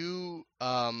 you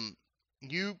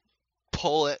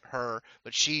pull at her,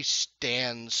 but she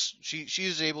stands. She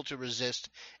is able to resist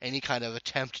any kind of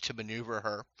attempt to maneuver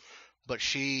her, but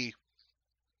she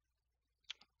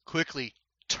quickly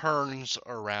turns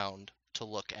around to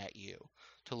look at you,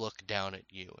 to look down at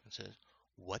you, and says,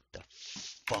 "What the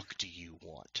fuck do you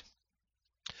want?"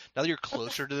 Now that you're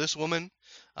closer to this woman,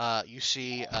 you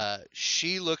see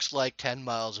she looks like 10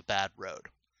 miles of bad road.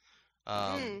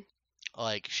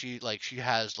 Like she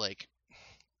has like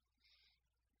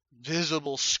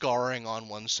visible scarring on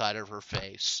one side of her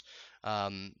face.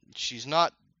 She's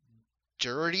not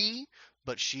dirty,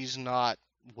 but she's not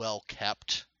well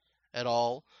kept at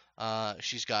all.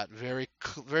 She's got very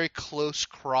close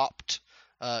cropped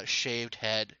shaved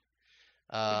head.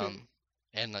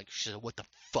 And like she said, "What the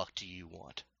fuck do you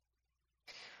want?"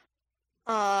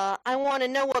 I want to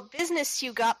know what business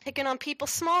you got picking on people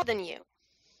smaller than you.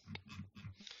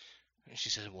 And she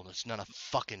says, "Well, it's none of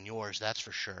fucking yours, that's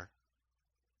for sure."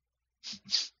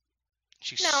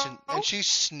 She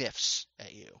sniffs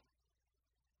at you.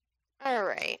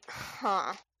 Alright.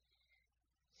 Huh.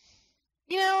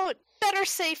 You know, better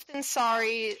safe than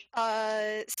sorry.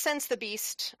 Sense the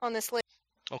beast on this list.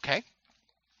 Okay.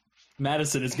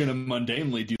 Madison is going to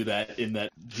mundanely do that in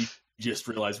that he just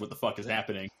realized what the fuck is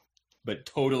happening, but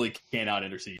totally cannot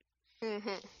intercede.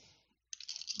 Mm-hmm.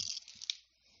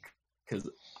 Because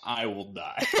I will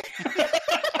die.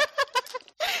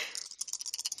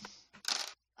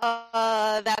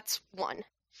 That's 1.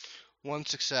 1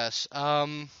 success.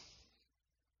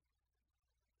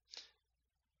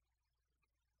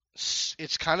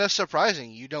 It's kind of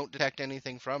surprising you don't detect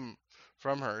anything from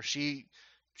her. She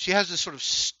has this sort of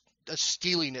a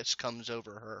steeliness comes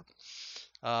over her,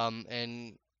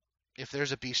 and if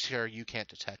there's a beast here, you can't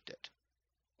detect it.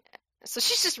 So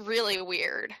she's just really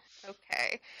weird.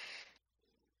 Okay.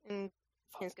 And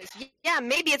Cadence goes, yeah,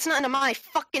 maybe it's none of my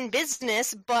fucking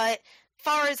business, but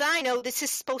far as I know, this is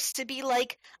supposed to be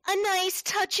like a nice,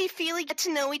 touchy-feely,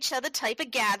 get-to-know-each-other type of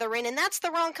gathering, and that's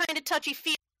the wrong kind of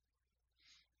touchy-feely.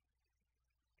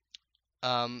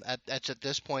 At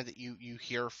this point that you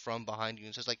hear from behind you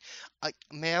and says like,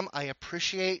 ma'am, I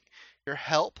appreciate your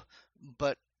help,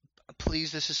 but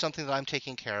please, this is something that I'm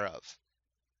taking care of.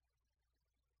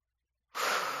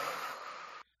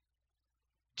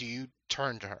 Do you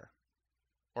turn to her,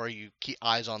 or you keep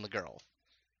eyes on the girl?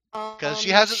 Because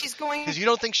she hasn't. She's going. Because you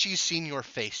don't think she's seen your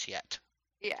face yet.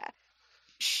 Yeah,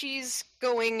 she's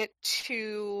going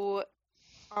to.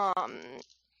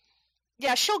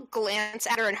 Yeah, she'll glance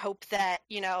at her and hope that,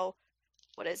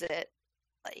 what is it,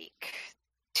 like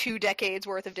 2 decades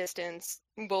worth of distance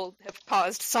will have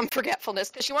caused some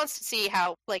forgetfulness, because she wants to see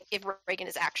how, like, if Reagan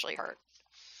is actually hurt.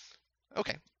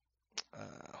 Okay.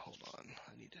 Hold on.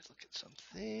 I need to look at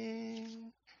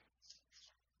something.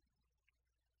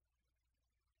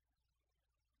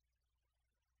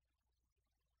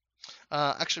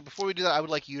 Actually, before we do that, I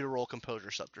would like you to roll Composure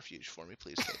Subterfuge for me,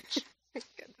 please, Cadence.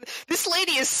 This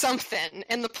lady is something,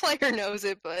 and the player knows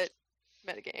it, but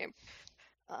metagame.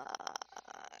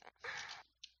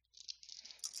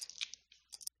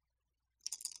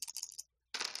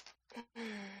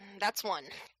 That's 1.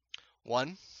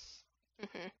 1?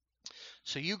 Mm-hmm.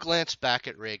 So you glance back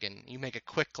at Reagan. You make a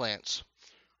quick glance.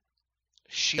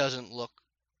 She doesn't look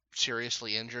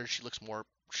seriously injured. She looks more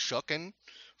shooken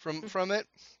from it.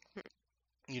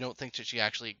 You don't think that she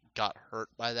actually got hurt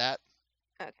by that.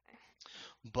 Okay.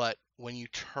 But when you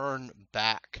turn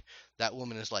back, that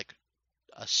woman is like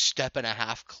a step and a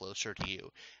half closer to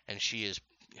you, and she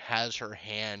has her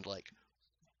hand, like,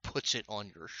 puts it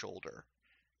on your shoulder.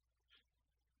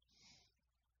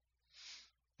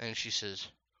 And she says,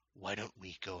 "Why don't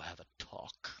we go have a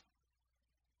talk?"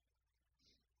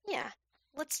 Yeah,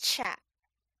 let's chat.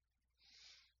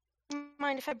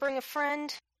 Mind if I bring a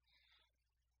friend?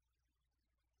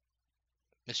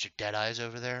 Mr. Deadeye's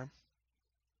over there?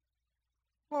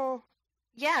 Well,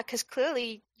 yeah, because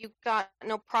clearly you got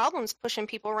no problems pushing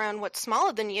people around what's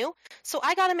smaller than you, so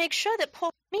I gotta make sure that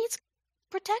Paul needs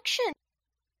protection.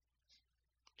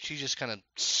 She just kind of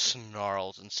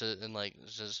snarls and says,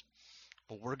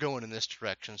 "Well, we're going in this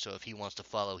direction, so if he wants to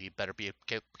follow, he better be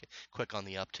quick on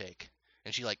the uptake."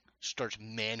 And she, like, starts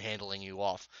manhandling you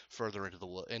off further into the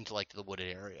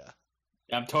wooded area.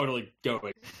 I'm totally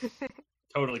going.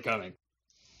 Totally coming.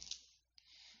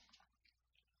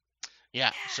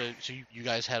 Yeah, so you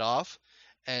guys head off,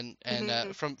 and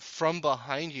from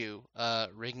behind you,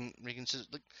 Reagan says,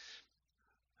 "Look,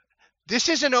 this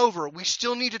isn't over. We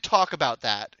still need to talk about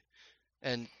that."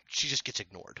 And she just gets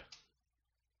ignored.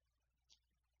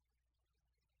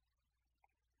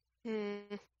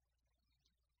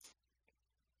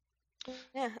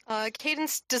 Yeah,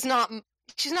 Cadence does not.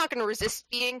 She's not going to resist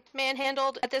being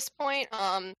manhandled at this point.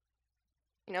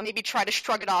 Maybe try to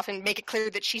shrug it off and make it clear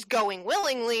that she's going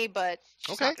willingly, but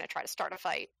she's not going to try to start a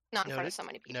fight. Not in front of so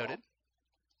many people. Noted.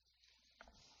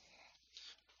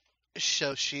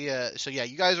 So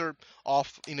you guys are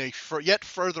off in a yet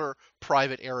further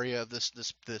private area of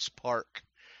this park,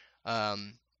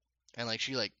 and like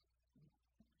she like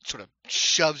sort of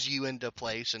shoves you into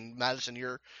place, and Madison,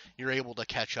 you're able to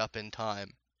catch up in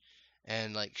time,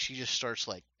 and like she just starts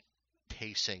like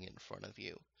pacing in front of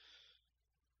you.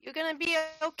 You gonna be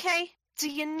okay? Do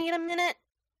you need a minute?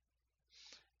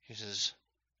 He says,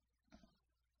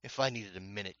 "If I needed a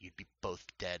minute, you'd be both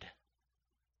dead.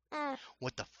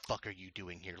 What the fuck are you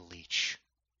doing here, leech?"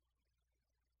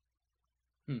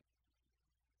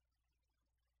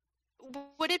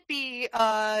 Would it be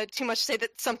too much to say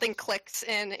that something clicks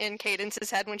in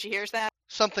Cadence's head when she hears that?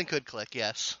 Something could click,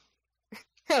 yes.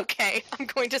 Okay, I'm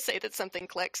going to say that something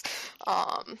clicks.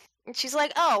 And she's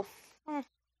like, "Oh,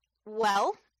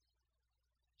 well,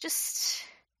 just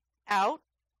out,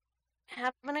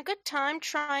 having a good time,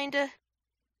 trying to,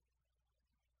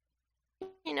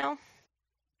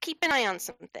 keep an eye on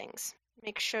some things.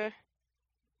 Make sure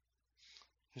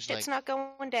it's not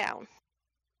going down."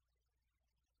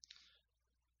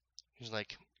 He's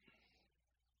like,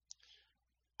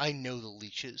 "I know the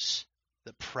leeches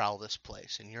that prowl this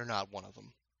place, and you're not one of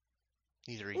them.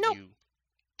 Neither are you,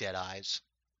 Deadeyes."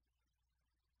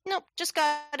 Nope, just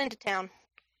got into town.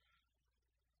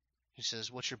 He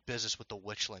says, "What's your business with the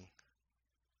witchling?"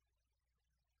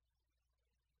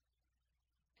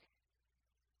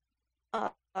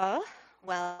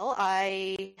 Well,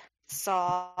 I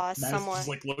saw someone. Just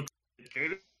like looks at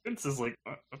Cadence is like,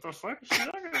 what the fuck is she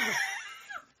talking about?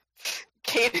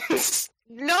 Cadence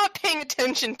not paying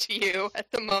attention to you at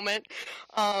the moment.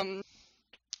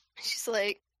 She's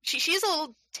like, she's a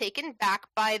little taken back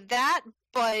by that,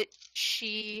 but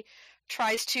she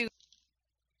tries to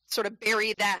sort of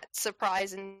bury that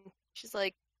surprise, and she's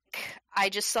like, I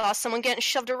just saw someone getting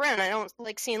shoved around. I don't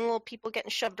like seeing little people getting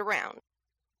shoved around.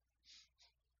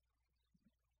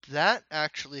 That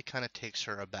actually kind of takes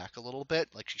her aback a little bit.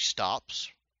 Like, she stops.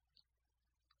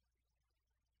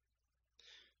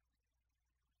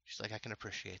 She's like, I can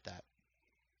appreciate that.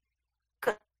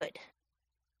 Good.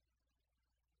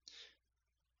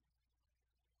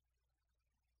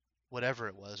 Whatever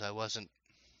it was, I wasn't...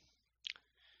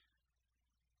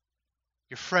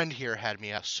 Your friend here had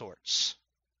me out of sorts.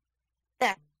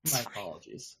 That's My fine.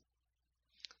 apologies.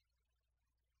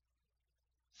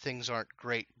 Things aren't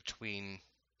great between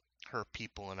her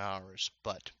people and ours,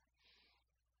 but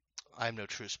I'm no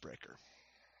truce breaker.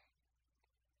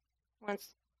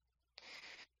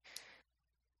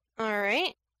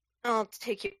 Alright. I'll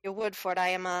take your word for it. I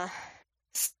am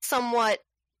somewhat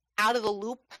out of the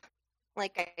loop.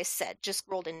 Like I said, just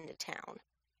rolled into town.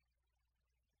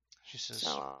 She says,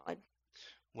 So,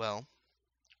 well,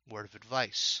 word of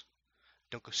advice.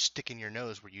 Don't go sticking your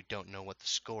nose where you don't know what the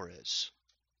score is.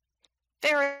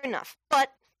 fair enough. But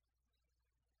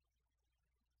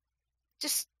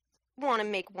just want to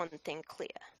make one thing clear.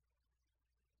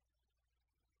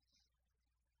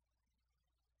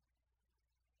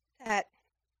 That,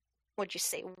 what'd you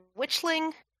say,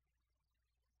 witchling?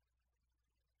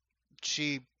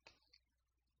 She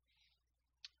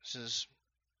says,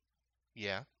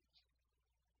 yeah.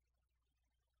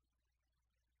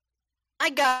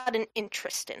 I got an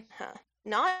interest in her.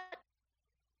 Not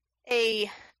a...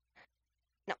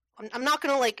 No, I'm not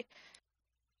gonna, like,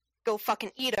 go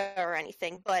fucking eat her or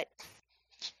anything, but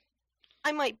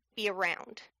I might be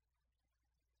around.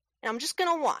 And I'm just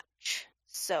gonna watch.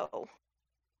 So,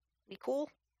 be cool?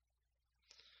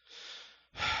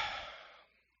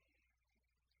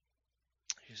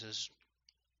 He says,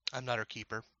 I'm not her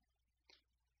keeper.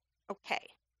 Okay.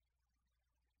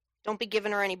 Don't be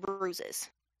giving her any bruises.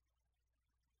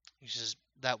 He says,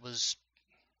 that's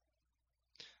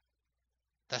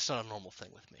not a normal thing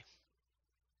with me.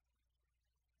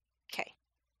 Okay.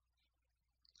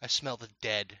 I smell the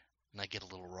dead, and I get a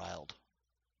little riled.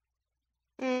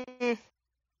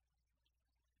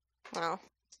 Well.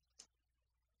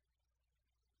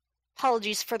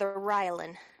 Apologies for the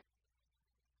riling.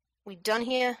 We done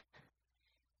here?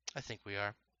 I think we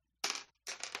are.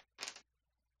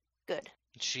 Good.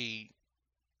 She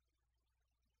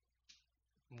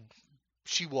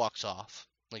walks off.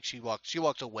 Like, she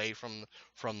walks away from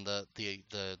the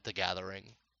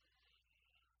gathering.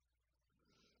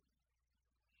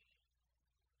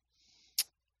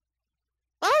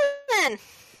 Well then,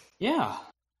 Yeah.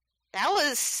 that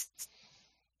was...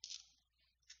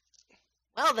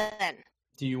 Well then.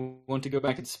 Do you want to go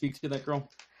back and speak to that girl?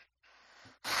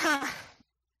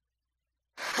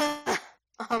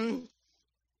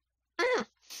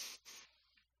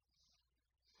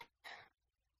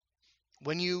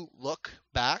 When you look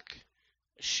back,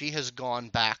 she has gone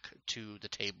back to the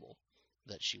table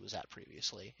that she was at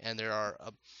previously, and there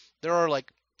are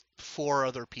like 4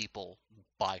 other people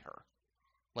by her,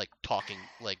 like talking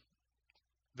like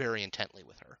very intently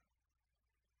with her.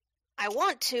 I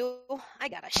want to. I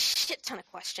got a shit ton of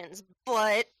questions,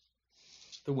 but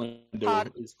The window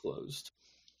is closed.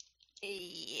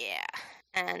 yeah,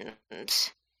 and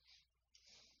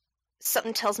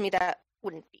something tells me that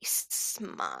wouldn't be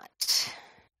smart.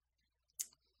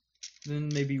 Then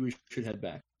maybe we should head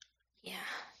back. Yeah.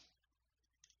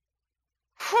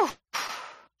 Whew.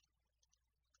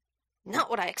 Not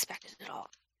what I expected at all.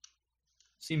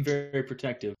 Seem very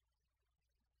protective.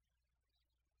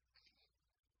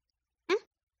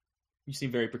 You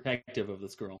seem very protective of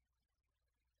this girl.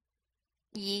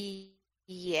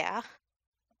 Yeah.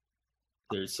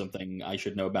 There's something I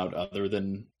should know about other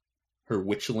than her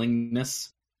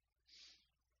witchlingness.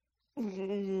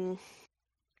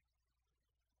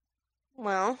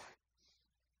 Well,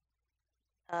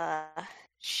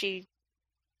 she...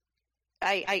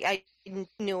 I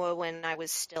knew her when I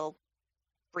was still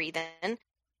breathing.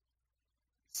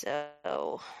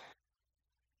 So...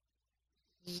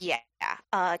 Yeah.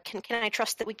 Can I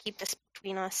trust that we keep this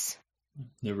between us?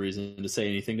 No reason to say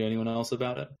anything to anyone else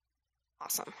about it.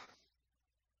 Awesome.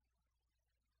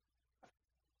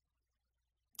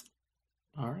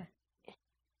 All right.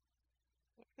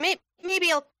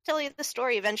 Maybe I'll tell you the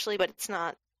story eventually, but it's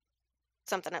not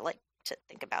something I like to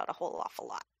think about a whole awful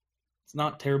lot. It's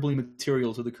not terribly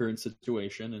material to the current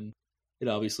situation, and it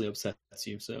obviously upsets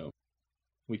you, so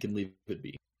we can leave it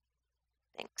be.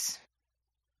 Thanks.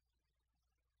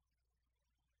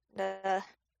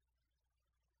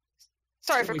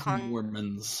 Sorry Stay for away from calling.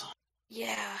 Mormons.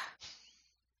 Yeah.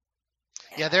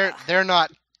 Yeah, they're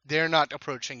not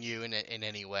approaching you in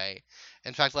any way.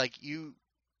 In fact, like you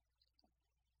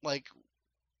kind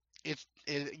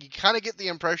of get the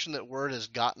impression that word has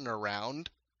gotten around,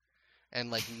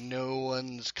 and like no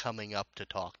one's coming up to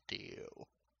talk to you.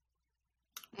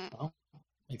 Well,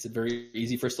 makes it very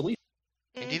easy for us to leave.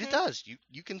 Indeed, it does.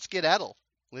 You can skedaddle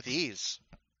with ease.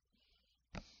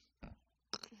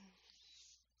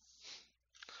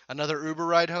 Another Uber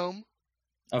ride home?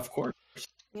 Of course.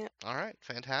 All right,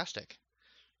 fantastic.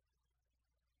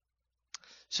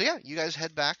 So yeah, you guys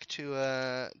head back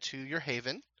to your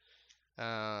haven.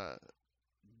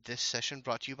 This session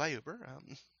brought to you by Uber,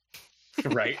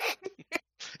 Right.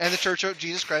 and the Church of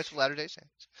Jesus Christ of Latter-day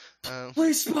Saints.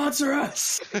 Please sponsor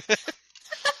us.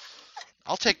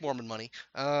 I'll take Mormon money.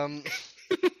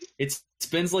 It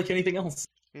spins like anything else.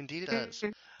 Indeed, it does.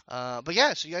 But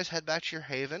yeah, so you guys head back to your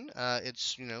haven.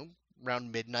 It's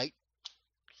around midnight.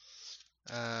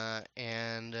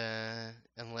 And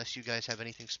unless you guys have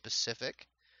anything specific,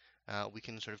 we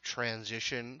can sort of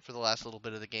transition for the last little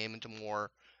bit of the game into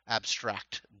more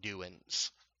abstract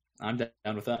doings. I'm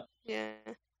down with that. Yeah.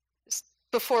 Just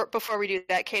before we do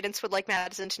that, Cadence would like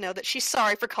Madison to know that she's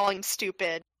sorry for calling him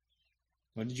stupid.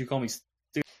 What did you call me?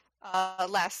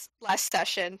 Last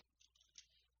session.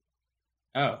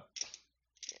 Oh.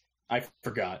 I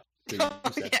forgot. that you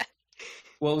Oh, said. yeah.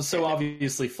 Well, it was so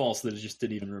obviously false that it just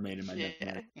didn't even remain in my Yeah.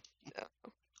 memory.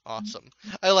 Awesome.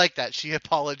 I like that. She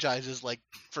apologizes like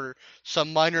for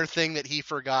some minor thing that he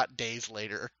forgot days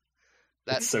later.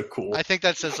 That's so cool. I think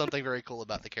that says something very cool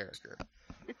about the character.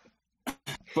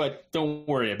 But don't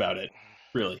worry about it.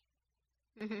 Really.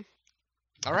 Mhm.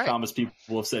 All I right. promise people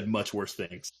have said much worse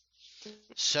things.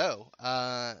 So,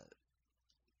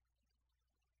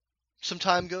 some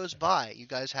time goes by. You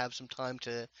guys have some time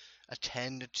to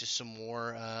attend to some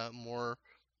more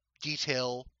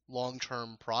detail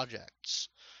long-term projects.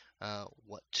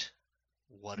 What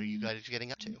are you guys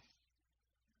getting up to?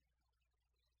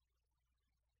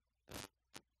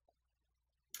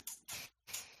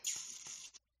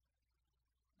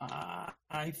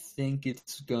 I think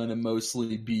it's gonna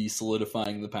mostly be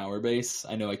solidifying the power base.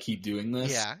 I know I keep doing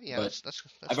this. Yeah, but that's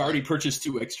I've already purchased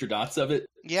 2 extra dots of it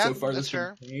Yeah, so far that's this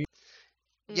fair. campaign.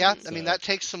 Yeah, Mhm. I mean So- that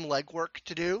takes some legwork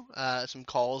to do. Some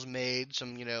calls made,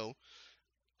 some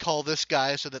call this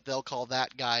guy so that they'll call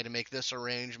that guy to make this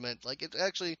arrangement. Like it's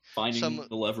actually. Finding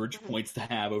the leverage points to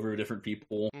have over different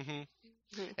people. Hmm.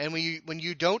 Mhm. And when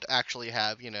you don't actually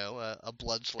have a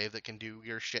blood slave that can do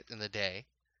your shit in the day,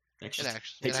 It it just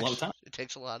actually takes a lot of time. It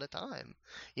takes a lot of time.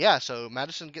 Yeah, so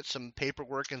Madison gets some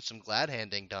paperwork and some glad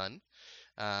handing done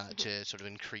to sort of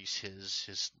increase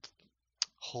his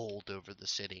hold over the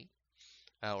city,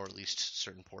 or at least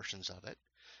certain portions of it.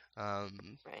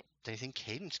 Right. Anything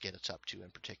Cadence gets up to in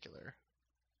particular?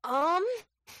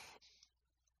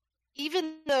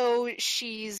 Even though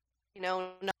she's,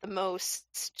 not the most,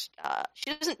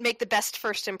 she doesn't make the best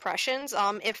first impressions.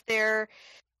 If they're,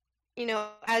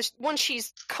 as once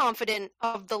she's confident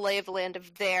of the lay of the land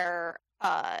of their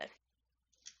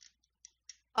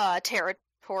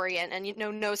territory and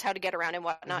knows how to get around and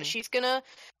whatnot, Mhm. she's gonna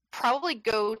probably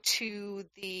go to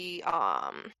the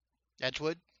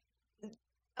Edgewood?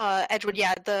 Edgewood,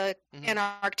 yeah, the Mhm.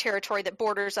 Anarch territory that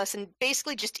borders us, and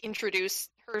basically just introduce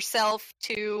herself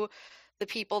to the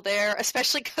people there,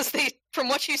 especially because from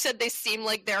what you said, they seem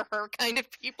like they're her kind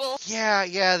of people.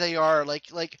 Yeah, they are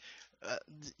like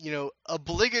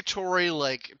obligatory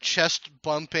like chest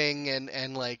bumping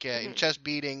and like Mhm. chest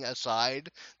beating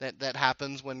aside that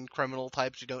happens when criminal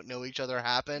types who don't know each other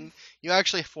happen. You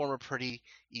actually form a pretty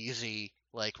easy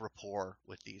like rapport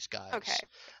with these guys. Okay.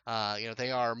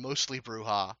 They are mostly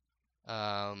Brujah.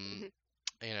 Mhm.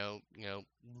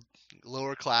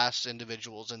 Lower class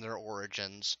individuals in their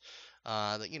origins.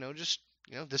 That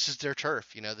this is their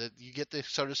turf. That you get the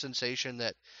sort of sensation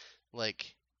that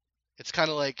like it's kind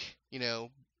of like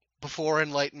before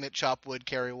enlightenment chop wood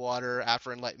carry water,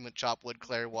 after enlightenment chop wood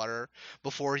carry water.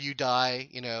 Before you die,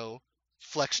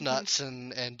 flex nuts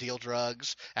and deal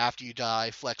drugs. After you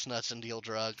die, flex nuts and deal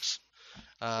drugs.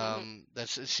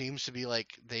 It seems to be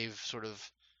like they've sort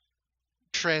of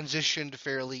transitioned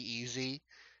fairly easy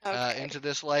Okay. into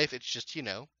this life. It's just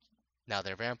now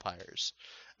they're vampires.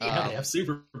 Yeah. They have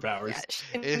superpowers.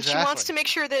 Yeah, and she Exactly. wants to make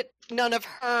sure that none of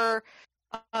her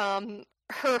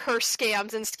her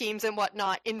scams and schemes and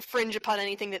whatnot infringe upon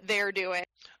anything that they're doing.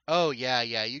 Oh yeah.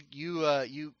 You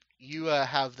you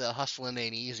have the hustling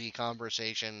ain't easy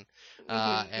conversation,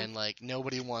 and like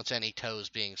nobody wants any toes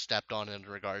being stepped on in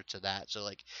regard to that. So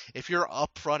like if you're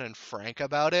upfront and frank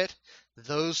about it,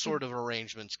 those sort of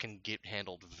arrangements can get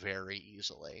handled very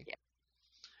easily. Yeah.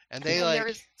 And they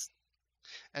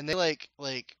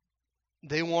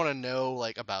they want to know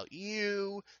like about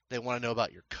you. They want to know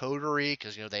about your coterie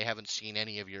because they haven't seen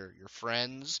any of your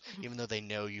friends, even though they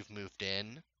know you've moved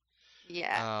in.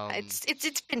 Yeah,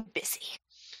 it's been busy.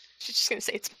 She's just gonna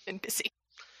say it's been busy.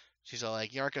 She's all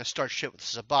like, "You aren't gonna start shit with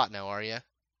Sabat now, are you?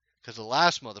 Because the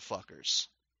last motherfuckers."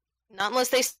 Not unless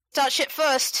they start shit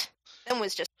first. Then we're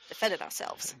just defending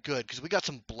ourselves. Good, because we got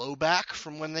some blowback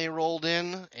from when they rolled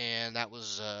in, and that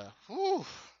was that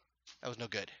was no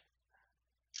good.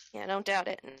 Yeah, don't doubt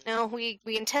it. No, we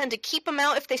intend to keep them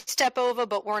out if they step over,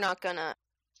 but we're not gonna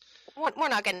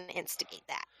instigate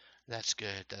that. That's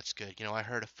good. That's good. I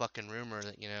heard a fucking rumor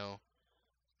that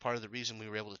part of the reason we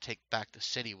were able to take back the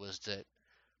city was that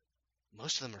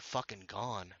most of them are fucking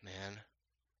gone, man.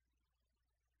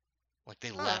 Like they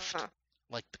left,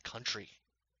 like the country.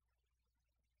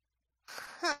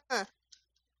 Huh.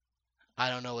 I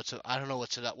don't know what's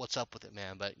up with it,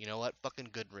 man. But you know what? Fucking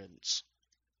good riddance.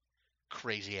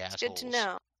 Crazy assholes. Good to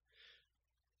know.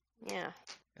 Yeah.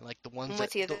 And like the ones I'm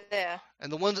with you there.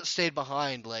 And the ones that stayed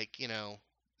behind, like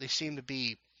they seem to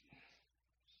be.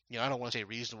 I don't want to say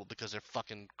reasonable because they're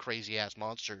fucking crazy ass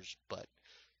monsters, but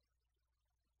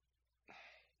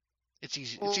it's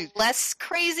easy. Less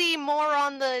crazy, more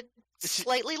on the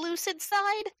slightly lucid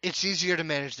side. It's easier to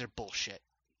manage their bullshit.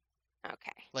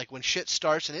 Okay. Like when shit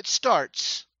starts, and it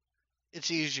starts,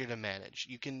 it's easier to manage.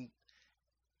 You can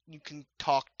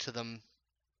talk to them,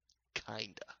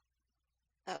 kinda.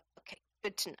 Oh, okay,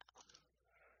 good to know.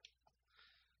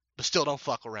 But still, don't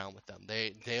fuck around with them.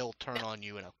 They'll turn on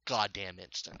you in a goddamn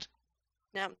instant.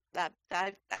 Now that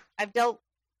I've dealt,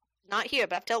 not here,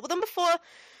 but I've dealt with them before.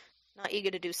 Not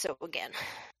eager to do so again.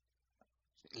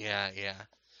 Yeah.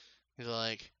 He's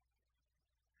like,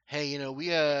 hey,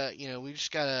 we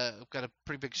just got a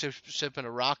pretty big sip and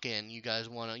a rock in. You guys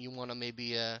wanna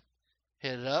maybe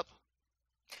hit it up?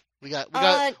 We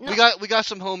got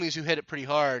some homies who hit it pretty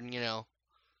hard, and you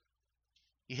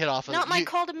hit off. Not my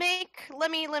call to make. Let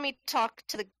me talk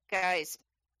to the guys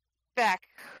back.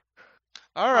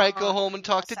 All right, go home and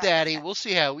talk to Daddy. We'll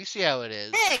see how it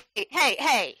is.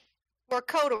 Hey! We're a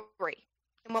coterie,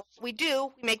 and what we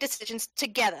do, we make decisions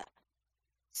together.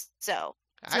 So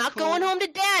it's not cool. going home to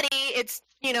Daddy. It's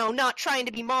not trying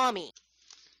to be mommy.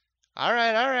 All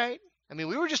right. I mean,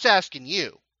 we were just asking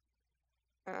you.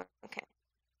 Okay.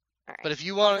 All right. But if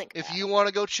you want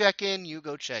to go check in, you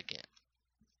go check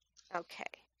in. Okay.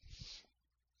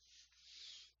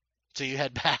 So you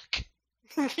head back.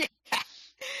 Yeah.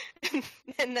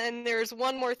 And then there's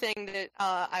one more thing that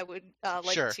I would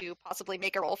like to possibly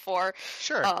make a roll for.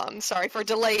 Sure. Sorry for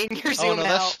delaying your zoom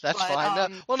out. That's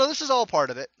fine. No, this is all part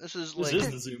of it. This is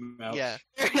the zoom out. Yeah.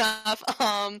 Fair enough.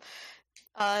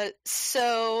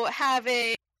 So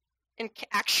having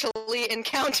actually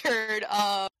encountered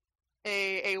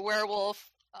a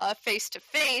werewolf face to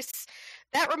face,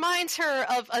 that reminds her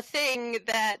of a thing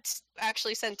that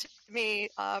actually sent to me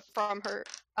from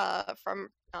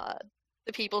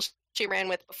the people she ran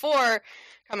with before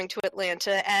coming to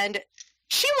Atlanta, and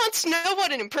she wants to know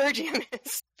what an Impergium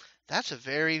is. That's a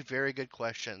very, very good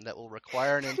question that will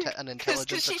require an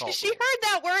intelligence occult. She heard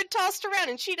that word tossed around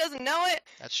and she doesn't know it.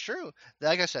 That's true.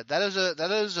 Like I said, that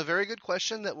is a very good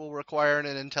question that will require an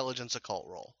intelligence occult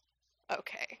roll.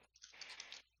 Okay.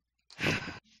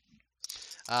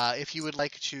 If you would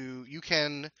like to, you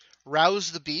can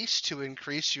rouse the beast to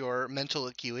increase your mental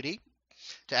acuity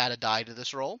to add a die to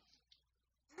this roll.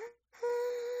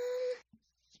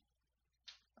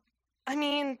 I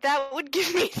mean, that would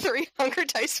give me 3 hunger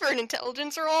dice for an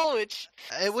intelligence roll, which...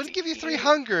 It wouldn't give you 3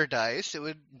 hunger dice. It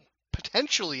would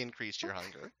potentially increase your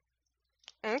hunger.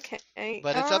 Okay.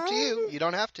 But it's up to you. You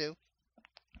don't have to.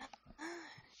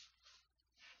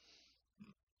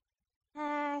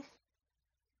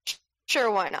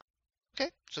 Sure, why not?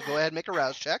 Okay, so go ahead and make a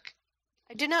rouse check.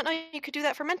 I did not know you could do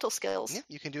that for mental skills. Yeah,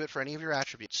 you can do it for any of your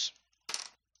attributes.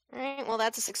 Alright, well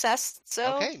that's a success.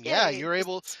 So okay, yeah, you're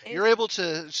able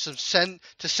to send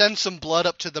some blood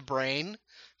up to the brain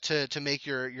to make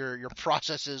your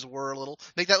processes whir a little,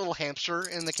 make that little hamster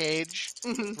in the cage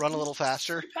run a little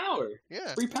faster. Free power.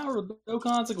 Yeah. Free power with no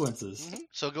consequences. Mm-hmm.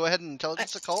 So go ahead and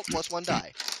intelligence occult plus 1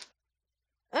 die.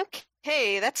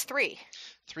 Okay, that's 3.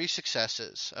 3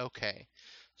 successes. Okay.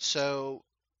 So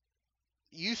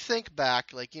you think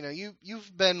back, like, you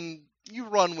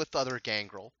run with other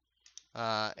Gangrel.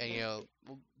 And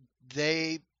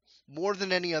they, more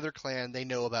than any other clan, they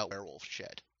know about werewolf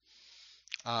shit.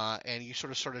 and you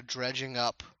sort of dredging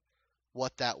up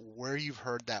where you've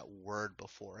heard that word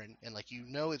before, and like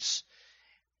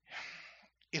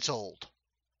it's old.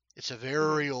 It's a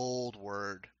very old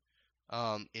word.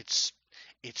 It's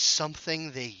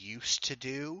something they used to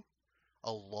do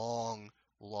a long,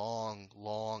 long,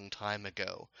 long time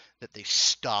ago that they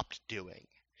stopped doing,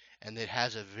 and it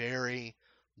has a very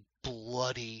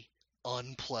bloody,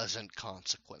 unpleasant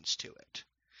consequence to it.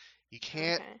 You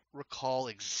can't recall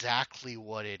exactly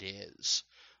what it is,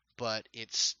 but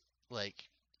it's like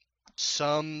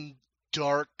some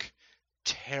dark,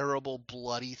 terrible,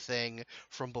 bloody thing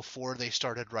from before they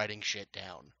started writing shit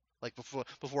down. Like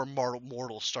before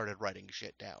mortals started writing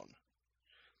shit down.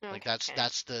 Like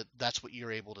that's what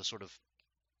you're able to sort of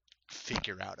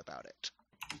figure out about it.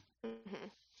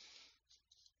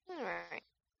 All right.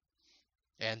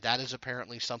 And that is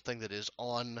apparently something that is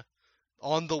on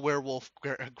the werewolf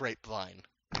grapevine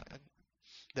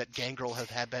that Gangrel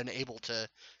have been able to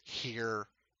hear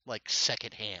like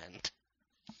secondhand.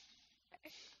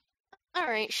 All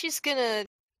right, she's gonna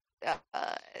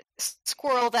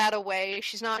squirrel that away.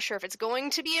 She's not sure if it's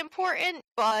going to be important,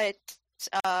 but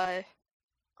I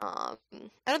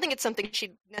don't think it's something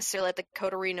she'd necessarily let the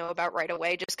coterie know about right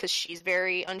away, just because she's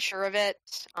very unsure of it.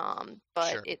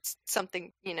 But Sure. it's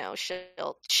something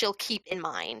she'll keep in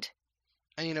mind.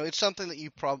 And it's something that you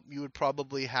would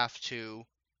probably have to,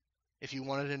 if you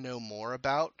wanted to know more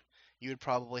about, you would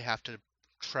probably have to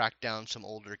track down some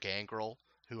older Gangrel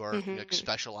who are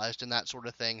specialized in that sort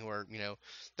of thing. Who are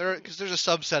because there's a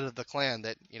subset of the clan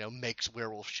that makes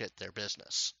werewolf shit their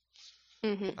business.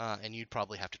 And you'd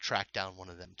probably have to track down one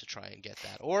of them to try and get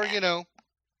that, or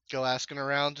go asking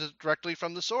around directly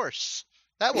from the source.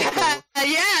 That will go.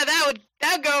 Yeah, that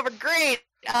would go over great.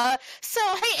 So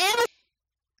hey, Anna,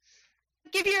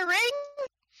 give you a ring.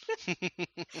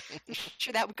 I'm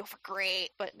sure that would go for great,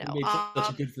 but no. You made such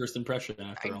a good first impression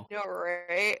after all. I know,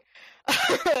 right?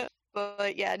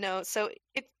 But yeah, no. So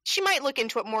she might look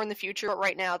into it more in the future, but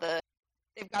right now they've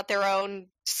got their own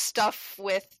stuff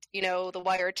with the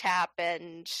wiretap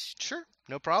and sure,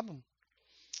 no problem,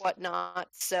 whatnot.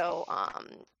 So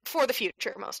for the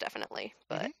future, most definitely,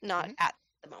 but not at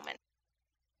the moment.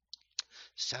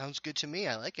 Sounds good to me.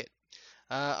 I like it.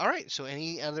 All right. So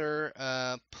any other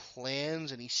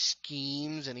plans, any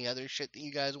schemes, any other shit that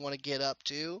you guys want to get up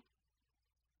to?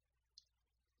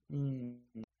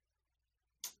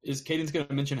 Is Cadence going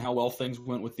to mention how well things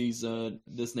went with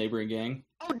this neighboring gang?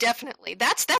 Oh, definitely.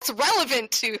 That's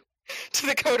relevant to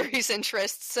the coteries'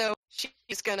 interests. So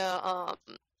she's gonna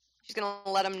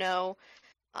let them know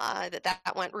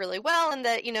that went really well, and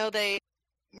that you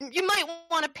might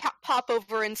want to pop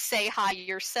over and say hi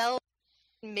yourself,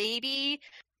 maybe.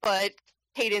 But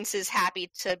Cadence is happy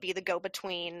to be the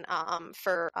go-between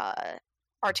for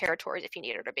our territories if you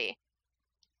need her to be.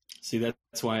 See,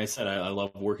 that's why I said I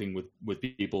love working with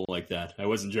people like that. I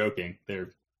wasn't joking.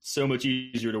 They're so much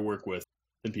easier to work with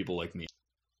than people like me.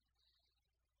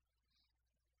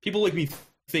 People like me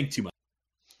think too much.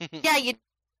 Yeah, you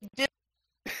do.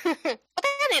 But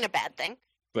that ain't a bad thing.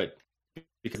 But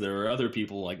because there are other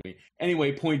people like me.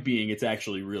 Anyway, point being, it's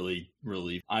actually really,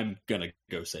 really, I'm going to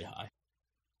go say hi.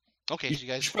 Okay, so you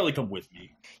guys should probably come with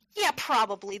me. Yeah,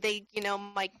 probably. They,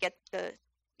 might get the...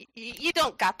 You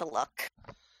don't got the look.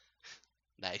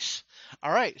 Nice.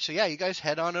 All right, so yeah, you guys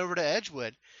head on over to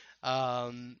Edgewood,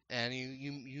 and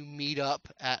you meet up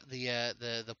at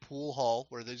the pool hall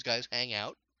where those guys hang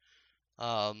out,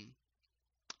 and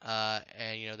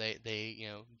they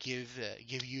give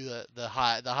you the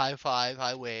high five,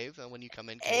 high wave, and when you come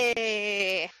in,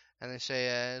 hey, and they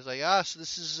say it's like so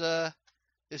this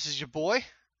is your boy.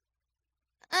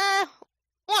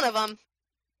 One of them.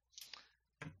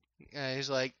 He's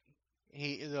like.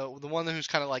 The one who's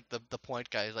kind of like the point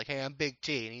guy is like, hey, I'm Big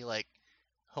T, and he like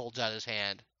holds out his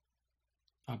hand.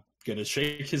 I'm gonna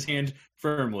shake his hand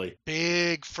firmly.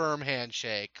 Big firm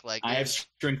handshake. Like I have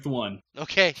strength 1.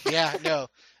 Okay, yeah, no.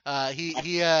 I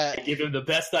give him the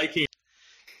best I can.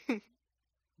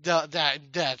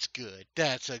 That's good.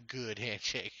 That's a good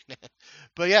handshake.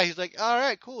 But yeah, he's like, all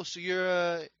right, cool. So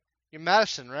you're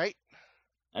Madison, right?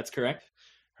 That's correct.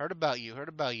 Heard about you.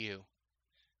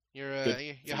 You're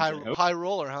high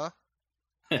roller, huh?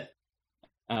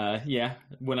 Yeah.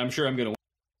 When I'm sure I'm gonna.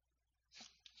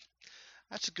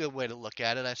 That's a good way to look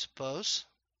at it, I suppose.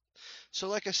 So,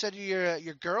 like I said,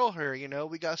 your girl here.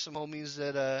 We got some homies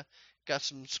that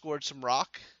scored some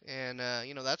rock, and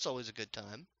that's always a good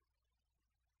time.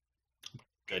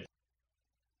 Good.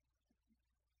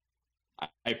 I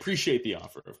appreciate the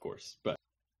offer, of course, but.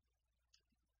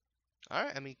 All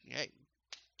right. I mean, hey,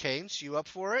 Cadence, you up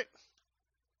for it?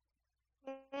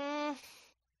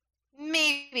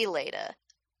 maybe later.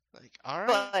 Like, all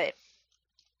right.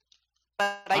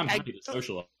 But I'm happy to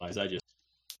socialize.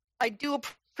 I do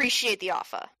appreciate the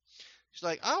offer. She's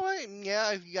like, all right,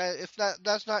 yeah, if you guys, if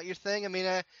that's not your thing, I mean,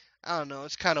 I don't know.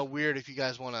 It's kind of weird if you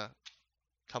guys want to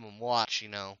come and watch, you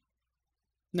know.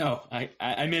 No, I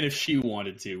meant if she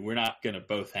wanted to. We're not gonna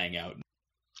both hang out and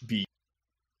be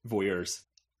voyeurs.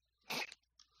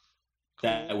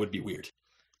 That would be weird.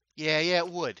 Yeah, it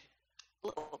would. A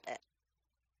little bit.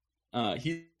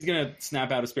 He's gonna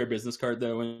snap out a spare business card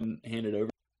though and hand it over.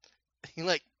 He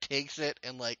like takes it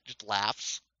and like just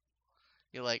laughs.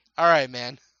 You're like, all right,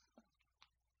 man.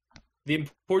 The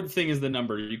important thing is the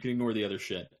number. You can ignore the other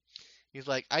shit. He's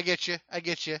like, I get you.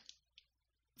 If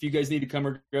you guys need to come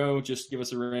or go, just give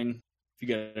us a ring. If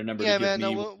you got a number Yeah, to give man.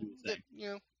 me, No,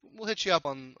 we'll hit you up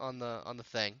on the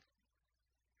thing.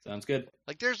 Sounds good.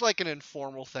 Like, there's like an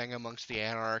informal thing amongst the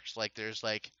Anarchs. Like, there's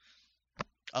like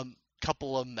a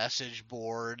couple of message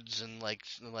boards and like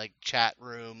chat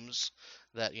rooms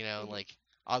that, you know, like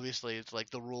obviously it's like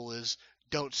the rule is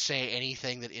don't say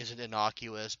anything that isn't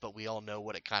innocuous, but we all know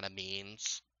what it kind of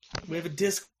means. We have a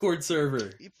Discord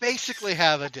server. You basically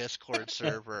have a Discord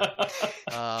server,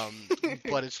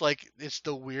 but it's like it's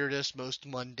the weirdest, most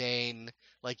mundane.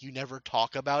 Like you never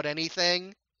talk about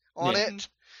anything on it.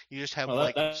 You just have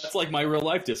that's like my real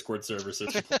life Discord server, so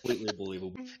it's completely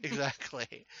believable.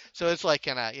 Exactly. So it's like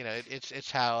kind of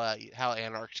it's how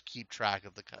Anarchs keep track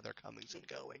of their comings and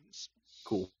goings.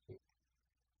 Cool.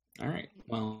 All right.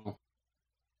 Well,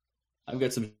 I've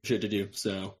got some shit to do,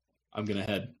 so I'm gonna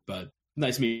head. But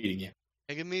nice meeting you.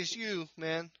 Hey, good meets you,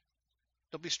 man.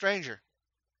 Don't be a stranger.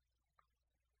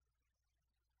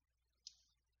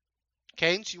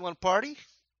 Cadence, you want to party?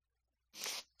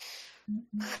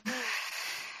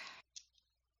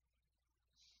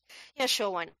 Yeah,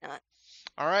 sure, why not?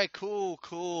 All right, cool.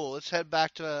 Let's head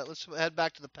back to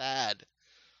the pad.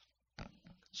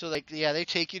 So they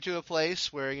take you to a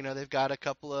place where they've got a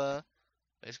couple of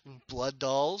basically blood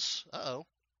dolls.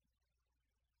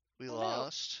 We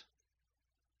lost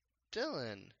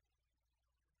Dylan.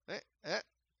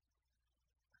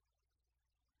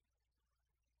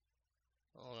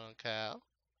 Hold on, Cal.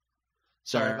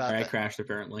 Sorry about that. I crashed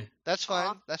apparently. That's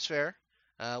fine. That's fair.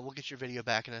 We'll get your video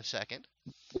back in a second.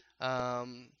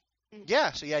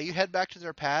 You head back to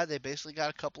their pad. They basically got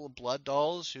a couple of blood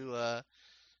dolls who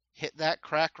hit that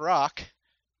cracked rock,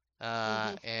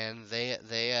 and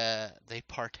they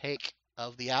partake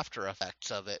of the after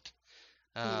effects of it,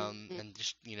 and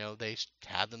just they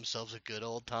have themselves a good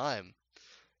old time.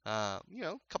 A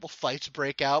couple fights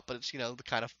break out, but it's the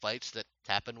kind of fights that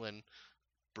happen when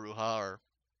Brujah are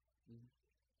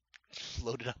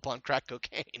loaded up on crack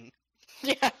cocaine.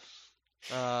 Yeah.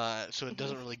 So it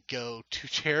doesn't really go too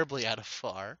terribly out of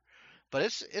far, but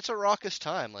it's a raucous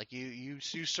time. Like you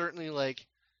certainly like.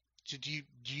 Do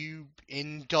you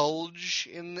indulge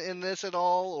in this at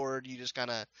all, or do you just kind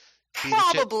of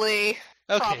probably?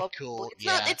 Okay, probably. cool.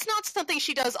 It's not something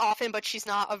she does often, but she's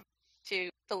not to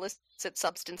illicit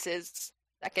substances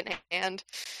secondhand.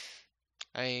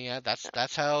 I mean,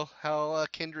 that's how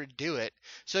Kindred do it.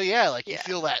 So you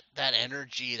feel that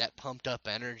energy, that pumped up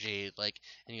energy,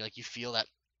 and you feel that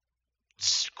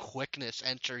quickness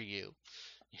enter you.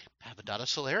 You have a dot of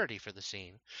celerity for the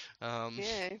scene.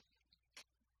 Yeah.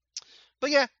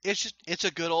 But it's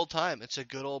a good old time. It's a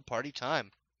good old party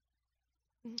time.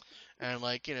 And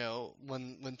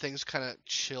when things kind of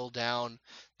chill down,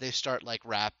 they start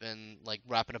rapping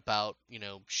about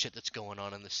shit that's going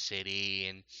on in the city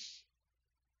and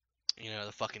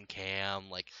the fucking cam,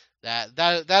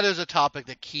 that is a topic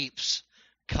that keeps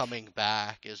coming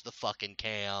back, is the fucking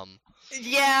cam.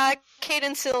 Yeah,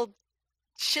 Cadence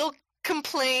she'll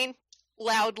complain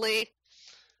loudly.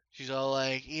 She's all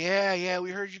like, yeah,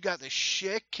 we heard you got the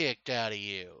shit kicked out of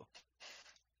you.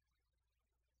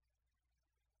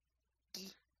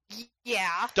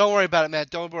 Yeah. Don't worry about it, man.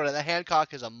 Don't worry about it. The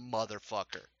Hancock is a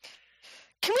motherfucker.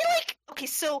 Can we okay,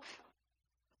 so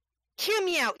hear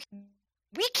me out.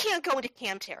 We can't go into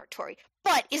cam territory,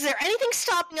 but is there anything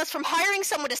stopping us from hiring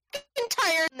someone to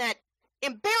tire in that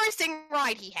embarrassing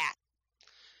ride he had?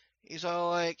 He's all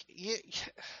like, yeah,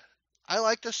 I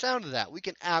like the sound of that. We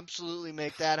can absolutely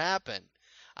make that happen.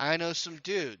 I know some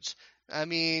dudes. I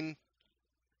mean,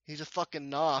 he's a fucking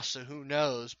nos, so who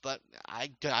knows? But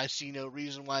I see no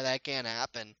reason why that can't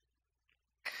happen.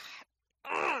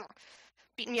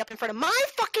 Beating me up in front of my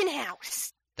fucking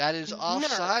house. That is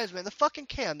offsides, man. The fucking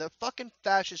cam. They're fucking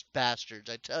fascist bastards.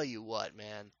 I tell you what,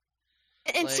 man.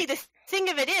 And see, the thing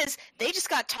of it is, they just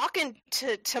got talking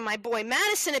to my boy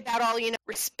Madison about all,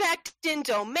 respect and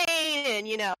domain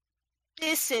and,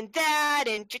 this and that.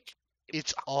 And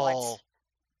it's all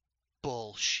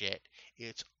bullshit.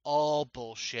 It's all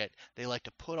bullshit. They like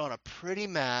to put on a pretty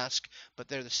mask, but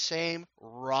they're the same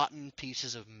rotten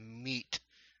pieces of meat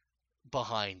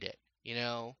behind it, you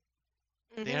know?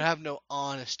 They have no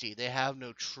honesty. They have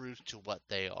no truth to what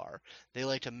they are. They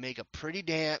like to make a pretty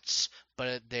dance,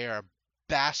 but they are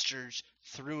bastards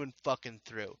through and fucking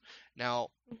through. Now,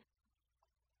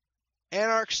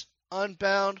 Anarchs,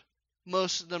 Unbound,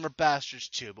 most of them are bastards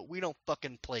too, but we don't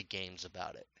fucking play games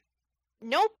about it.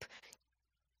 Nope.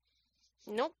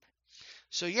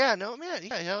 So yeah, no man,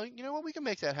 yeah, you know what? We can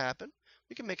make that happen.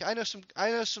 We can make. I know some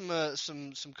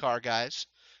car guys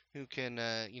who can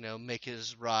make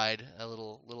his ride a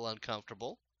little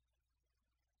uncomfortable.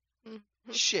 Mhm.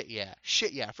 Shit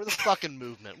yeah, for the fucking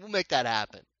movement. We'll make that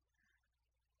happen.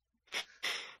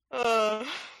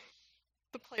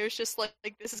 The player's just like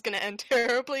this is gonna end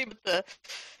terribly, but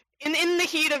in the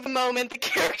heat of the moment, the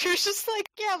character's just like,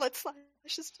 yeah, let's slash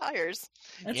his tires.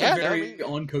 That's Yeah, a very I mean-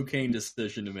 on cocaine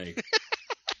decision to make.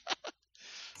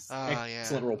 Yeah.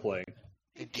 Excellent role playing.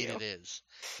 Indeed it is.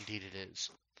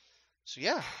 So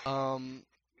yeah,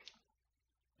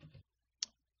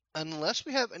 unless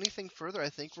we have anything further, I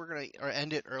think we're gonna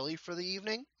end it early for the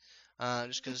evening,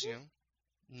 just because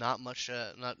not much,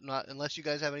 not unless you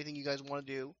guys have anything you guys want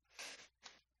to do.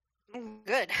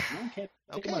 Good. No, can't take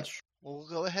Okay. much. Well, we'll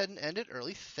go ahead and end it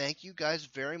early. Thank you guys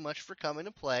very much for coming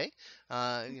to play.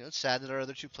 It's sad that our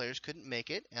other two players couldn't make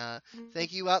it.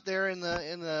 Thank you out there in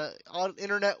the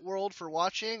internet world for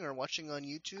watching or watching on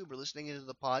YouTube or listening into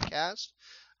the podcast.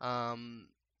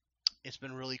 It's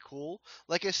been really cool.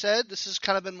 Like I said, this has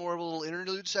kind of been more of a little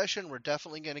interlude session. We're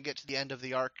definitely going to get to the end of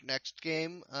the arc next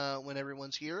game when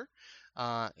everyone's here,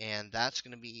 and that's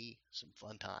going to be some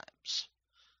fun times.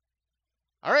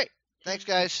 All right. Thanks,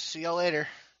 guys. See y'all later.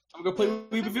 I'm gonna play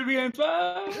video games.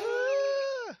 Bye.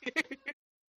 Ah!